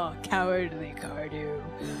all, cowardly Cardew.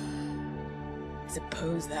 I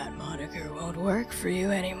suppose that moniker won't work for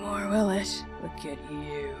you anymore, will it? Look at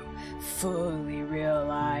you. Fully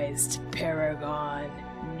realized paragon,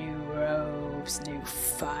 new robes, new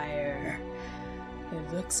fire.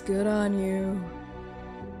 It looks good on you.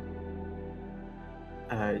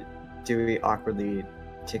 Dewey awkwardly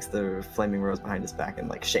takes the flaming rose behind his back and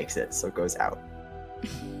like shakes it so it goes out.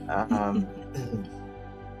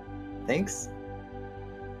 Thanks.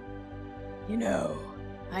 You know,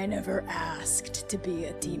 I never asked to be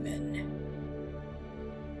a demon.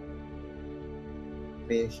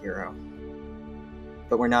 Be a hero.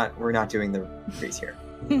 But we're not doing the freeze here.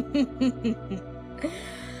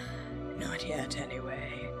 Not yet,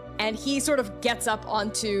 anyway. And he sort of gets up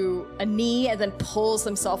onto a knee and then pulls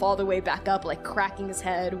himself all the way back up, like cracking his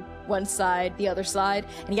head one side, the other side.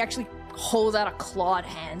 And he actually holds out a clawed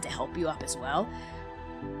hand to help you up as well.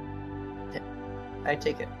 I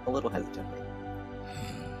take it a little hesitantly.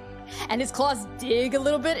 And his claws dig a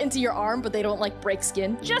little bit into your arm, but they don't like break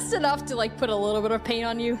skin. Just enough to like put a little bit of pain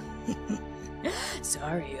on you.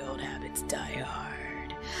 Sorry, old habits die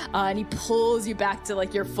hard. And he pulls you back to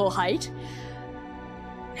like your full height.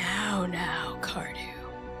 Now, Cardew.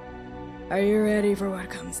 Are you ready for what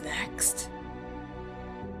comes next?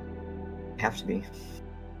 I have to be.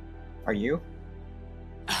 Are you?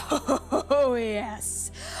 Oh, yes.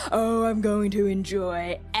 Oh, I'm going to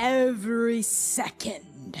enjoy every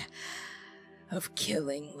second of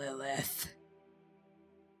killing Lilith.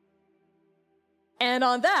 And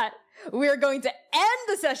on that, we're going to end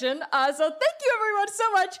the session. So thank you everyone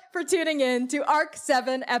so much for tuning in to Arc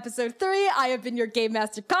 7, Episode 3. I have been your Game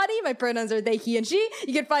Master, Connie. My pronouns are they, he, and she.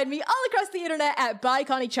 You can find me all across the internet at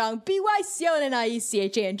ByConnieChang,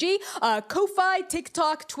 ByConniechang, Ko-Fi,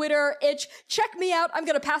 TikTok, Twitter, Itch. Check me out. I'm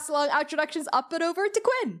going to pass along introductions up and over to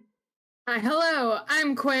Quinn. Hi, hello,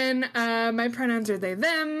 I'm Quinn. My pronouns are they,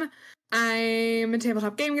 them. I'm a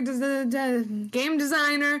tabletop game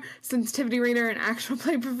designer, sensitivity reader, and actual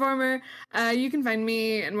play performer. You can find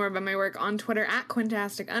me and more about my work on Twitter at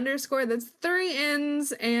Quintastic_. That's 3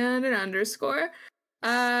 N's and an underscore.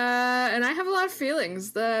 And I have a lot of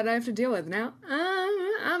feelings that I have to deal with now.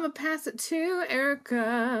 I'm gonna pass it to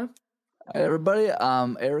Erica. Hi everybody,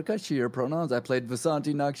 I'm Erica, she, her pronouns. I played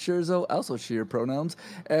Vasanti Nakshirzo, also she, her pronouns.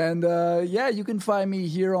 And yeah, you can find me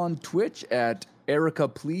here on Twitch at Erica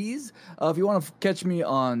Please. If you want to catch me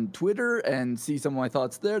on Twitter and see some of my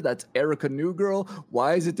thoughts there, that's Erica New Girl.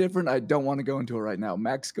 Why is it different? I don't want to go into it right now.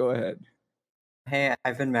 Max, go ahead. Hey,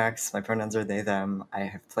 I've been Max. My pronouns are they, them. I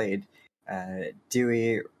have played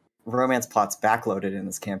Dewey. Romance plots backloaded in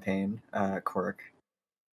this campaign, Quirk.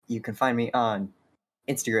 You can find me on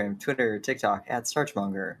Instagram, Twitter, TikTok at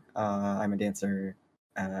Starchmonger. I'm a dancer,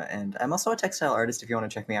 and I'm also a textile artist if you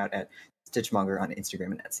want to check me out at Stitchmonger on Instagram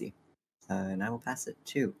and Etsy. And I will pass it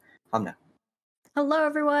to Hamna. Hello,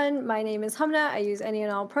 everyone. My name is Hamna. I use any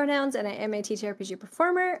and all pronouns, and I am a TTRPG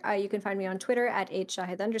performer. You can find me on Twitter at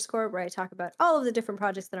 @shahid_, where I talk about all of the different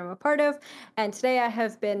projects that I'm a part of. And today I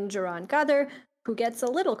have been Jaron Gather, who gets a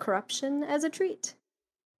little corruption as a treat.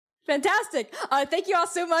 Fantastic. Thank you all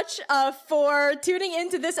so much for tuning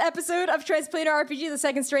into this episode of Transplanar RPG, The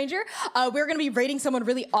Second Stranger. We're going to be raiding someone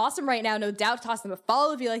really awesome right now, no doubt. Toss them a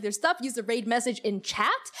follow if you like their stuff. Use the raid message in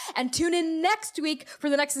chat. And tune in next week for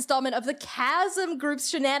the next installment of the Chasm Group's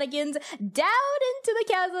shenanigans down into the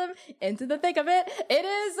chasm, into the thick of it. It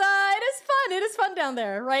is fun. It is fun down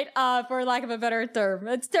there, right? For lack of a better term.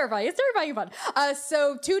 It's terrifying. It's terrifying fun.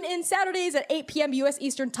 So tune in Saturdays at 8 p.m. U.S.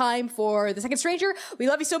 Eastern Time for The Second Stranger. We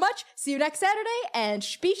love you so much. See you next Saturday, and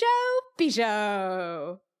Spisho.